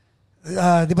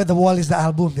 Di ba The Wall is the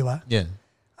album, di ba? Yeah.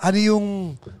 Ano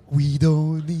yung We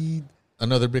Don't Need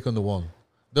Another Brick on the Wall.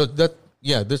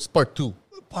 That's part 2.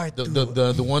 Part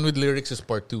 2. The one with lyrics is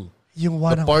part 2. Yung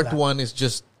one the part 1 is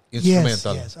just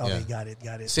instrumental. Yes. Okay, got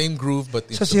it. Same groove but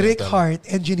so si Rick Hart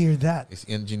engineered that.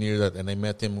 He engineered that, and I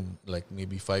met him like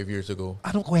maybe 5 years ago.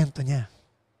 Anong kwento niya?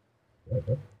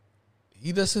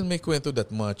 He doesn't make kwento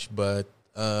that much, but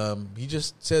he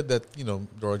just said that,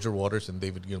 Roger Waters and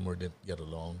David Gilmour didn't get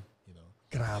along.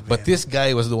 Grabe. But this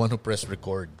guy was the one who pressed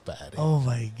record, pare. Oh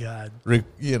my God.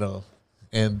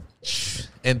 And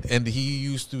he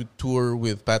used to tour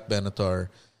with Pat Benatar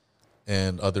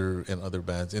and other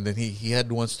bands. And then he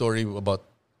had one story about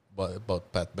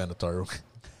Pat Benatar.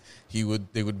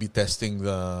 They would be testing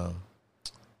the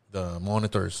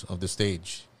monitors of the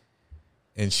stage,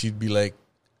 and she'd be like,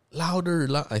 louder.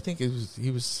 I think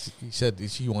he said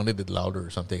she wanted it louder or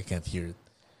something. I can't hear it.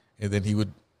 And then he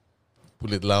would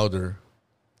pull it louder,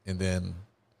 and then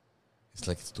it's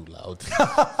like it's too loud.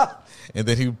 And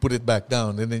then he would put it back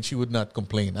down, and then she would not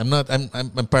complain. I'm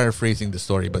paraphrasing the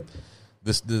story, but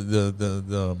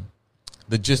the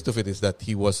gist of it is that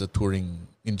he was a touring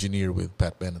engineer with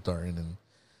Pat Benatar, and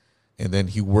then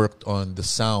he worked on the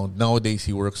sound. Nowadays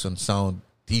he works on sound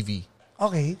TV.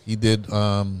 Okay. He did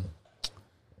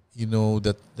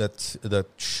that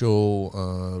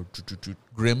show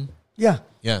Grimm. Yeah.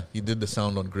 Yeah, he did the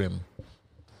sound on Grimm.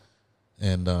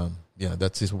 And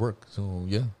that's his work. So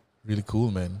yeah, really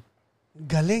cool, man.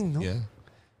 Galing, no? Yeah.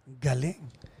 Galing.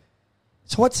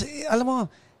 So alam mo,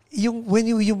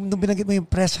 nung binanggit mo yung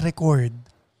press record,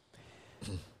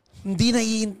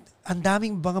 ang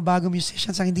daming mga bagong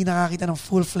musicians ang hindi nakakita ng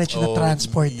full-fledged na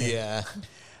transport. Yeah.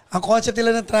 Ang concept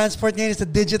nila ng transport ngayon is the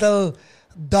digital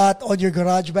dot on your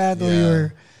GarageBand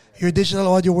or your digital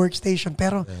audio workstation.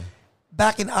 Pero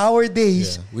back in our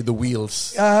days, with the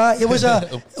wheels, it was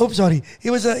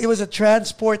it was a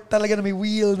transport talaga na may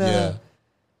wheel na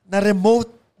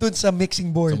remote dun sa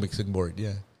mixing board.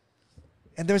 Yeah.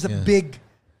 And there was a big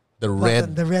the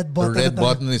red button. The red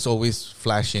button is always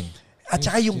flashing. At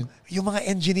saka yung mga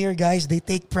engineer guys, they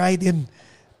take pride in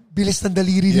bilis ng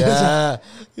daliri nila.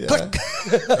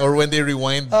 Or when they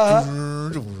rewind.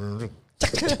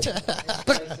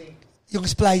 Yung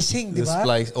splicing, di ba?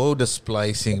 The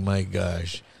splicing, my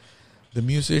gosh. The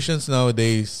musicians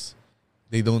nowadays,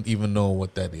 they don't even know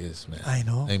what that is, man. I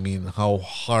know. I mean, how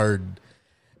hard.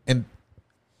 And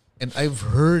I've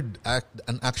heard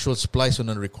an actual splice on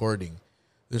a recording.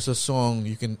 There's a song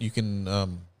you can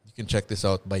check this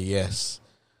out by Yes.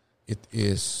 It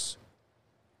is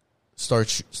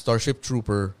Starship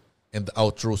Trooper and the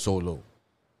outro solo.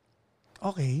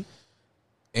 Okay.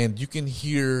 And you can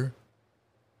hear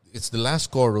it's the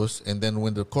last chorus, and then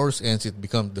when the chorus ends,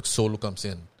 the solo comes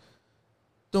in.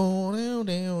 And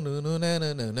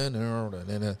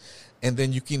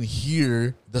then you can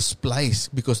hear the splice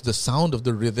because the sound of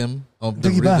the rhythm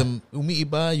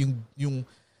umiiba yung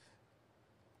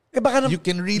you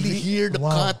can really hear the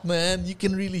cut, man. You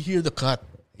can really hear the cut.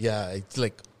 Yeah, it's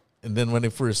like, and then when I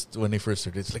first heard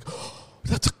it, it's like, oh,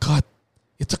 that's a cut.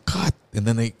 It's a cut. And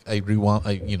then I rewound.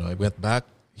 I went back.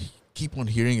 Keep on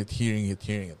hearing it.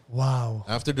 Wow.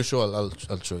 After the show, I'll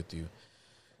show it to you.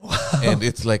 Wow. And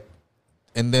it's like,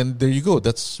 and then there you go.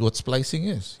 That's what splicing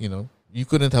is. You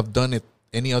couldn't have done it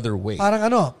any other way.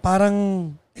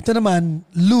 Parang ito naman,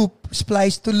 loop,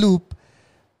 splice to loop,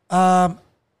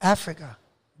 Africa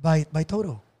by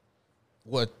Toto.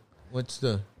 What's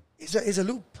the? Is a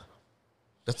loop.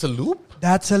 That's a loop?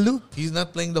 That's a loop. He's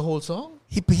not playing the whole song?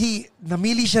 He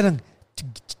namili siya ng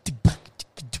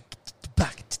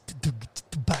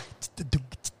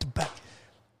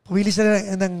pumili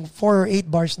siya ng 4 or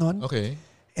 8 bars nun. Okay.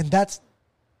 And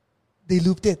they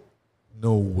looped it.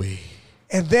 No way.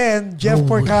 And then Jeff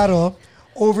Porcaro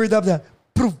overdubbed the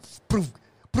proof.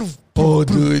 Oh,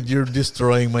 dude, you're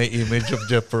destroying my image of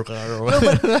Jeff Porcaro. No,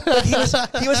 but he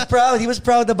was proud. He was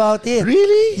proud about it.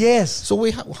 Really? Yes. So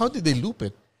wait, how did they loop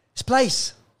it?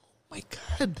 Splice. Oh my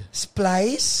God.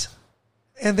 Splice,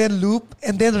 and then loop,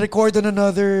 and then record on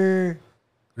another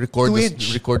record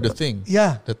the thing.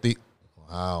 Yeah.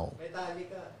 Wow.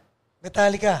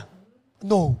 Metallica.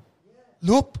 No.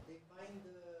 Loop.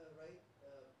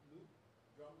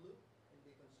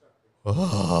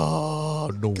 Oh,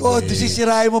 no way. God,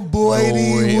 sisirain mo buhay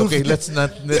ni Wolf. Okay, let's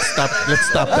stop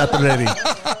that already.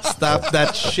 Stop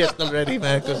that shit already,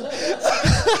 man.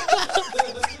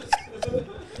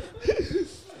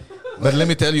 But let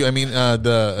me tell you, I mean,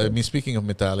 speaking of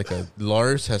Metallica,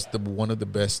 Lars has one of the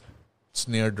best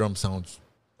snare drum sounds.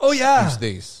 Oh yeah.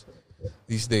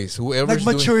 These days, whoever's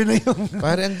nag-mature doing, na yung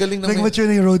ang galing na nag-mature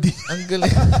na yung roadie.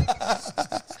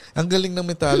 Ang galing ng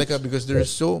Metallica because they're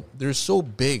so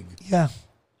big. Yeah.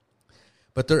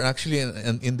 But they're actually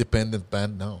an independent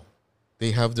band now.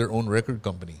 They have their own record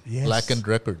company, yes. Blackened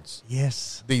Records.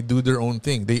 Yes. They do their own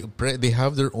thing. They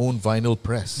have their own vinyl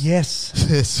press. Yes.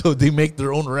 So they make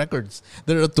their own records.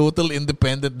 They're a total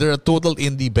independent. They're a total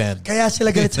indie band. Kaya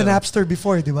sila galit sa Napster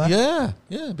before, di ba? Yeah,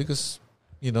 because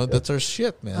that's our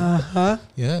shit, man. Uh-huh.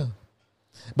 Yeah.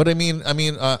 But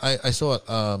I saw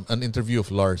an interview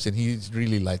of Lars, and he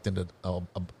really lightened it.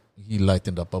 He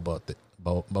lightened up about it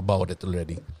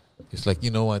already. It's like,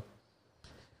 you know what?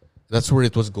 That's where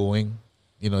it was going.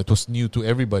 It was new to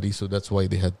everybody, so that's why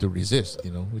they had to resist.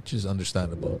 Which is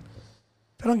understandable.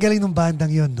 Pero ang galing ng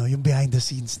bandang yun, no? Yung behind the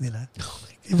scenes nila.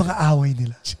 Yung mga away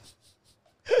nila.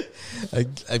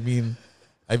 I mean,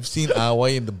 I've seen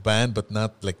away in the band, but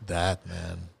not like that,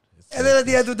 man. And then at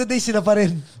the end of the day, sila pa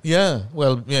rin. Yeah,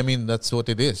 well, I mean, that's what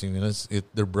it is.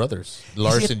 They're brothers,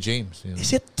 Lars and James.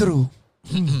 Is it true?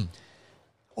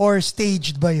 Or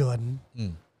staged ba yun?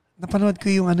 Napanood ko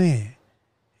yung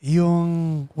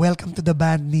yung Welcome to the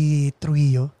Band ni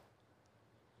Trujillo.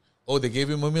 Oh, they gave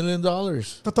him $1 million.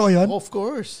 Totoo yun? Oh, of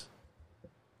course.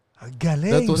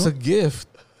 Galing, that was a gift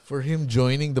for him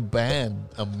joining the band.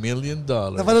 $1 million.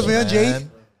 Napanood mo yun, Jay?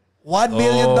 $1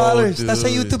 million. Nasa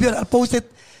YouTube yun. I'll post it.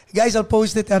 Guys, I'll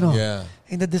post it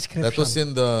in the description. That was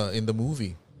in the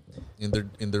movie. In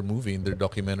their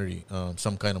documentary,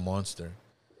 Some Kind of Monster.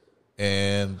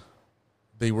 And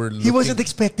they were looking, he wasn't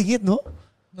expecting it, no?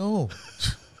 No.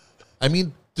 I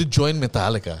mean, to join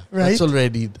Metallica, right? That's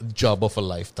already the job of a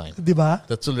lifetime. Diba?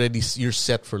 That's already, you're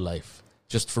set for life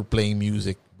just for playing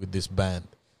music with this band.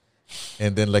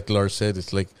 And then, like Lars said,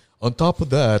 it's like, on top of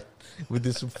that, with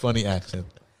this funny accent,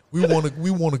 we want to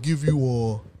give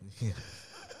you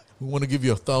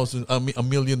 $1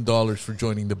 million for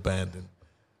joining the band. And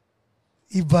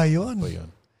Iba yun.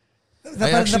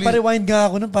 Naparewind nga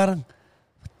ako nun, parang,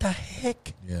 what the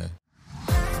heck? Yeah.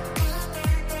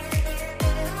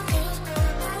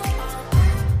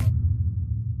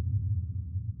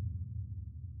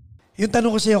 Yung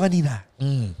tanong ko sa'yo kanina.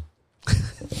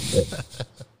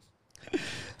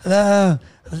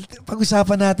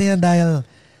 Pag-usapan natin yan dahil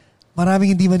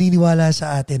maraming hindi maniniwala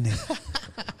sa atin.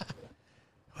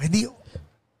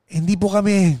 Hindi po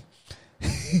kami.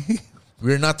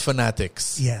 We're not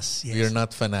fanatics. Yes. We're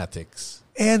not fanatics.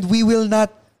 And we will not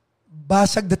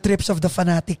basag the trips of the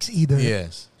fanatics either.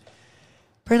 Yes.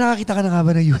 Pero nakakita ka na nga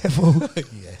ba ng UFO?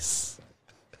 Yes.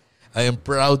 I am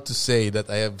proud to say that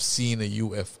I have seen a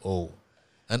UFO.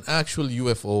 An actual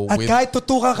UFO. At kahit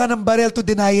tutukan ka ng barel to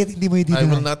deny it, hindi mo i-deny. I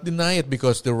will not deny it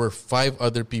because there were 5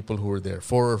 other people who were there.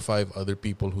 4 or 5 other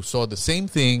people who saw the same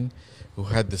thing, who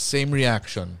had the same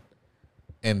reaction,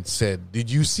 and said,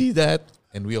 "Did you see that?"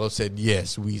 And we all said,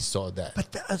 "Yes, we saw that." But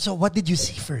so what did you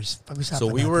see first? Pag-usapan So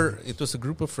natin. it was a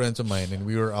group of friends of mine, and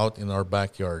we were out in our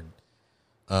backyard,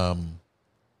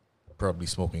 probably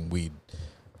smoking weed,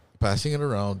 passing it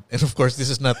around. And of course,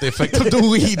 this is not the effect of the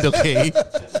weed, okay?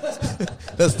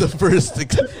 That's the first,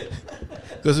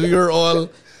 because we were all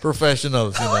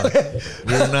professionals, you know.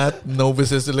 We're not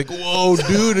novices. Like, whoa,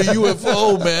 dude, a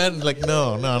UFO, man. Like,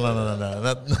 no,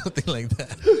 nothing like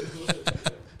that.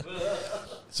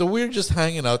 So we're just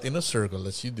hanging out in a circle,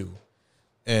 as you do,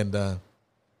 and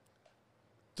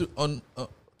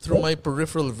through my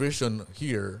peripheral vision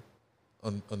here,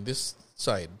 on this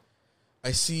side,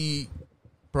 I see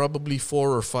probably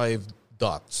 4 or 5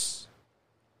 dots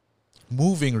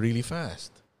moving really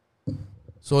fast.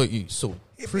 So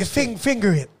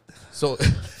Finger it. So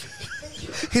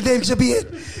Hindi, ibig sabihin.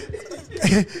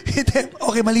 Hindi.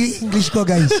 Okay, mali yung English ko,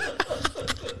 guys.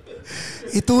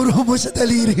 Ituro mo sa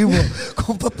daliri mo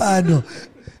kung paano.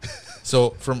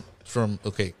 So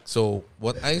so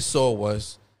what I saw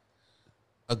was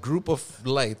a group of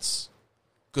lights,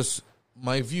 because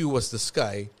my view was the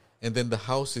sky and then the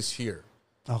house is here.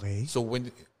 Okay.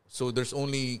 So there's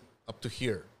only up to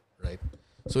here, right?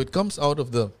 So it comes out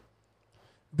of the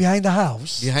Behind the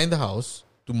house.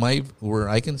 To where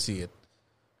I can see it,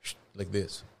 like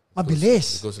this.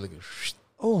 Mabilis. It goes like,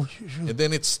 Oh, shoot. and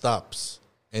then it stops,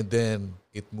 and then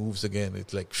it moves again.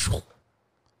 It's like,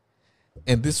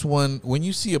 and this one, when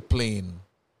you see a plane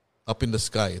up in the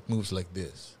sky, it moves like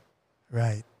this.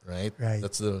 Right.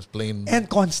 That's the plane, And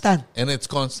constant. and it's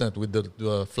constant with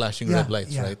the flashing red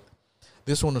lights, right?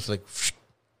 This one was like,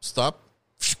 stop.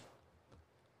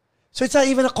 So it's not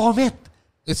even a comet.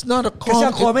 It's not a Kasi comet.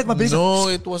 ang comet, mabilis. No,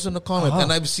 it wasn't a comet. Uh-huh.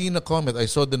 And I've seen a comet. I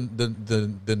saw the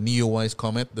Neowise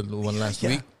comet, the one last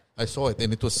week. I saw it,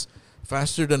 and it was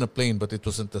faster than a plane, but it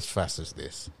wasn't as fast as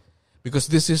this. Because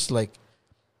this is like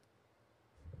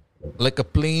a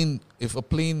plane. If a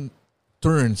plane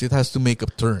turns, it has to make a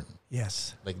turn.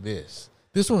 Yes. Like this.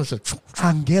 This one was like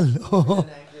Angle.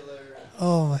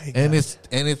 Oh my God.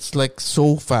 and it's like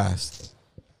so fast.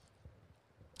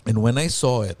 And when I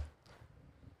saw it,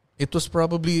 it was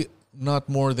probably not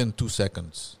more than 2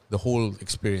 seconds, the whole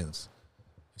experience.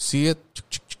 See it,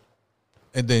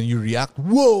 and then you react,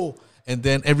 whoa! And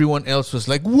then everyone else was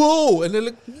like, whoa! And they're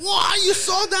like, wow, you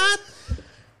saw that?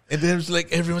 And then it's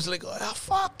like, everyone's like, oh,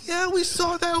 fuck, yeah, we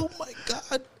saw that, oh my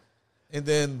God. And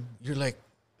then you're like,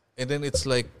 and then it's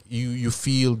like, you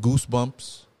feel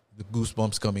goosebumps, the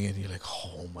goosebumps coming in. You're like,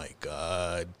 oh my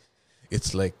God.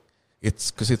 It's like,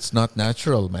 it's because it's not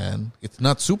natural, man. It's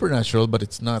not supernatural, but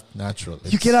it's not natural.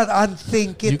 You cannot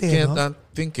unthink it. You can't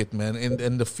unthink it, man.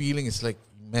 And the feeling is like,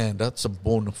 man, that's a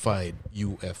bona fide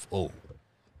UFO.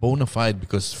 Bona fide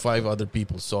because 5 other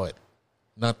people saw it.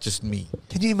 Not just me.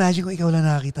 Can you imagine kung ikaw lang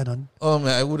nakakita nun? Oh,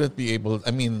 man, I wouldn't be able.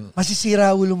 I mean,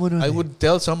 masisira ulo mo nun. I would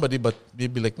tell somebody, but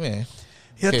they'd be like, meh.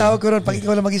 Yung tawag ko ron, pag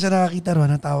ikaw lang mag-isa nakakita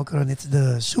ron, ang tawag ko ron, it's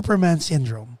the Superman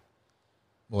syndrome.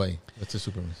 Why? What's the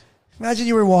Superman? Imagine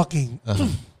you were walking.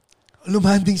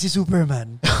 Lumanding si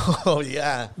Superman. Oh,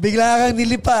 yeah. Bigla kang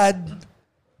nilipad.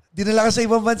 Dinala ka sa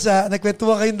ibang bansa.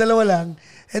 Nagkwentuhan kayong dalawa lang.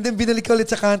 And then binalik ka ulit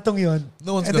sa kantong yon.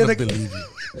 No one's gonna believe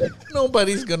you.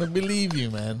 Nobody's gonna believe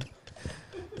you, man.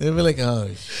 They'll be like,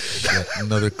 oh, shit,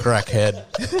 another crackhead.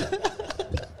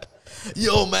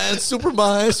 Yo, man,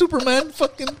 Superman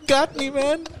fucking got me,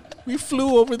 man. We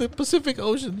flew over the Pacific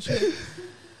Ocean. Shit.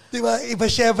 Diba? Iba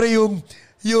syempre yung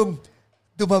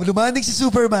lumanding si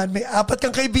Superman, may 4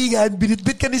 kang kaibigan,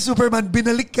 binitbit ka ni Superman,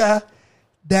 binalik ka.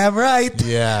 Damn right.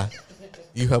 Yeah.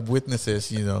 You have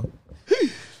witnesses, you know.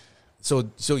 So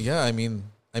yeah, I mean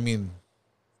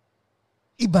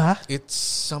iba? it's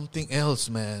something else,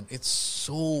 man. It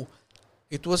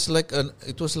was like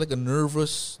a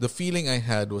nervous, the feeling I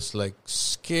had was like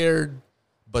scared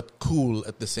but cool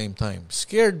at the same time.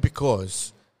 Scared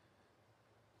because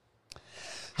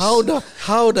how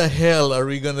the hell are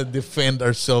we gonna defend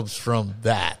ourselves from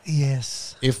that?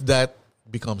 Yes. If that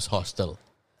becomes hostile.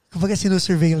 Kumbaga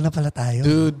sinusurveil na pala tayo.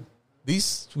 Dude,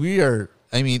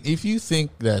 if you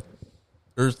think that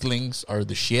Earthlings are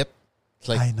the shit, it's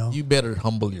like, I know. You better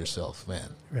humble yourself,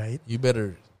 man. Right. You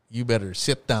better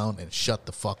sit down and shut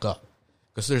the fuck up.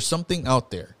 Because there's something out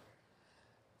there.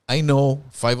 I know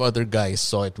 5 other guys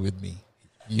saw it with me.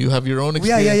 You have your own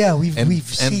experience. Yeah. We've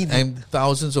seen it. And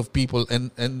thousands of people.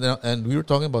 And we were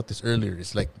talking about this earlier.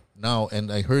 It's like now,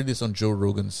 and I heard this on Joe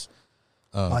Rogan's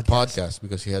podcast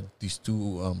because he had these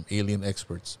 2 alien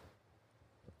experts.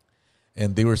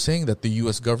 And they were saying that the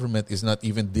U.S. government is not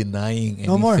even denying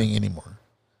anything anymore.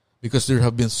 Because there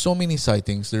have been so many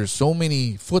sightings. There's so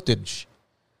many footage.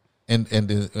 And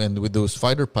with those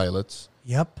fighter pilots.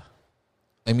 Yep.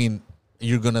 I mean,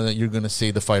 you're gonna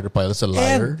say the fighter pilot's a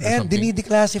liar. And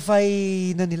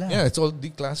dinideclassify na nila. Yeah, it's all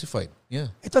declassified. Yeah.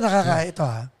 Ito ito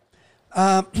ha.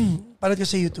 Parang ko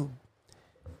sa YouTube.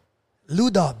 Lou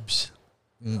Dobbs.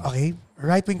 Okay?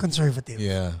 Right-wing conservative.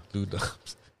 Yeah, Lou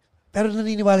Dobbs. Pero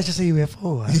naniniwala siya sa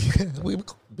UFO. Ha?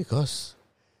 Because.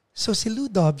 So si Lou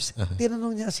Dobbs,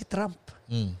 tinanong niya si Trump.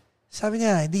 Sabi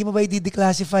niya, hindi mo ba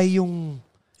i-declassify yung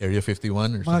Area 51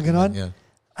 or mga something? ganon? Yeah.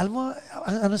 Alam mo,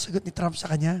 ano sagot ni Trump sa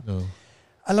kanya? No.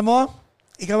 Alam mo,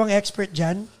 ikaw ang expert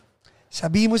dyan.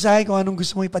 Sabihin mo sa akin kung anong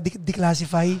gusto mo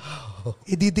i-declassify.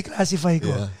 I-declassify ko.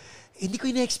 Yeah. Hindi ko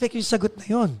ina-expect yung sagot na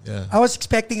yun. Yeah. I was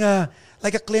expecting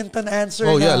like a Clinton answer.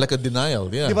 Oh, yeah, like a denial.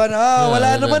 Yeah. Diba na,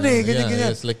 wala naman eh. Ganyan.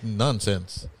 It's like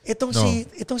nonsense. Itong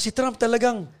si Trump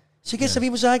talagang, sige, sabihin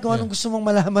mo sa akin kung anong gusto mong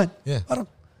malaman. Yeah. Parang,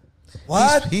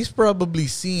 what? He's probably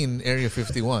seen Area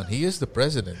 51. He is the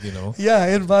president, you know. Yeah,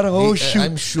 and parang, shoot.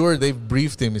 I'm sure they've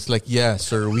briefed him. It's like, yeah,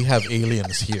 sir, we have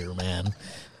aliens here, man.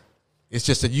 It's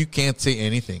just that you can't say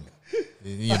anything.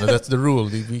 You know, that's the rule.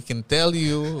 We can tell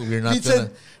you, we're not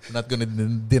gonna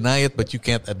deny it, but you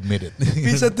can't admit it.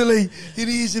 Minsan tuloy,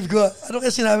 iniisip ko, ano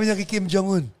kaya sinabi niya kay Kim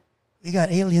Jong-un? We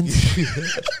got aliens.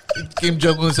 Kim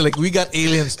Jong-un's like, we got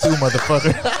aliens too,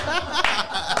 motherfucker.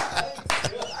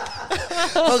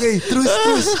 Okay,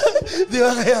 truce. Di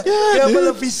ba kaya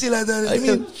pala peace sila.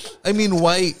 I mean,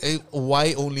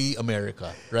 why only America,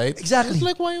 right? Exactly. It's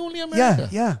like, why only America?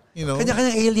 Yeah. You know?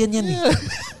 Kanya-kanyang alien yan eh.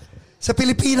 Sa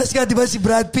Pilipinas ka, di ba si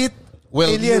Brad Pitt?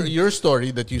 Well, your story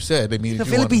that you said, I mean, the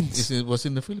Philippines. It was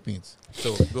in the Philippines.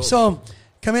 So,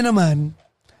 kami naman,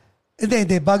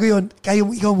 hindi, bago yun,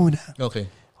 ikaw muna. Okay.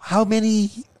 How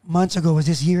many months ago was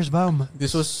this? Years ba?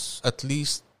 This was at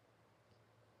least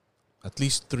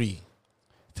 3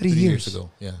 years ago.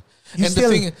 Yeah.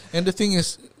 And the thing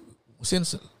is,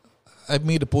 since I've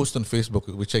made a post on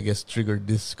Facebook, which I guess triggered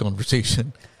this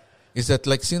conversation, is that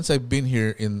like since I've been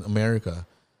here in America,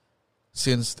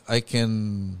 since I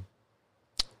can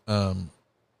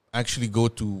actually go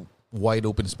to wide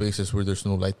open spaces where there's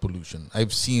no light pollution,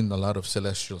 I've seen a lot of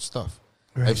celestial stuff.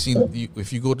 Right. I've seen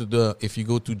if you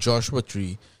go to Joshua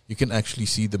Tree, you can actually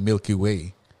see the Milky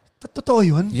Way. Totoo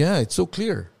yun? Yeah, it's so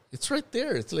clear. It's right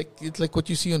there. It's like what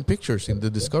you see on pictures in the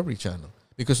Discovery Channel.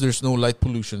 Because there's no light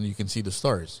pollution, you can see the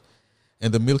stars.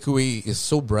 And the Milky Way is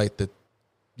so bright that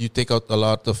you take out a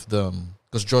lot of the...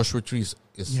 Because Joshua Tree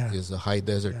is a high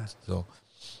desert. Yeah.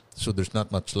 So there's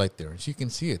not much light there. So you can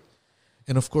see it.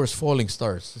 And of course, falling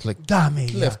stars. It's like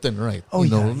left and right. Oh,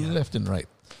 left and right.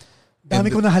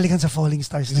 Dami ko nahalikan sa falling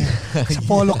stars na yan. Sa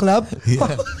Polo Club.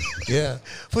 Yeah.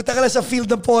 Punta ka lang sa field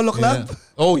ng Polo Club.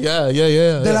 Yeah. Oh, yeah.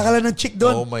 Dala ka lang ng chick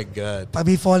doon. Oh, my God. Pag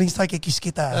may falling star, kikis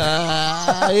kita.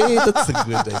 Hey, that's a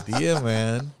good idea,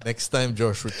 man. Next time,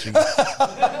 Joshua Tree.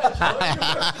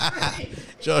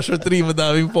 Joshua Tree,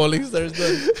 madaming falling stars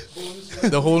doon.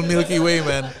 The whole Milky Way,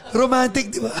 man.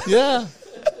 Romantic, di ba? Yeah.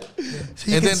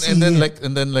 So and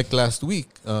then like last week,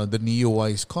 the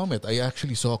Neowise comet. I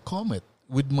actually saw a comet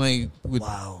with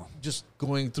wow, just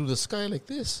going through the sky like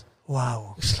this.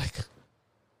 Wow, it's like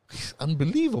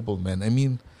unbelievable, man. I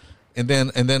mean, and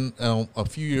then a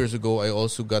few years ago, I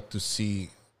also got to see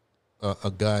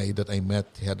a guy that I met.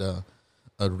 He had a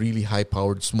really high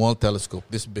powered small telescope,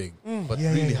 this big, but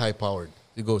really high powered.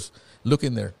 He goes, look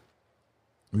in there.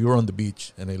 We were on the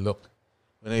beach, and I look.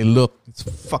 When I look, it's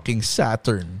fucking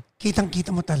Saturn. Kitang-kita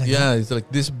mo talaga. Yeah, it's like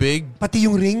this big. Pati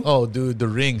yung ring? Oh, dude, the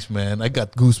rings, man. I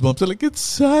got goosebumps. I'm like, it's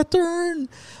Saturn.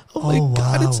 Oh my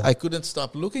God. Wow. I couldn't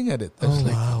stop looking at it. I was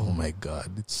oh my God,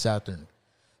 it's Saturn.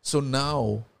 So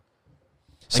now.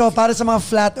 So, para sa mga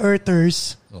flat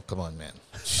earthers. Oh, come on, man.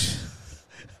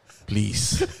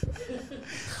 Please.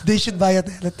 They should buy a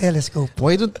telescope.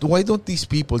 Why don't these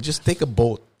people just take a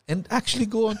boat and actually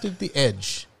go onto the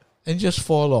edge? And just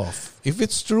fall off. If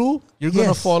it's true, you're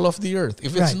gonna fall off the earth.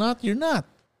 If it's not, you're not.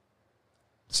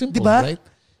 Simple, diba? Right?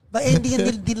 Ba, hindi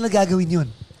nila gagawin yun.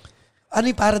 Ano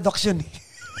yung paradox yun?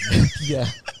 Yeah.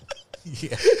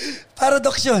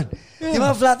 Paradox yun. Yung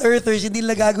mga flat earthers, hindi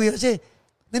nila gagawin yun. Kasi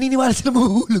naniniwala sila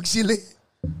mahuhulog sila.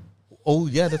 Oh,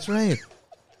 yeah, that's right.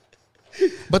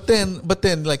 But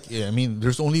then, like, yeah, I mean,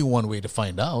 there's only one way to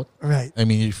find out. Right. I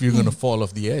mean, if you're gonna fall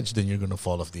off the edge, then you're gonna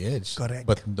fall off the edge. Correct.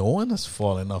 But no one has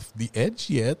fallen off the edge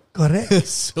yet. Correct.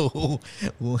 So,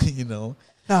 you know.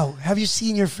 Now, have you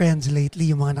seen your friends lately,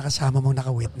 yung mga nakasama mong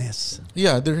naka-witness?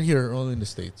 Yeah, they're here, all in the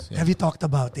States. Yeah. Have you talked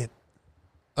about it?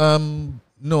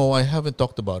 No, I haven't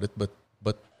talked about it, but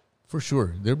for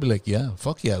sure, they'll be like, yeah,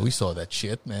 fuck yeah, we saw that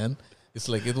shit, man. It's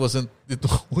like it wasn't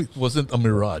a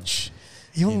mirage.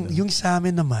 Yung sa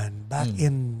amin naman, back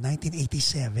in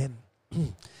 1987,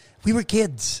 we were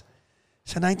kids.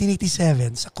 Sa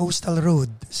 1987, sa Coastal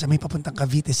Road, sa may papuntang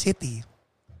Cavite City,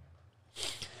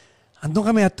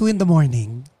 andun kami at 2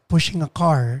 a.m, pushing a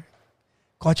car,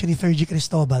 kotse ni 3G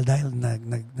Cristobal dahil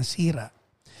nasira.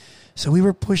 So we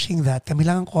were pushing that. Kami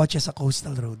lang ang kotse sa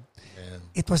Coastal Road. Man.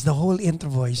 It was the whole intro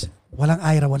voice. Walang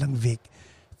Ira, walang Vic.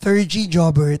 3G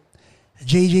Jobert,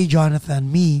 JJ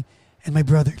Jonathan, me, and my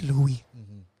brother Louie.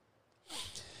 Mm-hmm.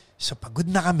 So pagod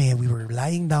na kami, we were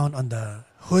lying down on the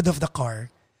hood of the car,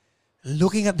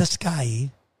 looking at the sky.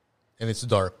 And it's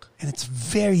dark. And it's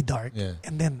very dark. Yeah.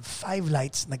 And then 5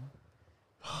 lights,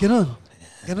 ganon.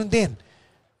 Ganon din.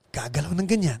 Gagalaw ng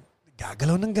ganyan.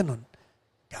 Gagalaw ng ganon.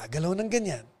 Gagalaw ng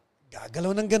ganyan.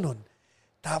 Gagalaw ng ganon.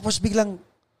 Tapos biglang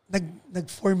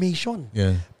nag-formation.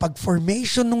 Yeah. Pag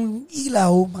formation ng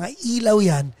ilaw, mga ilaw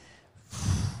yan,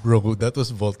 Bro, that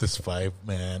was Voltes 5,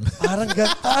 man.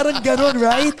 parang ganon,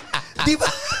 right? Di ba?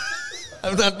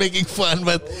 I'm not making fun,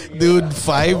 but dude,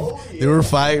 5, they were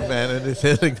 5, man, and they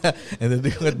said like that, and then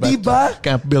they went back Diba? to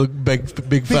Camp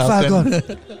Big Falcon.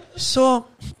 So,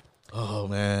 oh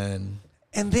man.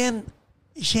 and then,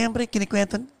 syempre,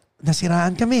 kinikwento,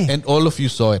 nasiraan kami. And all of you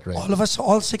saw it, right?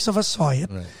 All 6 of us saw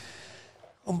it. Right.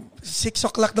 6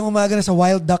 o'clock ng umaga na sa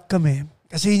Wild Duck kami.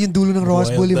 Kasi yun yung dulo ng Ross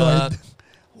Boulevard. Duck.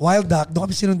 Wild Duck. Doon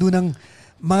kami sinundo ng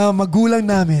mga magulang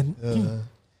namin.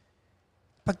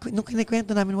 Nung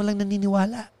kinikwento namin, walang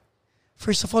naniniwala.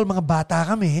 First of all, mga bata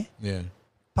kami. Yeah.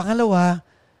 Pangalawa,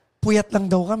 puyat lang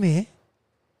daw kami.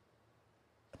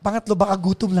 Pangatlo, baka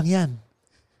gutom lang yan.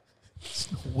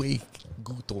 Wait,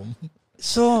 gutom.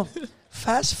 So,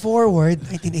 fast forward,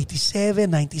 1987,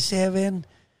 97,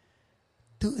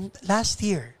 to last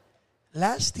year,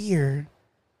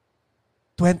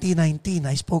 2019,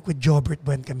 I spoke with Jobert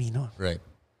Buencamino. Right.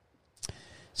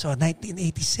 So,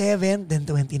 1987, then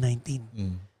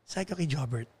 2019. Sabi ko kay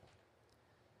Jobert,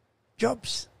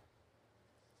 Jobs,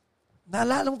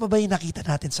 naalala mo pa ba yung nakita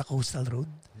natin sa Coastal Road?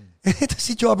 Ito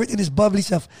si Jobert in his bubbly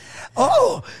self.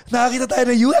 Oh, nakakita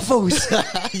tayo ng UFOs.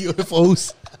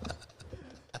 UFOs.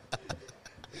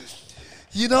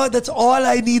 You know, that's all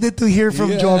I needed to hear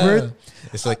from Jobert.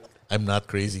 It's like, I'm not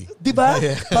crazy. Diba?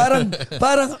 Parang,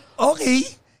 okay.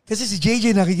 Kasi si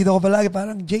JJ nakikita ko palagi,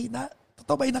 parang, Jay,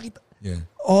 totoo ba yung nakita? Yeah.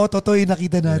 Oo, totoo yung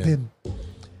nakita natin. Yeah.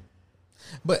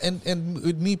 But, and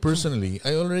with me personally,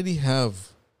 I already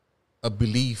have a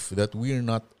belief that we're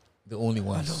not the only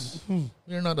ones.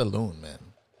 We're not alone,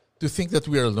 man. To think that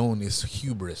we're alone is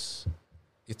hubris.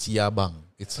 It's yabang.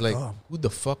 It's like, who the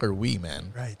fuck are we,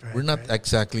 man? Right. We're not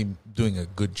exactly doing a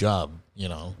good job, you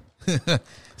know?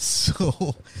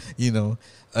 So, you know,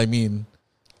 I mean,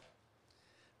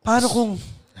 Paano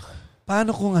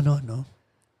kung ano, no?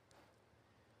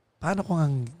 Paano kung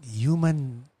ang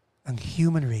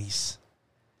human race,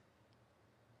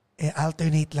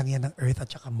 alternate lang yan ng Earth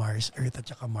at saka Mars, Earth at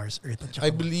saka Mars, Earth at saka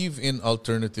I believe in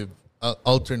alternate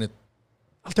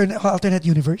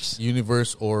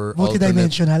universe or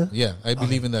multidimensional. I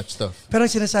believe in that stuff. Pero ang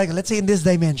sinasabi ko, let's say in this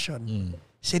dimension,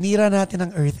 sinira natin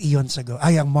ang Earth eons ago,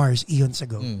 ang Mars eons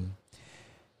ago.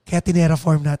 Kaya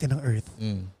tineraform natin ang Earth.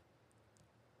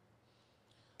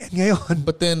 And ngayon,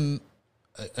 but then,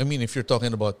 I mean, if you're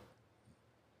talking about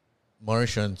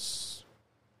Martians,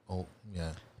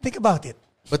 think about it.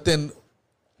 But then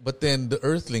the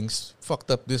Earthlings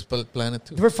fucked up this planet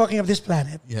too. We're fucking up this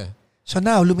planet. Yeah. So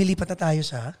now, lumilipat na tayo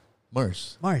sa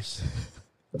Mars.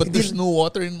 But there's no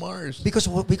water in Mars. Because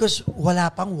wala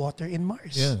pang water in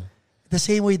Mars. Yeah. The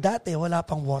same way dati, wala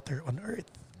pang water on Earth.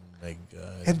 Oh my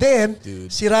God. And then,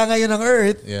 sira ngayon ang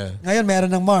Earth. Yeah. Ngayon, meron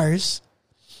ng Mars.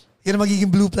 Yun ang magiging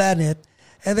blue planet.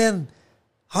 And then,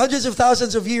 hundreds of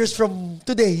thousands of years from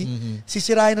today,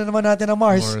 sisirain na naman natin ang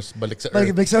Mars. Balik sa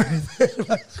Earth. Balik sa Earth.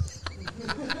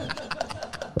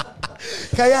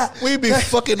 Kaya, we be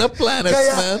fucking up planets,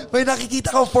 man. May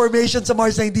nakikita kang formation sa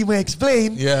Mars na hindi mo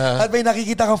explain. Yeah. At may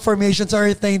nakikita kang formation sa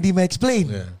Earth na hindi mo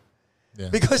explain. Yeah.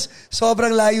 Because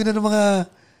sobrang layo na ng mga...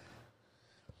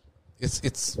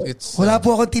 It's Wala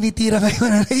po akong tinitira ngayon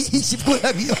na naiisip ko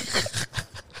lang yun.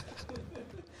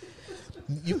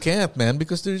 You can't, man,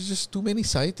 because there's just too many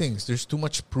sightings. There's too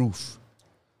much proof.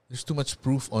 There's too much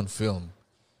proof on film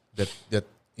that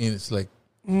it's like,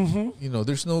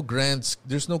 there's no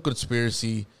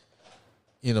conspiracy,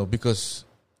 because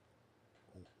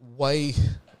why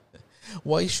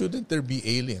shouldn't there be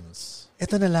aliens?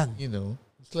 Ito na lang.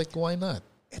 It's like, why not?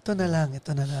 Ito na lang,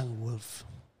 Wolf.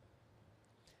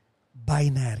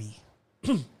 Binary.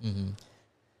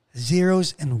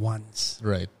 Zeros and ones.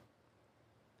 Right.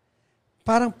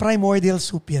 Parang primordial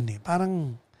soup yan eh.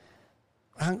 Parang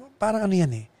ano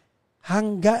yan eh.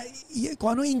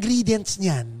 Kung ano ingredients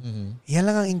niyan, yan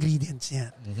lang ang ingredients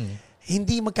niyan.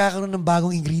 Hindi magkakaroon ng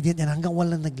bagong ingredient yan hanggang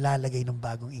walang naglalagay ng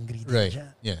bagong ingredient right.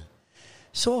 Dyan. Yeah.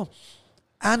 So,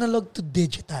 analog to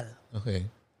digital. Okay.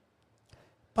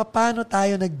 Paano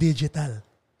tayo nag-digital?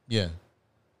 Yeah.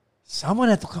 Someone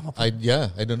had to come up with I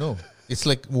don't know. It's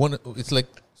like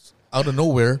out of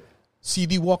nowhere,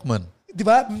 CD Walkman.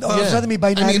 Diba? All of a sudden may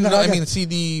binary na I mean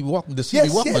CD Walkman, the CD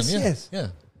Walkman. Yes. Yeah.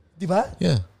 Diba?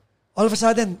 Yeah. All of a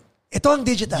sudden, ito ang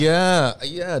digital. Yeah,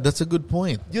 that's a good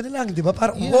point. Yun na lang, diba?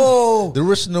 Parang, whoa! There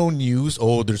was no news,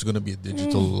 there's gonna be a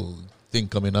digital thing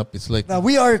coming up. It's like, now,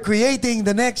 we are creating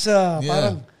the next,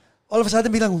 parang, all of a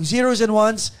sudden, bilang zeros and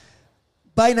ones,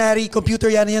 binary, computer,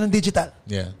 yan ang digital.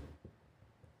 Yeah.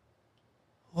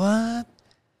 What?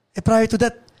 Prior to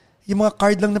that, yung mga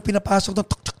card lang na pinapasok ng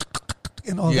tuk, tuk, tuk, tuk, tuk,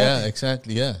 and all that. Yeah,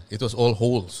 exactly. Yeah. It was all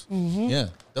holes.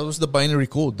 Yeah. That was the binary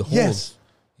code, the holes. Yes.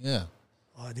 Yeah.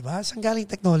 Di ba? Saan galing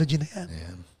technology na yan?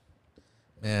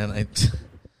 Man,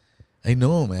 I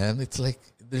know, man. It's like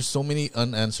there's so many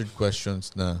unanswered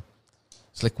questions na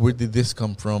it's like, where did this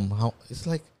come from? How it's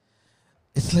like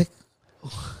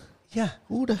yeah.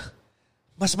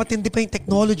 Mas matindi pa yung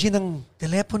technology ng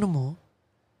telepono mo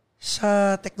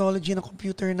sa technology ng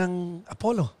computer ng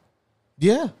Apollo.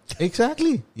 Yeah,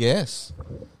 exactly. Yes.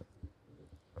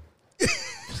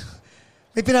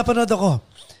 May pinapanood ako.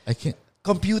 I can't.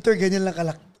 Computer, ganyan lang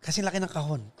kalaki. Kasi laki ng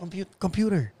kahon.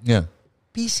 Computer. Yeah.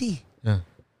 PC. Yeah.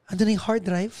 Ando na yung hard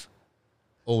drive.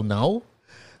 Oh, now?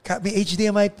 May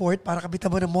HDMI port para kabitan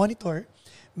mo ng monitor.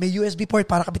 May USB port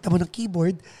para kabitan mo ng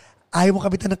keyboard. Ayaw mo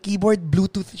kabitan ng keyboard,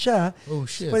 Bluetooth siya. Oh,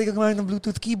 shit. Pwede ka gumamit ng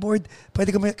Bluetooth keyboard. Pwede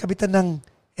ka kabitan ng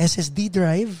SSD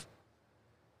drive.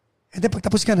 And then pag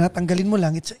tapos ka na, tanggalin mo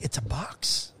lang, it's a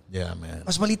box. Yeah, man.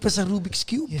 Mas maliit pa sa Rubik's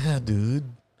Cube. Yeah, dude.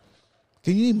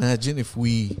 Can you imagine if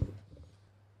we...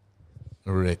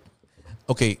 Rick.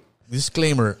 Okay,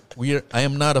 disclaimer. I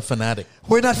am not a fanatic.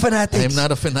 We're not fanatics. I am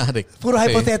not a fanatic. Puro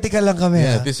hypothetical lang kami.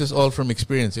 Yeah, this is all from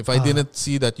experience. If I didn't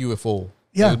see that UFO,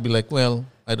 I would be like, well,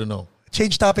 I don't know.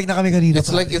 Change topic na kami kanina.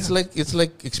 It's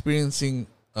like experiencing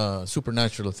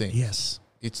supernatural things. Yes.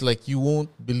 It's like you won't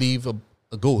believe a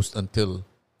ghost until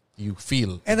you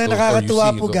feel. And then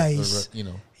nakakatuwa po, guys.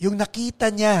 Or, yung nakita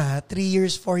niya 3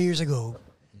 years, 4 years ago,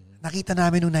 nakita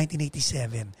namin noong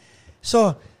 1987.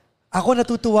 So, ako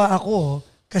natutuwa ako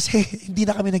kasi hindi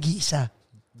na kami nag-iisa.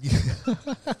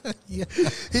 Yeah.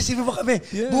 Isipin mo kami,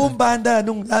 buong banda,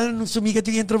 lalo nung sumikat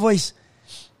yung intro voice,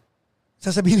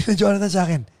 sasabihin ni Jonathan sa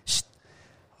akin, shh,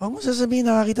 huwag mo sasabihin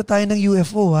nakakita tayo ng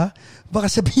UFO, ha? Baka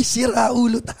sabihin sira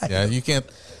ulo tayo. Yeah, you can't,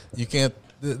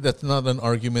 that's not an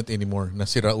argument anymore, na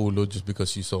sira ulo just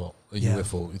because you saw a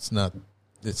UFO. It's not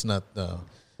a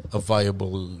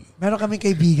viable... Meron kaming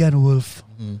kaibigan, Wolf.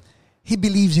 He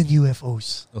believes in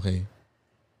UFOs. Okay.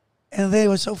 And then it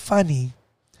was so funny.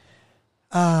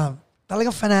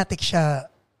 Talagang fanatic siya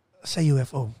sa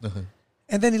UFO. Uh-huh.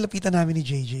 And then nilapitan namin ni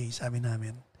JJ, sabi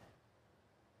namin,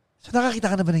 so nakakita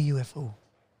ka na ba ng UFO?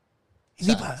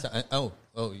 Hindi pa.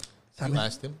 You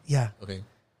asked him? Yeah. Okay.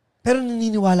 Pero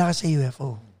naniniwala ka sa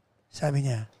UFO. Sabi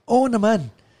niya, oo naman.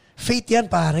 Faith yan,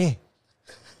 pare.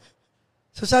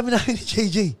 So sabi namin ni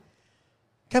JJ,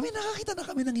 kami nakakita na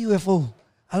kami ng UFO.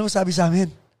 Alam mo sabi sa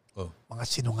amin? Oh. Mga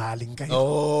sinungaling kayo.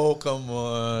 Oh, come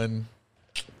on.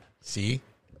 See?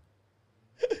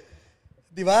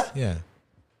 Di ba? Yeah.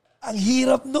 Ang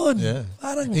hirap nun. Yeah.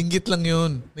 Parang, hinggit lang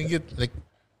yun. Hinggit, like,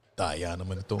 daya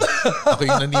naman ito. Ako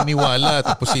yung naniniwala,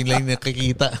 tapos yun lang yung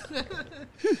nakikita.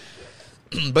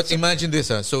 But imagine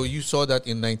this, so you saw that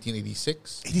in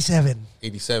 1986?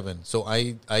 87. So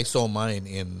I saw mine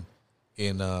in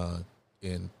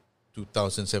 2017,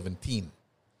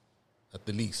 at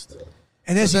the least.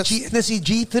 And then si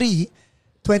G3,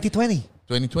 2020.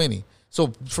 2020.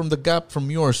 So from the gap from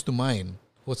yours to mine,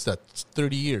 what's that? It's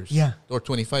 30 years. Yeah. Or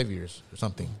 25 years or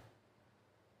something.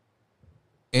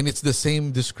 And it's the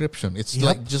same description. It's Yep.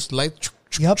 like just light.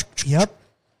 Yep.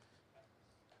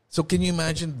 So can you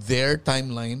imagine their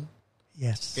timeline?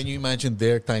 Yes. Can you imagine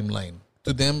their timeline?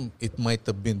 To them, it might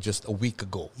have been just a week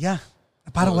ago. Yeah.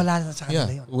 Parang wala na sa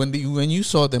kanila yun. When you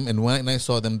saw them and when I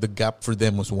saw them, the gap for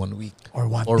them was 1 week. Or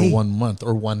 1 or day. 1 month.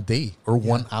 Or 1 day. Or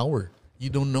 1 hour.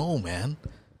 You don't know, man.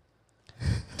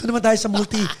 Doon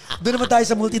naman tayo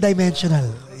sa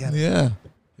multi-dimensional. Yan. Yeah.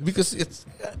 Because it's...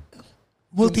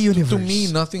 Multi-universe. To me,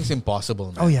 nothing's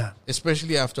impossible, man. Oh, yeah.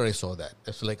 Especially after I saw that.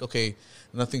 It's like, okay,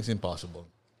 nothing's impossible.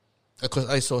 Because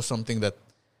I saw something that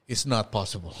is not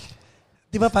possible.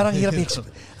 Di ba parang hirap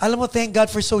alam mo, thank God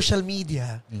for social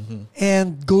media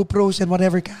and GoPros and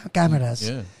whatever cameras.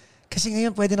 Yeah. Kasi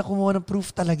ngayon, pwede na kumuha ng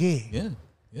proof talaga eh. Yeah.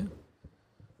 Yeah.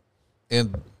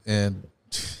 And man,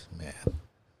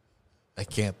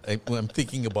 I'm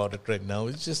thinking about it right now.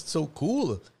 It's just so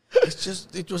cool.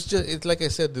 It's like I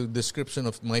said, the description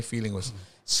of my feeling was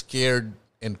scared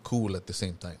and cool at the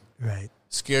same time. Right.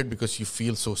 Scared because you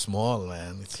feel so small,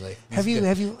 man. It's like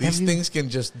these things can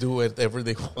just do whatever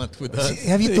they want with us.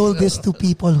 Have you told this to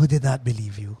people who did not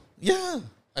believe you? Yeah.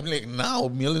 I mean, like now,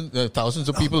 thousands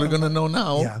of people are gonna know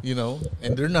now. Yeah.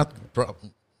 And they're not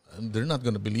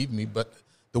gonna believe me, but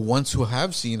the ones who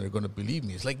have seen are gonna believe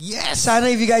me. It's like, yes. Sana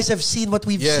if you guys have seen what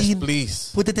we've seen,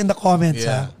 please put it in the comments,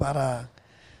 para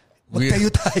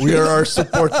magtayo tayo. We are our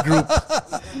support group,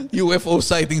 UFO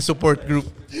sighting support group.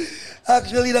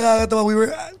 Actually,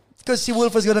 nakakatawa. Because si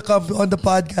Wolf was gonna come on the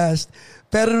podcast.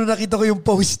 Pero nung nakita ko yung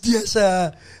post niya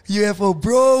sa UFO,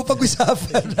 bro,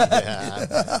 pag-usapan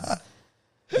natin.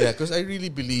 Yeah, because I really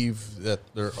believe that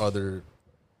there are other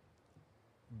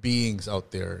beings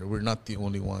out there. We're not the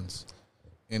only ones.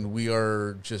 And we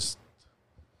are just,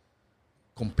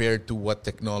 compared to what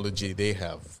technology they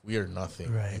have, we are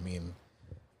nothing. Right. I mean,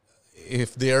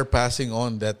 if they are passing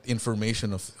on that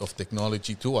information of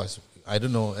technology to us, I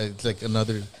don't know.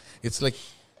 It's like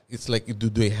do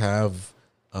they have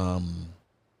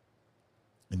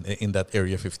in that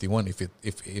Area 51? If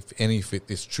it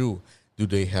is true, do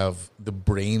they have the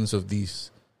brains of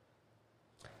these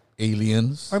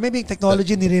aliens? Or maybe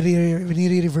technology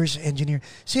nire-reverse engineer.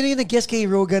 Sino yung nag-guess kay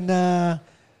Rogan na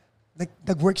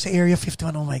nag-work sa Area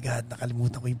 51? Oh my God,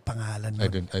 nakalimutan ko yung pangalan. I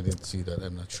didn't see that.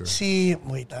 I'm not sure.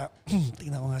 Wait,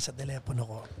 tingnan ko nga sa telepono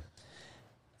ko.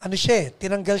 Ano siya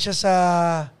tinanggal siya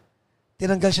sa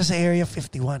Area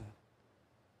 51.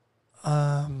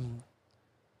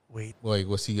 Wait. Why,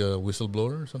 was he a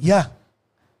whistleblower or something? Yeah.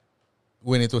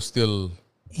 When it was still...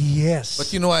 Yes.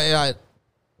 But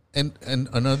and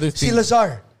another thing... Si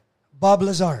Lazar. Bob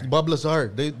Lazar.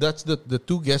 That's the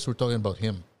two guests we're talking about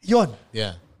him. Yon.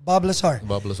 Yeah. Bob Lazar.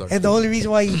 And the only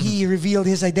reason why he revealed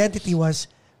his identity was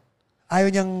ayaw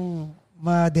niyang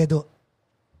madedo.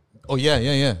 Oh, yeah.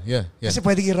 Kasi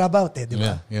pwedeng i-rub out di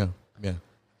ba? Yeah.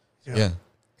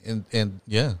 And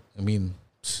yeah, I mean,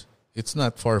 it's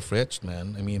not far-fetched,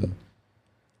 man. I mean,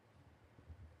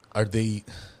 are they...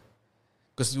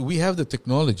 Because we have the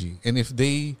technology, and if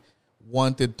they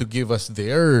wanted to give us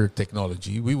their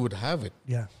technology, we would have it.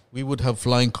 Yeah. We would have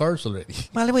flying cars already.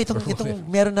 Malay mo, itong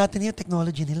meron natin yung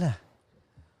technology nila.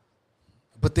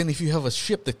 But then if you have a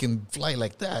ship that can fly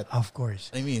like that... Of course.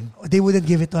 I mean... They wouldn't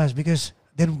give it to us because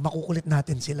then makukulit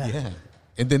natin sila. Yeah.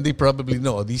 And then they probably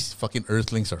know, these fucking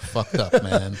earthlings are fucked up,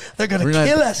 man. They're gonna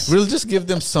kill us. We'll just give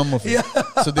them some of it.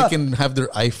 So they can have their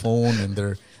iPhone and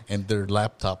their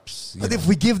laptops. But if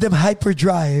we give them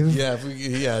hyperdrive...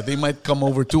 Yeah, they might come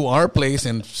over to our place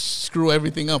and screw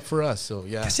everything up for us. So,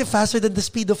 yeah. Kasi faster than the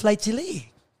speed of light sila eh.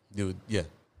 Dude, yeah.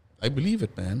 I believe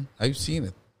it, man. I've seen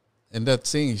it. And that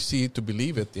saying, you see it to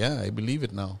believe it. Yeah, I believe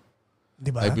it now.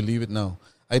 Diba? I believe it now.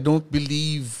 I don't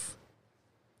believe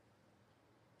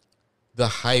the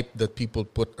hype that people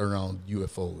put around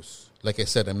UFOs. Like I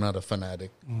said, I'm not a fanatic.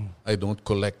 I don't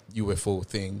collect UFO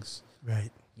things.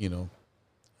 Right.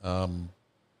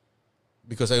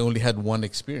 Because I only had one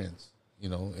experience.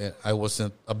 I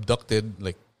wasn't abducted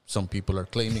like some people are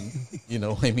claiming.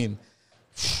 I mean,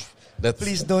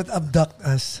 please don't abduct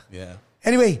us. Yeah.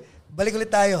 Anyway, balik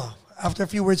ulit tayo after a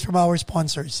few words from our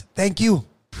sponsors. Thank you.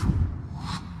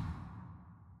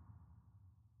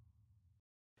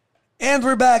 And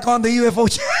we're back on the UFO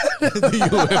channel. The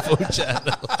UFO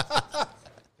channel.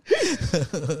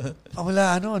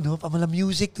 Pamala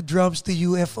music to drums to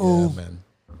UFO. Yeah, man.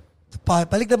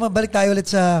 Balik tayo ulit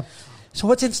sa... So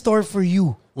what's in store for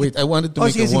you? Wait, I wanted to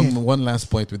make one last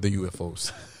point with the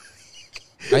UFOs.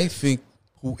 I think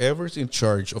whoever's in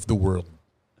charge of the world,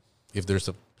 if there's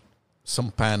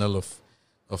some panel of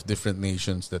different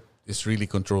nations that is really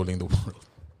controlling the world,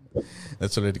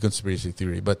 that's already conspiracy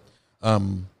theory. But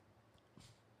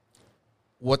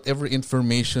whatever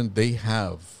information they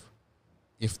have,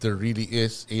 if there really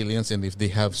is aliens and if they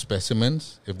have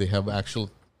specimens, if they have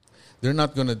they're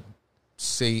not going to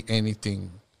say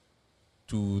anything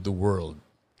to the world.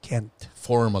 Can't.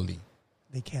 Formally.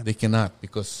 They can't. They cannot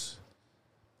because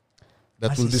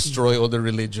that will destroy all the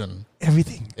religion.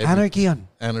 Everything. Anarchy on.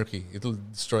 Anarchy. It will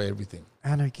destroy everything.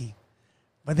 Anarchy.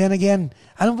 But then again,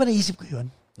 alam ba naisip ko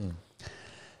yun?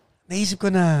 Naisip ko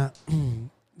na,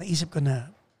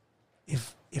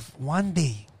 if one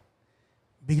day,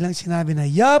 biglang sinabi na,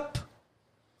 yup,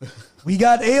 we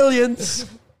got aliens.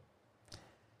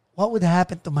 What would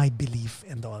happen to my belief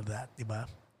and all that, di ba?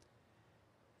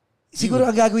 Siguro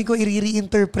ang gagawin ko,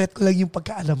 i-reinterpret ko lang yung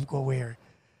pagkaalam ko where,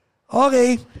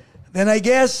 okay, then I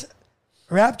guess,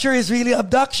 rapture is really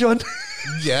abduction.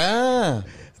 Yeah.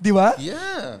 Di ba?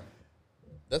 Yeah.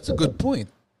 That's a good point.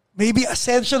 Maybe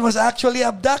ascension was actually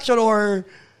abduction or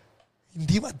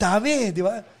hindi ba? Dami, di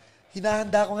ba?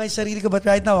 Hinahanda ko nga yung sarili ko but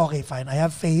right now, okay, fine. I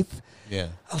have faith. Yeah.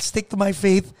 I'll stick to my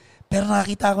faith. Pero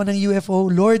nakakita ko ng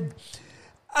UFO. Lord,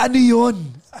 ano yun?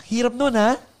 Ang hirap nun,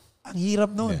 ha? Ang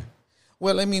hirap nun. Yeah.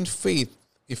 Well, I mean, faith.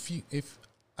 If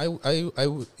I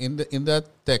would in that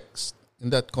text,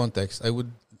 in that context, I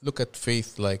would look at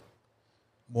faith like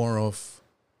more of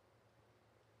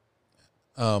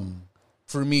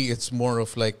for me, it's more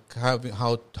of like having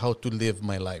how to live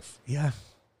my life. Yeah.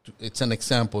 It's an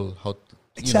example how.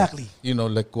 Exactly. You know,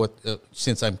 like what,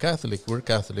 since I'm Catholic, we're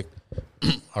Catholic,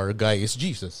 our guy is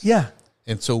Jesus. Yeah.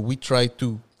 And so we try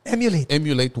to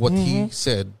emulate what he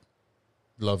said.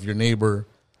 Love your neighbor,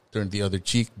 turn the other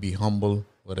cheek, be humble,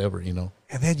 whatever, you know.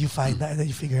 And then you find that, and then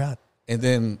you figure out. And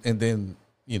then,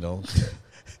 you know.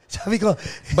 Sabi ko.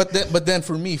 But then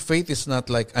for me, faith is not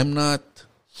like, I'm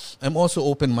also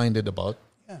open-minded about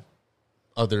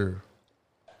other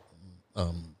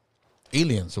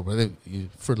aliens, or whatever,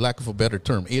 for lack of a better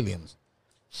term, aliens.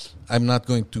 I'm not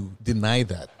going to deny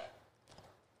that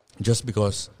just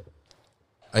because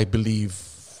I believe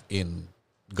in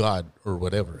God or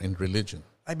whatever, in religion.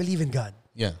 I believe in God.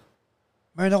 Yeah.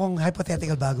 Meron akong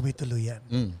hypothetical bago may tuloy yan.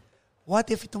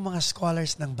 What if itong mga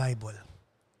scholars ng Bible,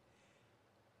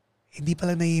 hindi pa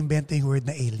lang nai-invento yung word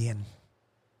na alien?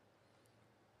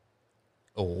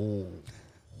 Oh.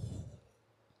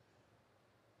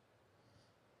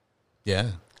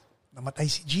 Yeah. Namatay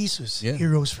si Jesus. Yeah. He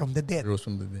rose from the dead. Rose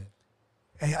from the dead.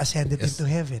 Ascended into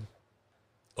heaven.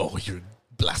 Oh, you're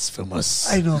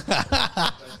blasphemous. I know.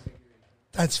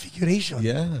 Transfiguration.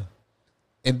 Yeah.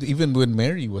 And even when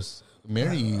Mary,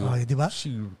 diba?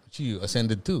 she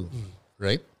ascended too,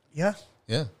 right? Yeah.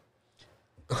 Yeah.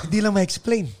 Hindi lang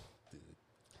ma-explain.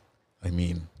 I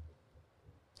mean,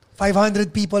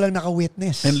 500 people ang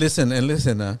naka-witness. And listen, and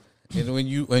when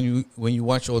you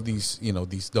watch all these,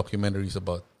 these documentaries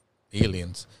about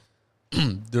aliens,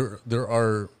 there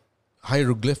are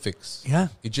hieroglyphics,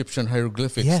 Egyptian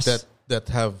hieroglyphics that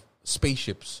have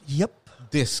spaceships,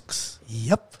 discs.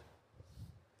 Yep.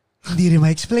 Hindi rin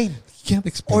ma-explain. Can't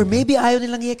explain. Or maybe ayaw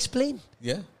nilang i-explain.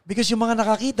 Yeah. Because yung mga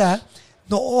nakakita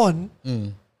noon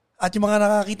at yung mga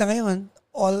nakakita ngayon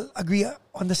all agree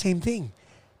on the same thing.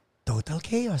 Total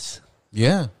chaos.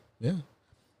 Yeah. Yeah.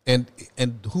 And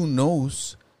who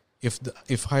knows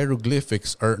if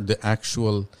hieroglyphics are the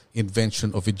actual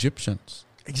invention of Egyptians?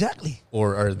 Exactly.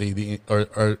 Or are they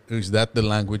is that the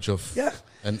language of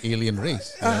an alien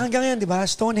race? Hanggang ngayon, di ba?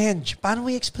 Stonehenge. Paano mo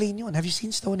i-explain yun? Have you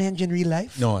seen Stonehenge in real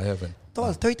life? No, I haven't.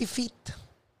 Tall, 30 feet.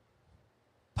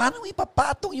 Paano mo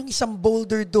ipapatong yung isang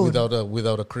boulder doon?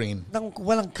 Without a crane. Nang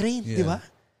walang crane, di ba?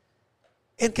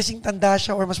 And kasing tanda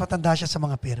siya or mas matanda siya sa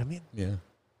mga pyramid. Yeah.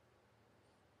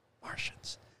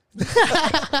 Martians.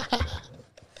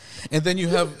 And then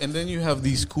you have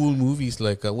these cool movies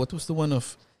like what was the one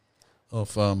of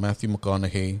Matthew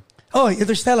McConaughey? Oh,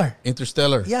 Interstellar.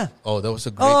 Yeah. Oh, that was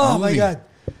a great movie. Oh my God.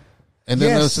 And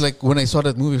then I was like, when I saw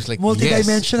that movie, it was like,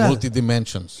 multidimensional.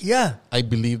 Multi-dimensions. Yeah. I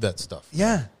believe that stuff.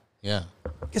 Yeah. Yeah.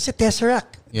 Kasi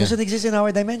Tesseract doesn't exist in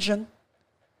our dimension.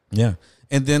 Yeah.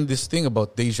 And then this thing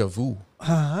about deja vu.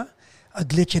 A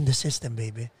glitch in the system,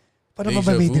 baby. Paano Deja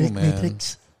ba vu, man.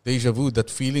 Matrix? Deja vu, that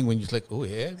feeling when you're like, oh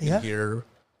yeah,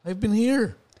 I've been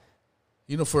here.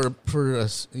 For a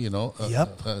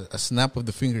snap of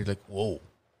the finger, like, whoa,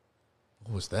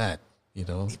 what was that?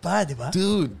 Diba?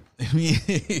 Dude,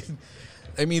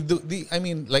 I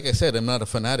mean, like I said, I'm not a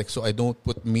fanatic, so I don't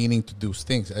put meaning to those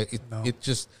things.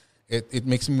 It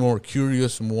makes me more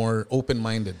curious, more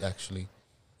open-minded, actually.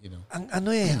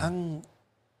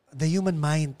 The human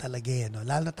mind talaga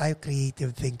lalo na tayo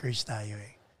creative thinkers tayo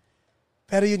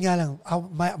Pero yun nga lang,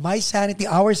 my sanity,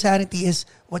 our sanity is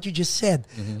what you just said.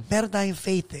 Meron tayong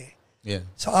faith Yeah.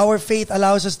 So our faith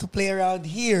allows us to play around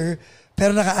here,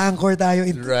 pero naka-anchor tayo.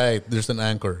 Right, there's an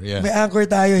anchor, yeah. May anchor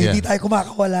tayo, hindi tayo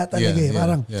kumakawala talaga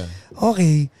Parang,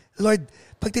 okay, Lord,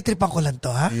 pagtitripan ko lang to,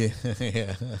 ha?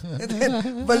 Yeah. And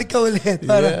then, balik ka ulit.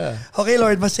 Parang, okay,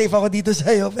 Lord, mas safe ako dito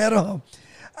sa'yo, pero,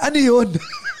 ano yun?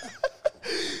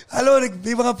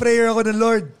 May mga prayer ako ng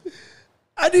Lord.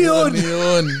 Ano yun?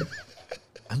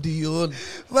 Andi yun.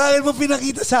 Bakit mo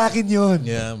pinakita sa akin yun?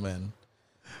 Yeah, man.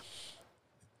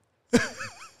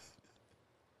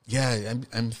 Yeah,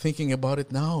 I'm thinking about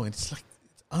it now. It's like,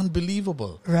 it's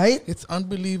unbelievable. Right? It's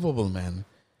unbelievable, man.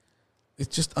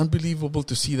 It's just unbelievable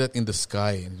to see that in the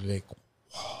sky. And you're like,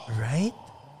 Right?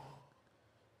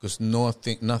 because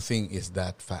nothing is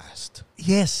that fast.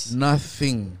 Yes.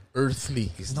 Nothing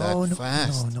earthly is that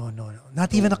fast. No.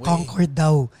 Not even a way. Concorde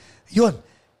daw. Yun.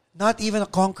 Not even a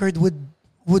Concorde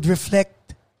would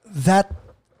reflect that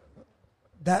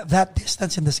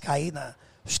distance in the sky na.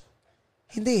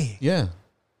 Hindi. Yeah.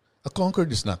 A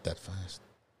Concorde is not that fast.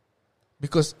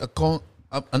 Because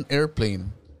an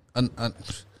airplane,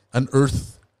 an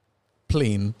earth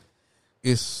plane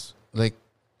is like,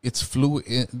 it's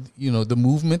fluid, the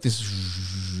movement is,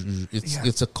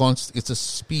 it's a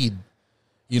speed.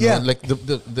 Like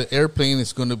the airplane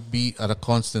is going to be at a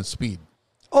constant speed.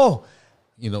 Oh.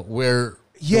 Where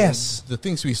yes, the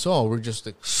things we saw were just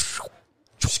like,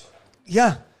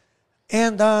 yeah.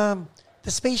 And the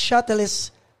space shuttle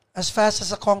is as fast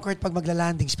as a Concorde pag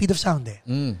magla-landing. Speed of sound eh.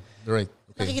 Right.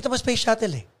 Okay. Nakikita mo space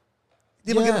shuttle eh.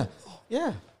 Di ba ganun?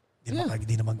 Yeah. Di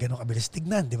naman ganun kabilis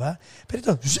tignan, di ba?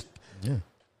 Pero ito,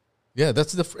 yeah,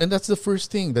 that's the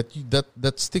first thing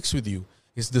that sticks with you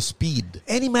is the speed.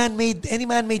 Any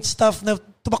man-made stuff na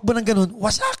tumakbo ng ganun,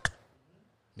 wasak.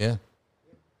 Yeah.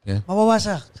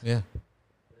 Mawawasak. Yeah.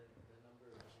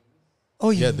 Oh,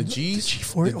 yeah, the G's.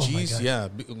 The G's,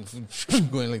 oh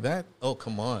going like that. Oh,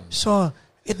 come on. So,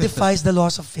 it defies the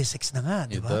laws of physics na nga,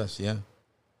 di ba? It does, yeah.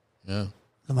 Yeah.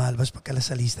 Lumalabas pagkala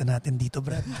sa lista natin dito,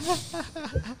 Brad.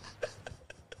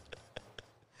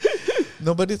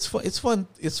 No, but it's fun.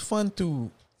 It's fun to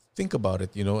think about it,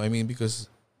 I mean, because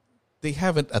they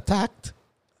haven't attacked.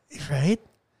 Right?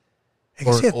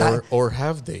 Or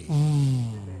have they?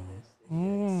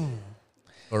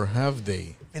 Or have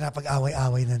they?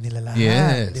 Pinapag-away-away na nila lahat,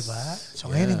 yes. di ba? So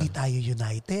ngayon hindi tayo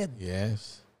united.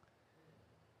 Yes.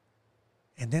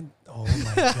 And then, oh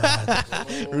my God.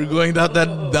 We're going down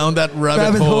that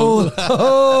rabbit hole.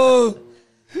 Oh!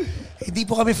 Hindi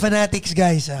po kami fanatics,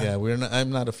 guys. Yeah,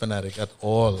 I'm not a fanatic at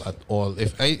all.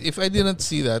 If I didn't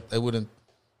see that, I wouldn't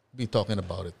be talking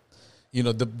about it.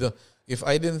 If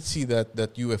I didn't see that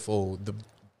UFO,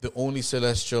 the only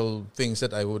celestial things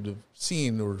that I would have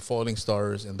seen were falling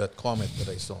stars and that comet that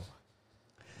I saw.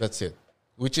 That's it.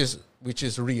 Which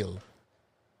is real.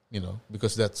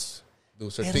 Because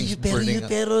those are things burning up.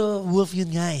 Pero Wolf,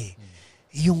 yun nga eh.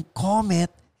 Yung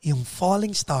comet, yung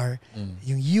falling star,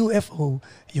 yung UFO,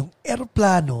 yung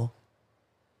aeroplano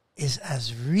is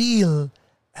as real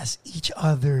as each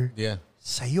other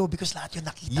sa'yo because lahat yun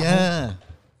nakita mo. Yeah.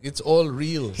 It's all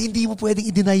real. Hindi mo pwedeng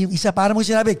i-deny yung isa. Para mo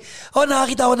sinabi,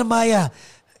 nakakita ako ng Maya.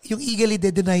 Yung eagle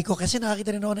i-deny ko kasi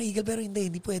nakakita rin ako ng eagle pero hindi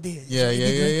pwede.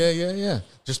 Yeah.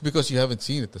 Just because you haven't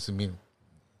seen it doesn't mean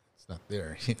it's not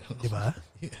there. Diba?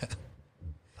 Yeah.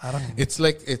 Parang, it's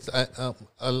like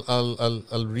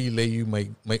I'll relay you my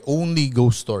only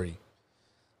ghost story.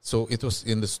 So it was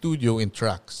in the studio in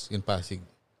Trax in Pasig,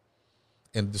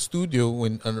 and the studio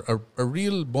when a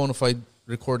real bona fide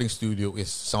recording studio is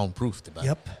soundproof, diba?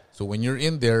 Yep. So when you're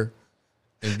in there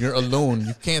and you're alone,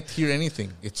 you can't hear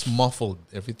anything. It's muffled.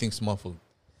 Everything's muffled.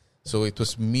 So it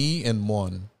was me and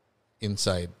Mon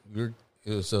inside. It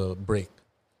was a break,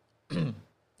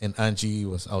 and Angie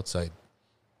was outside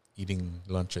eating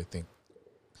lunch, I think.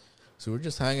 So we're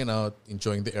just hanging out,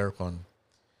 enjoying the aircon,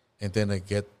 and then I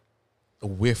get a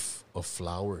whiff of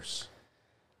flowers.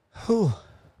 whew.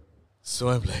 So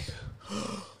I'm like,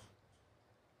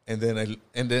 and then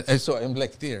so I'm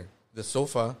like there. The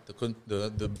sofa,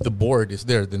 the board is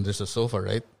there. Then there's a sofa,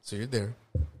 right? So you're there,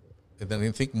 and then I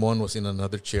think Mon was in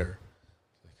another chair,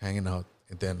 like hanging out,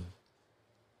 and then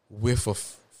whiff of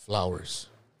flowers.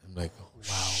 I'm like, oh,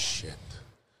 wow, shit.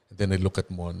 And then I look at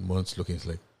Mon. Mon's looking. It's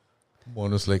like,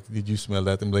 Mon was like, did you smell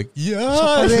that? I'm like, yeah. So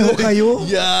pareho kayo?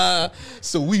 Yeah.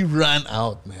 So we ran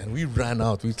out, man. We ran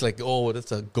out. We was like, oh,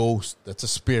 that's a ghost. That's a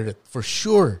spirit for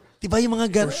sure. Diba yung mga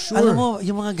ganun, sure. alam mo,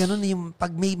 yung mga ganun, yung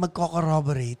pag may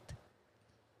magko-corroborate,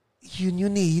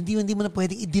 yun eh. Hindi mo na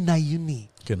pwedeng i-deny yun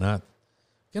eh. Cannot,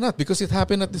 because it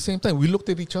happened at the same time. We looked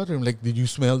at each other and like, did you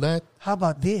smell that? How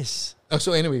about this?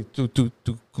 So anyway, to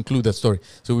conclude that story.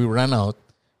 So we ran out,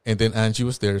 and then Angie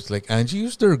was there. It's like, Angie,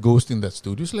 is there a ghost in that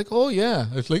studio? It's like, oh yeah.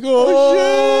 It's like,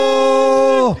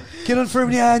 oh shit. Kinonfirm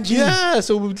ni Angie. Yeah.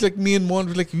 So it's like me and Mon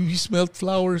was like, you smelled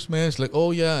flowers, man. It's like,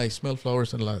 oh yeah, I smell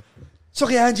flowers a lot. So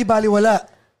kay Angie baliwala.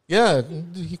 Yeah,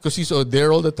 because he's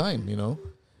there all the time,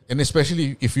 And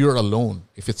especially if you're alone,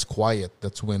 if it's quiet,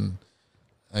 that's when,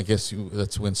 I guess,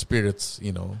 that's when spirits,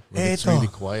 when it's really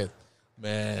quiet.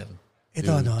 Man.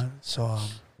 Ito, dude. no? So,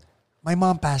 my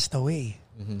mom passed away.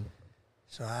 Mm-hmm.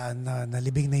 So,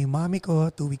 nalibing na yung mami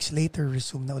ko. 2 weeks later,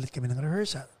 resume na ulit kami ng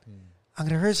rehearsal. Ang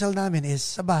rehearsal namin is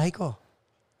sa bahay ko.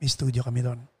 May studio kami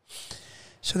doon.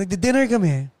 So, nagdi-dinner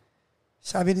kami.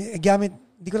 Sabi ni,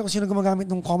 hindi ko na kung sino gumagamit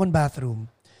ng common bathroom.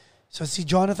 So, si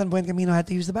Jonathan Buen Camino had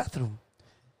to use the bathroom.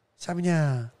 Sabi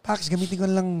niya, Pax, gamitin ko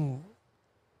lang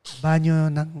banyo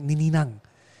ng nininang.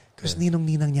 Kasi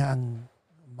ninong-ninang niya ang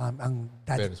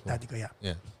daddy ko.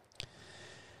 Yeah.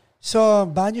 So,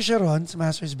 banyo siya ron sa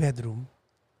master's bedroom.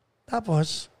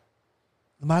 Tapos,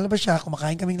 lumalabas siya,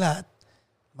 kumakain kaming lahat.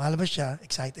 Lumalabas siya,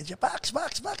 excited siya. Pax,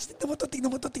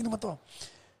 tignan mo to.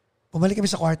 Bumalik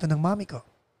kami sa kwarto ng mami ko.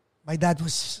 My dad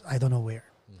was, I don't know where.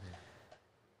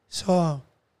 So,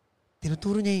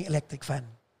 tinuturo niya yung electric fan.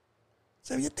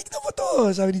 Sabi niya, tignan mo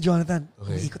to. Sabi ni Jonathan,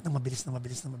 umiikot ng mabilis.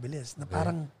 Na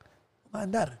parang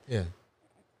umaandar. Yeah.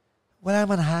 Wala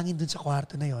naman hangin dun sa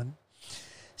kwarto na yon.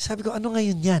 Sabi ko, ano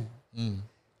ngayon yan?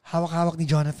 Hawak-hawak ni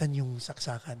Jonathan yung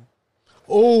saksakan.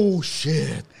 Oh,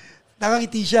 shit.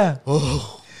 Nakangiti siya.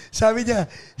 Oh. Sabi niya,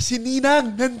 si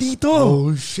Ninang nandito.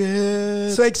 Oh,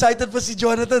 shit. So excited pa si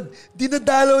Jonathan.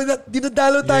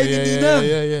 Dinadalo tayo ni Ninang.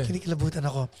 Yeah. Kinikilabutan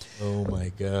ako. Oh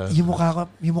my God. Yung mukha ko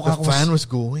the fan was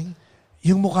going?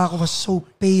 Yung mukha ko was so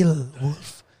pale,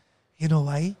 Wolf. You know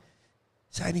why?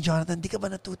 Sabi ni Jonathan, di ka ba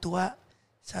natutuwa?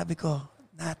 Sabi ko,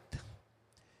 Nat,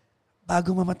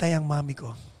 bago mamatay ang mami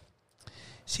ko,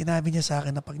 sinabi niya sa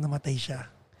akin na pag namatay siya,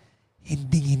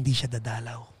 hindi siya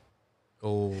dadalaw.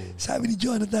 Oh. Sabi ni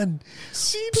Jonathan,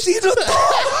 sino to?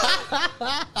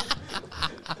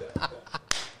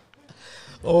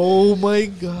 Oh my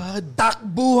God.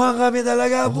 Takbuhan kami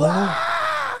talaga. Oh.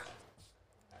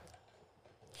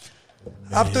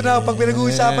 Up to now, pag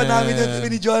pinag-uusapan namin yun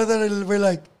ni Jonathan, we're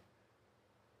like,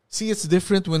 see, it's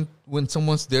different when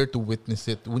someone's there to witness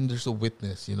it. When there's a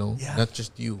witness, you know, not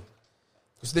just you.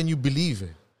 Because then you believe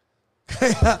it.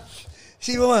 Kaya,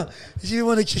 Isipin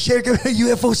mo, nag-share kami ng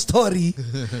UFO story.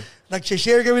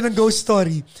 Nag-share kami ng ghost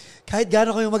story. Kahit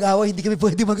gaano kami mag-away, hindi kami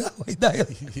pwede mag-away dahil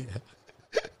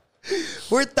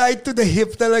we're tied to the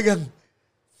hip talagang.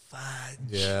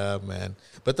 Fudge. Yeah, man.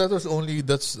 But that's the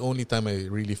only time I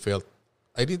really felt.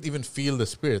 I didn't even feel the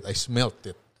spirit. I smelt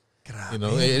it. Grabe. You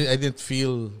know, I didn't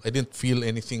feel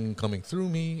anything coming through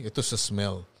me. It was a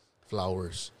smell,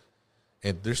 flowers.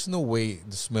 And there's no way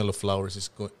the smell of flowers is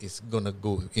gonna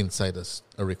go inside a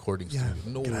recording studio.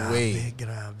 No way.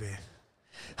 Grabe.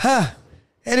 Ha!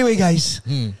 Anyway, guys.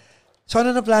 So, ano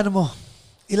na plano mo?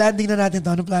 I-landing na natin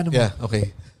to. Ano plano mo? Yeah,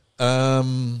 okay.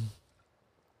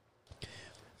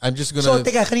 I'm just gonna... So,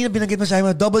 teka, kanina binanggit mo sa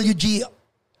akin,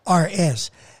 WGRS.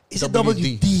 Is it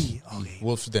WD? Okay.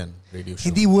 Wolf's Den radio show.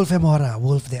 Hindi Wolf Gemora.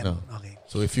 Wolf Den. No. Okay.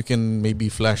 So if you can maybe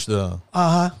flash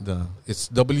it's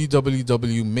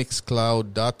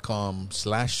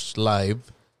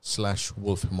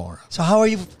www.mixcloud.com/live/Wolfmora. So how are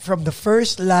you from the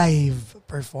first live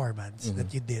performance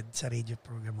that you did sa radio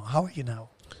program mo? How are you now?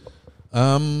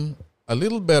 A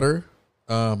little better.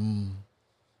 I'm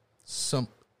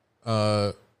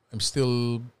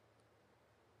still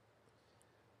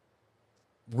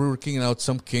working out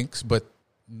some kinks, but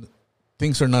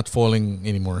things are not falling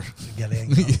anymore.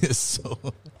 Galing. Yes,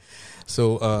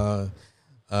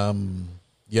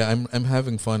 I'm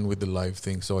having fun with the live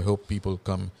thing. So I hope people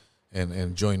come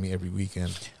and join me every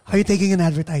weekend. Are you taking in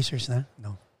advertisers na?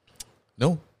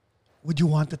 No. Would you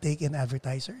want to take in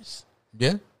advertisers?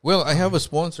 Yeah. Well, I have a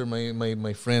sponsor,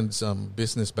 my friend's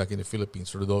business back in the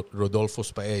Philippines,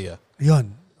 Rodolfo's Paella.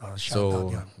 Yun. Shout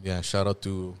out. Yeah, shout out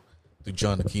to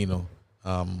John Aquino.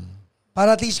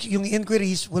 Para at least yung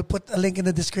inquiries, we'll put a link in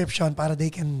the description para they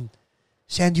can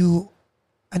send you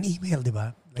an email, di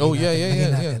ba?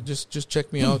 Yeah. Just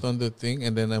check me out on the thing,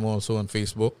 and then I'm also on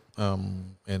Facebook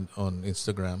and on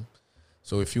Instagram.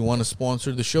 So if you want to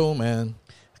sponsor the show, man.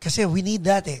 Kasi we need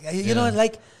that eh. You know,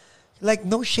 like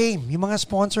no shame. Yung mga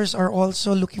sponsors are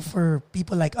also looking for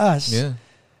people like us. Yeah.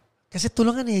 Kasi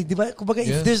tulungan eh, di ba? Kumbaga,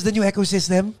 if there's the new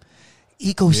ecosystem.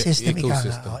 Ecosystem.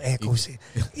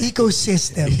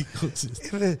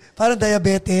 Parang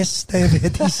diabetes.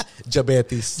 Diabetes.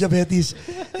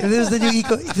 If there's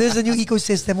the new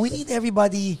ecosystem, we need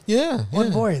everybody on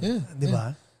board. Di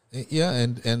ba? Yeah,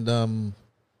 and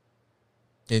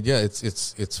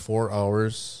it's 4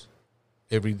 hours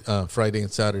every Friday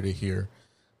and Saturday here.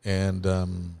 And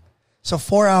so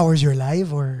 4 hours you're live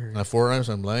or 4 hours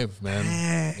I'm live, man.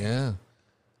 Yeah.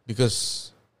 Because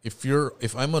if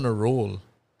I'm on a roll,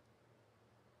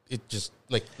 it just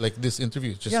like this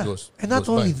interview just goes. And not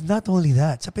only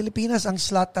that, sa Pilipinas ang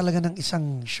slot talaga ng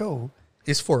isang show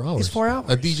is 4 hours.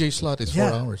 A DJ slot is 4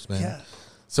 hours, man. Yeah.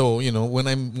 So, you know,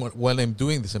 while I'm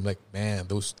doing this, I'm like, man,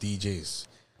 those DJs,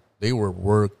 they were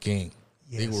working.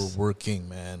 Yes. They were working,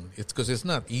 man. It's because it's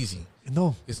not easy.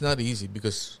 No. It's not easy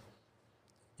because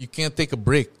you can't take a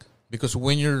break. Because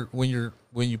when you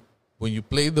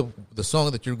play the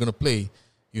song that you're gonna play,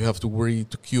 you have to worry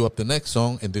to queue up the next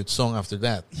song and the song after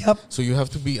that. Yep. So you have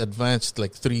to be advanced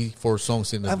like 3-4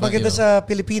 songs in Ang advance. maganda sa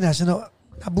Pilipinas,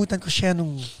 nabutan ko siya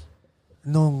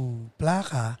nung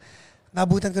plaka.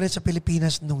 Nabutan ko rin sa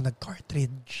Pilipinas nung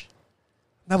nag-cartridge.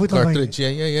 Cartridge,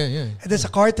 yeah. And then sa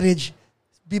cartridge,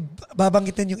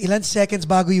 babanggitin yung ilan seconds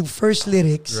bago yung first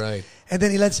lyrics. Right. And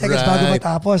then ilan seconds bago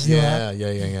matapos, di ba?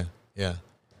 Yeah.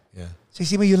 So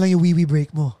isip mo, yun lang yung wee-wee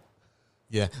break mo.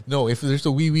 Yeah. No, if there's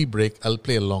a wee break, I'll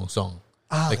play a long song.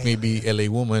 Okay. Like maybe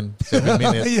LA Woman, 7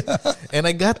 minutes. Yeah. And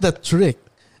I got that trick.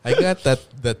 I got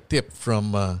that tip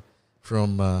from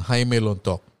Jaime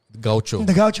Lontok, Gaucho.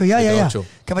 The Gaucho, yeah. Gaucho.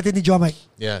 Kapatid ni John Mike.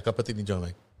 Yeah, kapatid ni John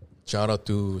Mike. Shout out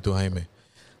to Jaime.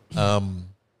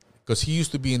 Because he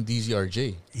used to be in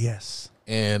DZRJ. Yes.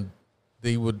 And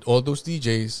all those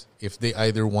DJs, if they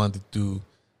either wanted to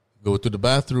go to the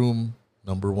bathroom,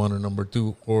 number 1 or number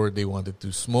 2, or they wanted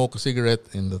to smoke a cigarette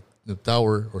in the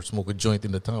tower or smoke a joint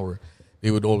in the tower, they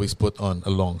would always put on a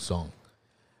long song.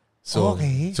 So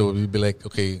we'd be like,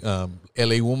 okay,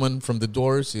 LA Woman from the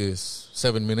Doors is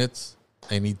 7 minutes.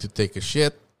 I need to take a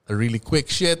shit, a really quick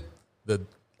shit, the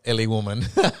LA Woman.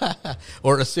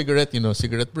 Or a cigarette,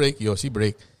 cigarette break, Yossi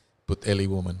break, put LA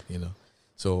Woman,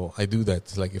 So I do that.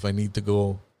 It's like if I need to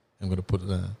go, I'm going to put,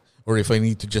 or if I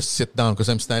need to just sit down, because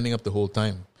I'm standing up the whole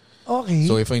time. Okay.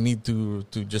 So if I need to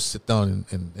just sit down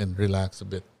and relax a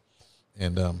bit,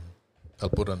 and I'll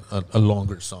put on a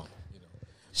longer song.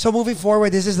 So moving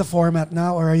forward, this is the format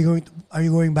now, or are you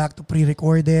going back to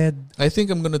pre-recorded? I think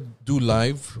I'm gonna do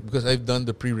live because I've done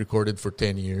the pre-recorded for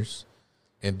 10 years,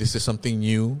 and this is something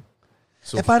new.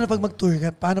 So paano pag mag-tour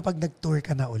ka? Paano pag nag-tour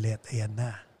ka na ulit? Ayan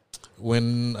na.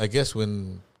 When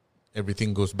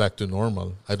everything goes back to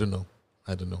normal, I don't know.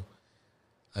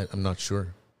 I'm not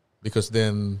sure, because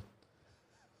then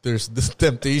there's this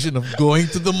temptation of going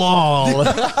to the mall.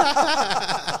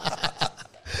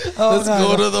 Let's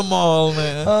go to the mall,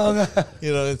 man.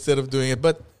 Instead of doing it.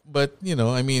 But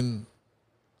I mean,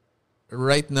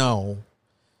 right now,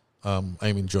 I'm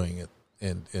enjoying it,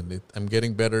 and I'm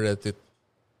getting better at it,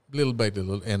 little by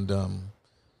little, and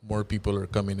more people are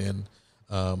coming in.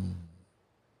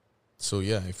 So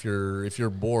yeah, if you're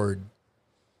bored,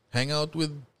 hang out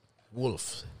with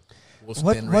Wolf.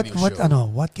 What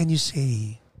can you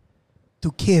say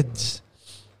to kids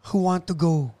who want to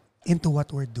go into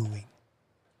what we're doing?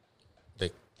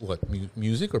 Like what?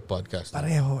 Music or podcast?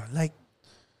 Pareho. Like,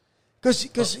 because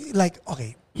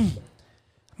okay.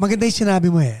 Maganda yung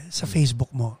sinabi mo sa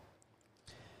Facebook mo.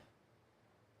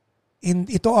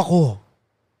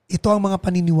 Ito ang mga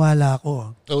paniniwala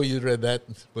ko. Oh, you read that?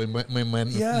 My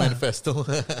manifesto.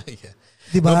 Yeah.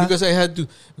 Diba? No, because I had to,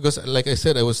 because like I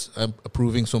said, I was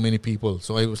approving so many people.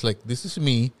 So I was like, this is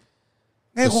me.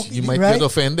 You might get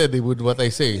offended with what I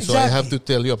say. Exactly. So I have to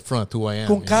tell you up front who I am.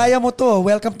 Kung kaya mo to,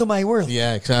 welcome to my world.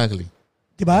 Yeah, exactly.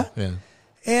 Diba? Yeah.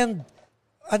 And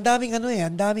ang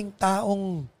daming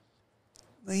taong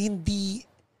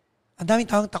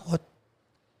takot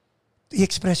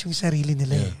i-express yung sarili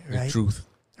nila, right? Their truth.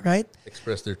 Right?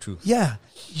 Express their truth. Yeah.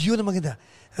 Yun ang maganda.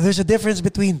 There's a difference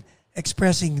between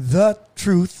expressing the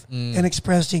truth and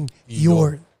expressing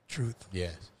your truth.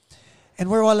 Yes. And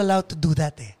we're all allowed to do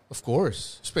that Of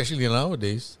course. Especially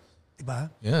nowadays. Diba?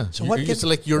 Yeah. So it's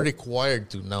like you're required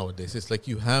to nowadays. It's like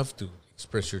you have to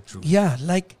express your truth. Yeah.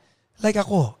 Like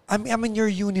ako. I'm in your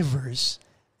universe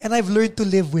and I've learned to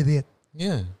live with it.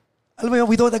 Yeah. Alam mo yun,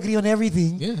 we don't agree on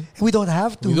everything. Yeah. And we don't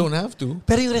have to. We don't have to.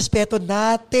 Pero yung respeto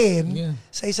natin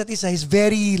sa isa't isa is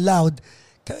very loud.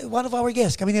 One of our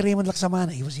guests, kami ni Raymond Laksamana,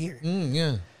 he was here.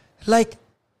 Yeah. Like,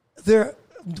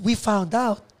 we found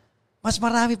out, mas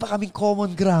marami pa kaming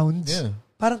common grounds. Yeah.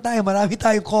 Parang marami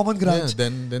tayong common grounds. Yeah,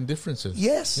 than differences.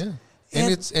 Yes. Yeah.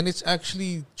 And it's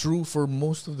actually true for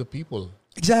most of the people.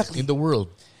 Exactly. In the world.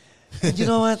 And you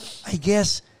know what? I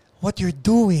guess what you're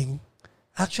doing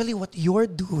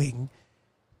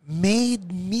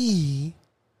made me,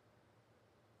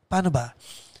 paano ba?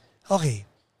 Okay.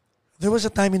 There was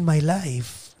a time in my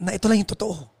life na ito lang yung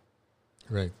totoo.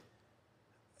 Right.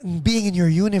 Being in your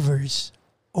universe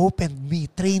opened me,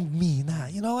 trained me na,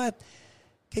 you know what?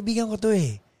 Kaibigan ko to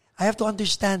I have to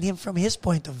understand him from his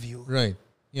point of view. Right.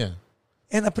 Yeah.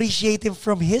 And appreciate him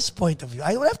from his point of view.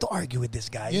 I don't have to argue with this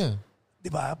guy. Yeah.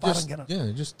 Diba? Parang ganun. Yeah,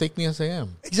 just take me as I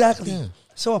am. Exactly. Yeah.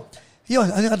 So,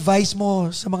 yun, ano yung advice mo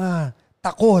sa mga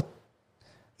takot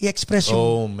i-express yung...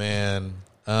 Oh, man.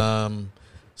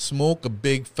 Smoke a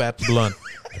big fat blunt.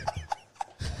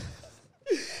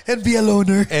 And be a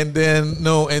loner. And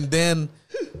then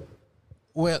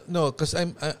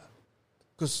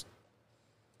because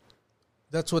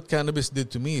that's what cannabis did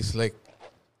to me. It's like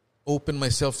open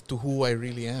myself to who I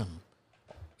really am.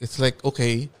 It's like,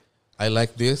 okay, I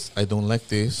like this, I don't like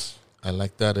this. I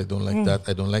like that, I don't like that.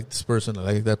 I don't like this person, I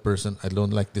like that person. I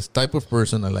don't like this type of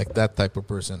person, I like that type of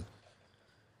person.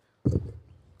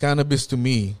 Cannabis to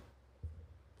me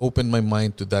opened my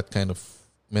mind to that kind of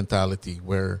mentality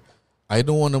where I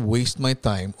don't want to waste my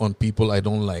time on people I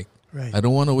don't like. Right. I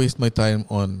don't want to waste my time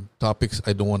on topics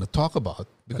I don't want to talk about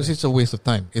because it's a waste of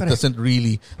time. It doesn't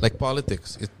really, like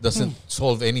politics, it doesn't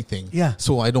solve anything. Yeah.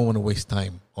 So I don't want to waste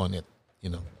time on it,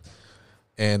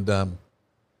 And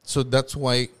so that's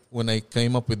why when I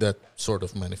came up with that sort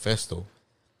of manifesto,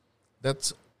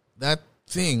 that's that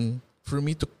thing for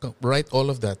me to write all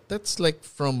of that. That's like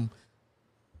from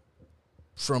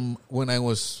when I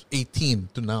was 18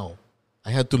 to now.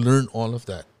 I had to learn all of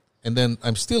that. And then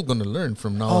I'm still going to learn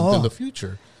from now until the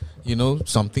future.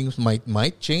 Some things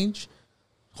might change.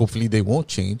 Hopefully they won't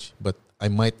change, but I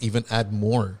might even add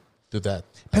more to that.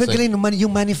 Pero galing naman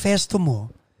yung manifesto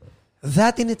mo,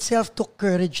 that in itself took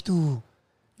courage to...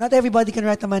 Not everybody can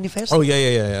write a manifesto. Oh,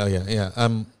 yeah.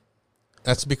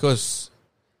 That's because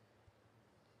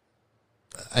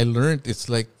I learned it's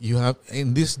like you have,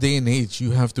 in this day and age, you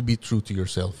have to be true to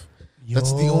yourself.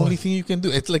 That's the only thing you can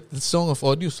do. It's like the song of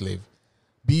Audioslave.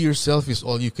 Be yourself is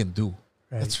all you can do.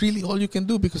 Right. That's really all you can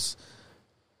do because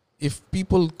if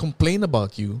people complain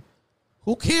about you,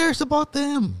 who cares about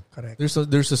them? Correct.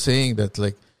 There's a saying that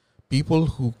like people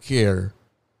who care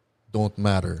don't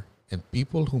matter and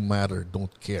people who matter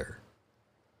don't care.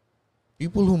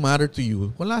 People who matter to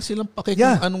you, wala silang pake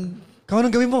kung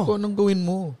anong gawin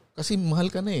mo. Kasi mahal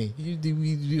ka na eh.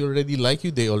 They already like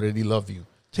you, they already love you.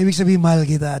 So, ibig sabihin, mahal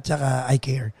kita at saka I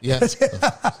care. Yeah.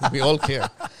 We all care.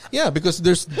 Yeah, because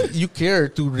you care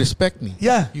to respect me.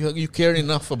 Yeah. You care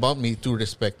enough about me to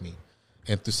respect me.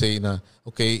 And to say na,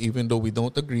 okay, even though we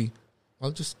don't agree,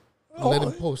 I'll just let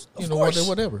him post.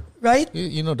 Whatever. Right?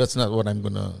 That's not what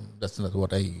that's not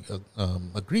what I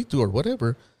agree to or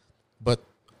whatever. But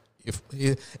if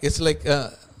it's like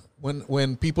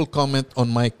when people comment on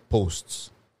my posts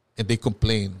and they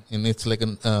complain and it's like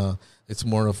it's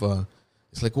more of a,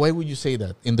 it's like, why would you say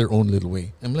that in their own little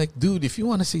way? I'm like, dude, if you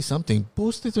want to say something,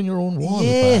 post it on your own wall.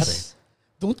 Yes.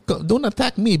 Don't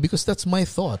attack me because that's my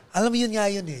thought. Alam mo yun nga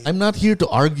yun eh. I'm not here to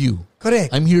argue.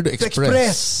 Correct. I'm here to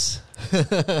express.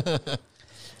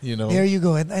 There you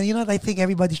go. And I think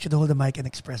everybody should hold the mic and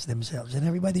express themselves. And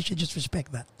everybody should just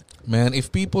respect that. Man,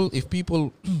 if people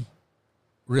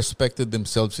respected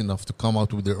themselves enough to come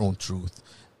out with their own truth,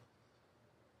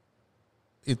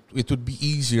 it would be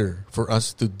easier for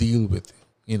us to deal with it.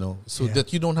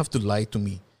 That you don't have to lie to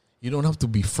me. You don't have to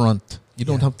be front. You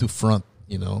don't have to front,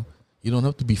 You don't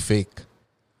have to be fake.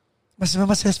 Mas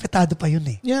respetado pa yun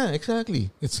eh. Yeah, exactly.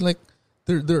 It's like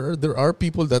there are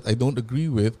people that I don't agree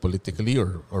with politically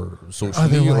or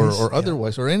socially or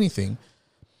otherwise or anything.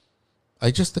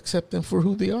 I just accept them for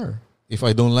who they are. If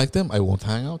I don't like them, I won't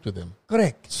hang out with them.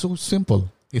 Correct. So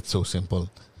simple. It's so simple.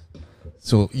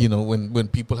 So, when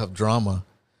people have drama,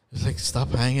 it's like,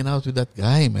 stop hanging out with that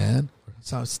guy, man.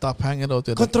 Stop hanging out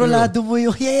with that girl. Kontrolado mo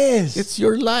yun. Yes. It's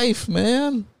your life,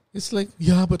 man. It's like,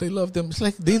 yeah, but I love them. It's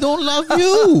like, they don't love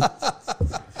you.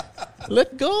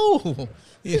 Let go.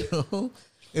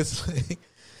 It's like,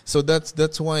 so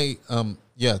that's why,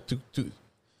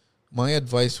 my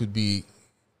advice would be,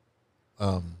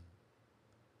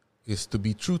 is to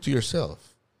be true to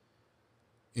yourself.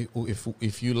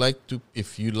 If you like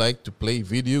to play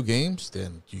video games,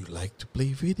 then you like to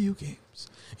play video games.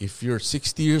 If you're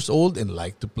 60 years old and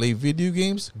like to play video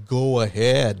games, go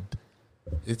ahead.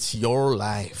 It's your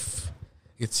life.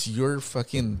 It's your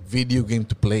fucking video game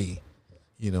to play.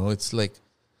 It's like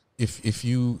if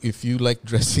you like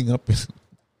dressing up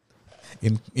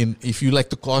in if you like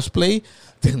to cosplay,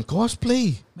 then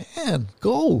cosplay. Man,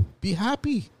 go. Be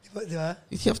happy. Diba?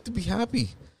 You have to be happy.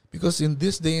 Because in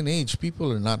this day and age,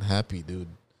 people are not happy, dude.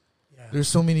 Yeah. There's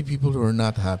so many people who are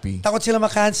not happy. Takot sila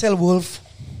ma-cancel, Wolf.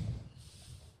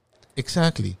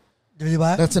 Exactly.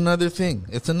 Diba? That's another thing.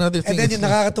 It's another thing. And then yung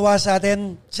nakakatuwa sa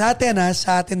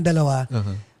atin dalawa,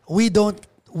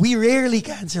 we rarely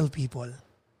cancel people.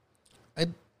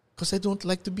 Because I don't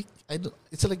like to be,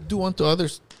 it's like do unto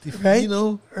others. Right?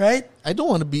 Right? I don't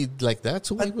want to be like that,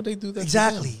 so why would I do that?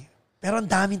 Exactly. Pero ang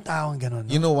daming taong ganun.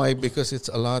 No? You know why? Because it's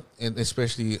a lot, and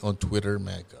especially on Twitter,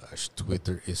 my gosh,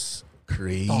 Twitter is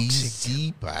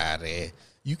crazy, pare.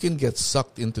 You can get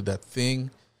sucked into that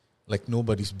thing like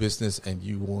nobody's business and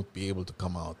you won't be able to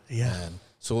come out. Yeah. Man.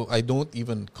 So I don't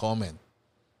even comment.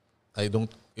 I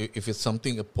don't. If it's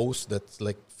something, a post that's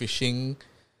like fishing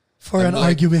For an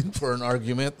argument. For an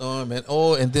argument. Oh man.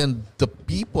 Oh, and then the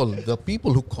people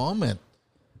who comment,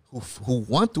 who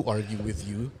want to argue with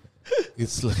you,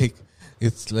 it's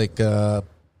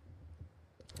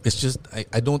just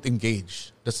I don't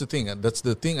engage. That's the thing. That's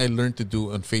the thing I learned to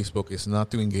do on Facebook is not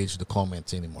to engage the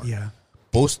comments anymore. Yeah.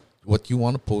 Post what you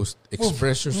want to post,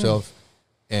 express yourself,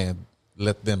 and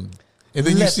let them. And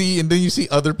then you see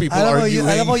other people arguing.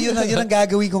 Alam mo, yun ang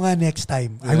gagawin ko nga next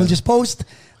time. I will just post.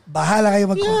 Bahala kayo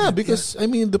mag-comment. Yeah, because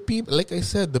I mean the people, like I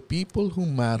said, the people who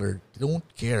matter don't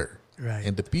care, Right.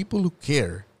 and the people who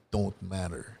care don't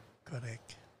matter.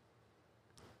 Correct.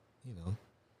 You know.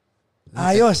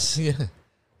 Ayos. Yeah.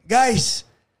 Guys,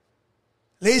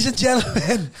 ladies and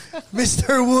gentlemen,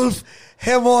 Mr. Wolf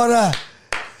Gemora.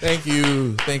 Thank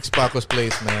you. Thanks, Paco's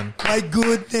Place, man. My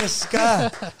goodness ka.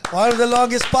 One of the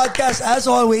longest podcasts, as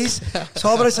always.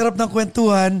 Sobrang sarap ng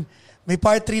kwentuhan. May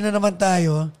part 3 na naman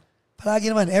tayo.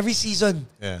 Palagi naman, every season.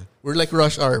 Yeah. We're like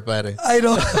Rush Hour, pare. I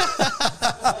know.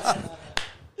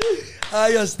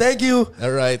 Ayos. Thank you. All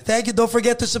right. Thank you. Don't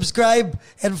forget to subscribe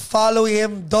and follow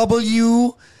him.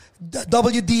 WDRS.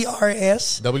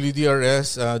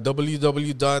 WDRS,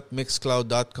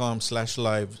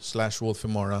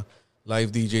 www.mixcloud.com/live/Wolfemora. Live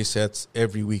DJ sets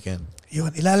every weekend. Yun.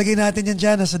 Ilalagay natin yan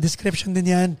dyan. Nasa description din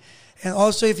yan. And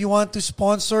also, if you want to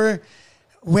sponsor,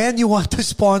 when you want to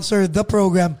sponsor the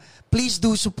program, please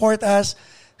do support us.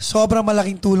 Sobrang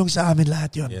malaking tulong sa amin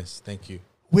lahat yun. Yes, thank you.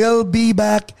 We'll be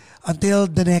back until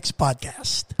the next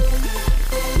podcast.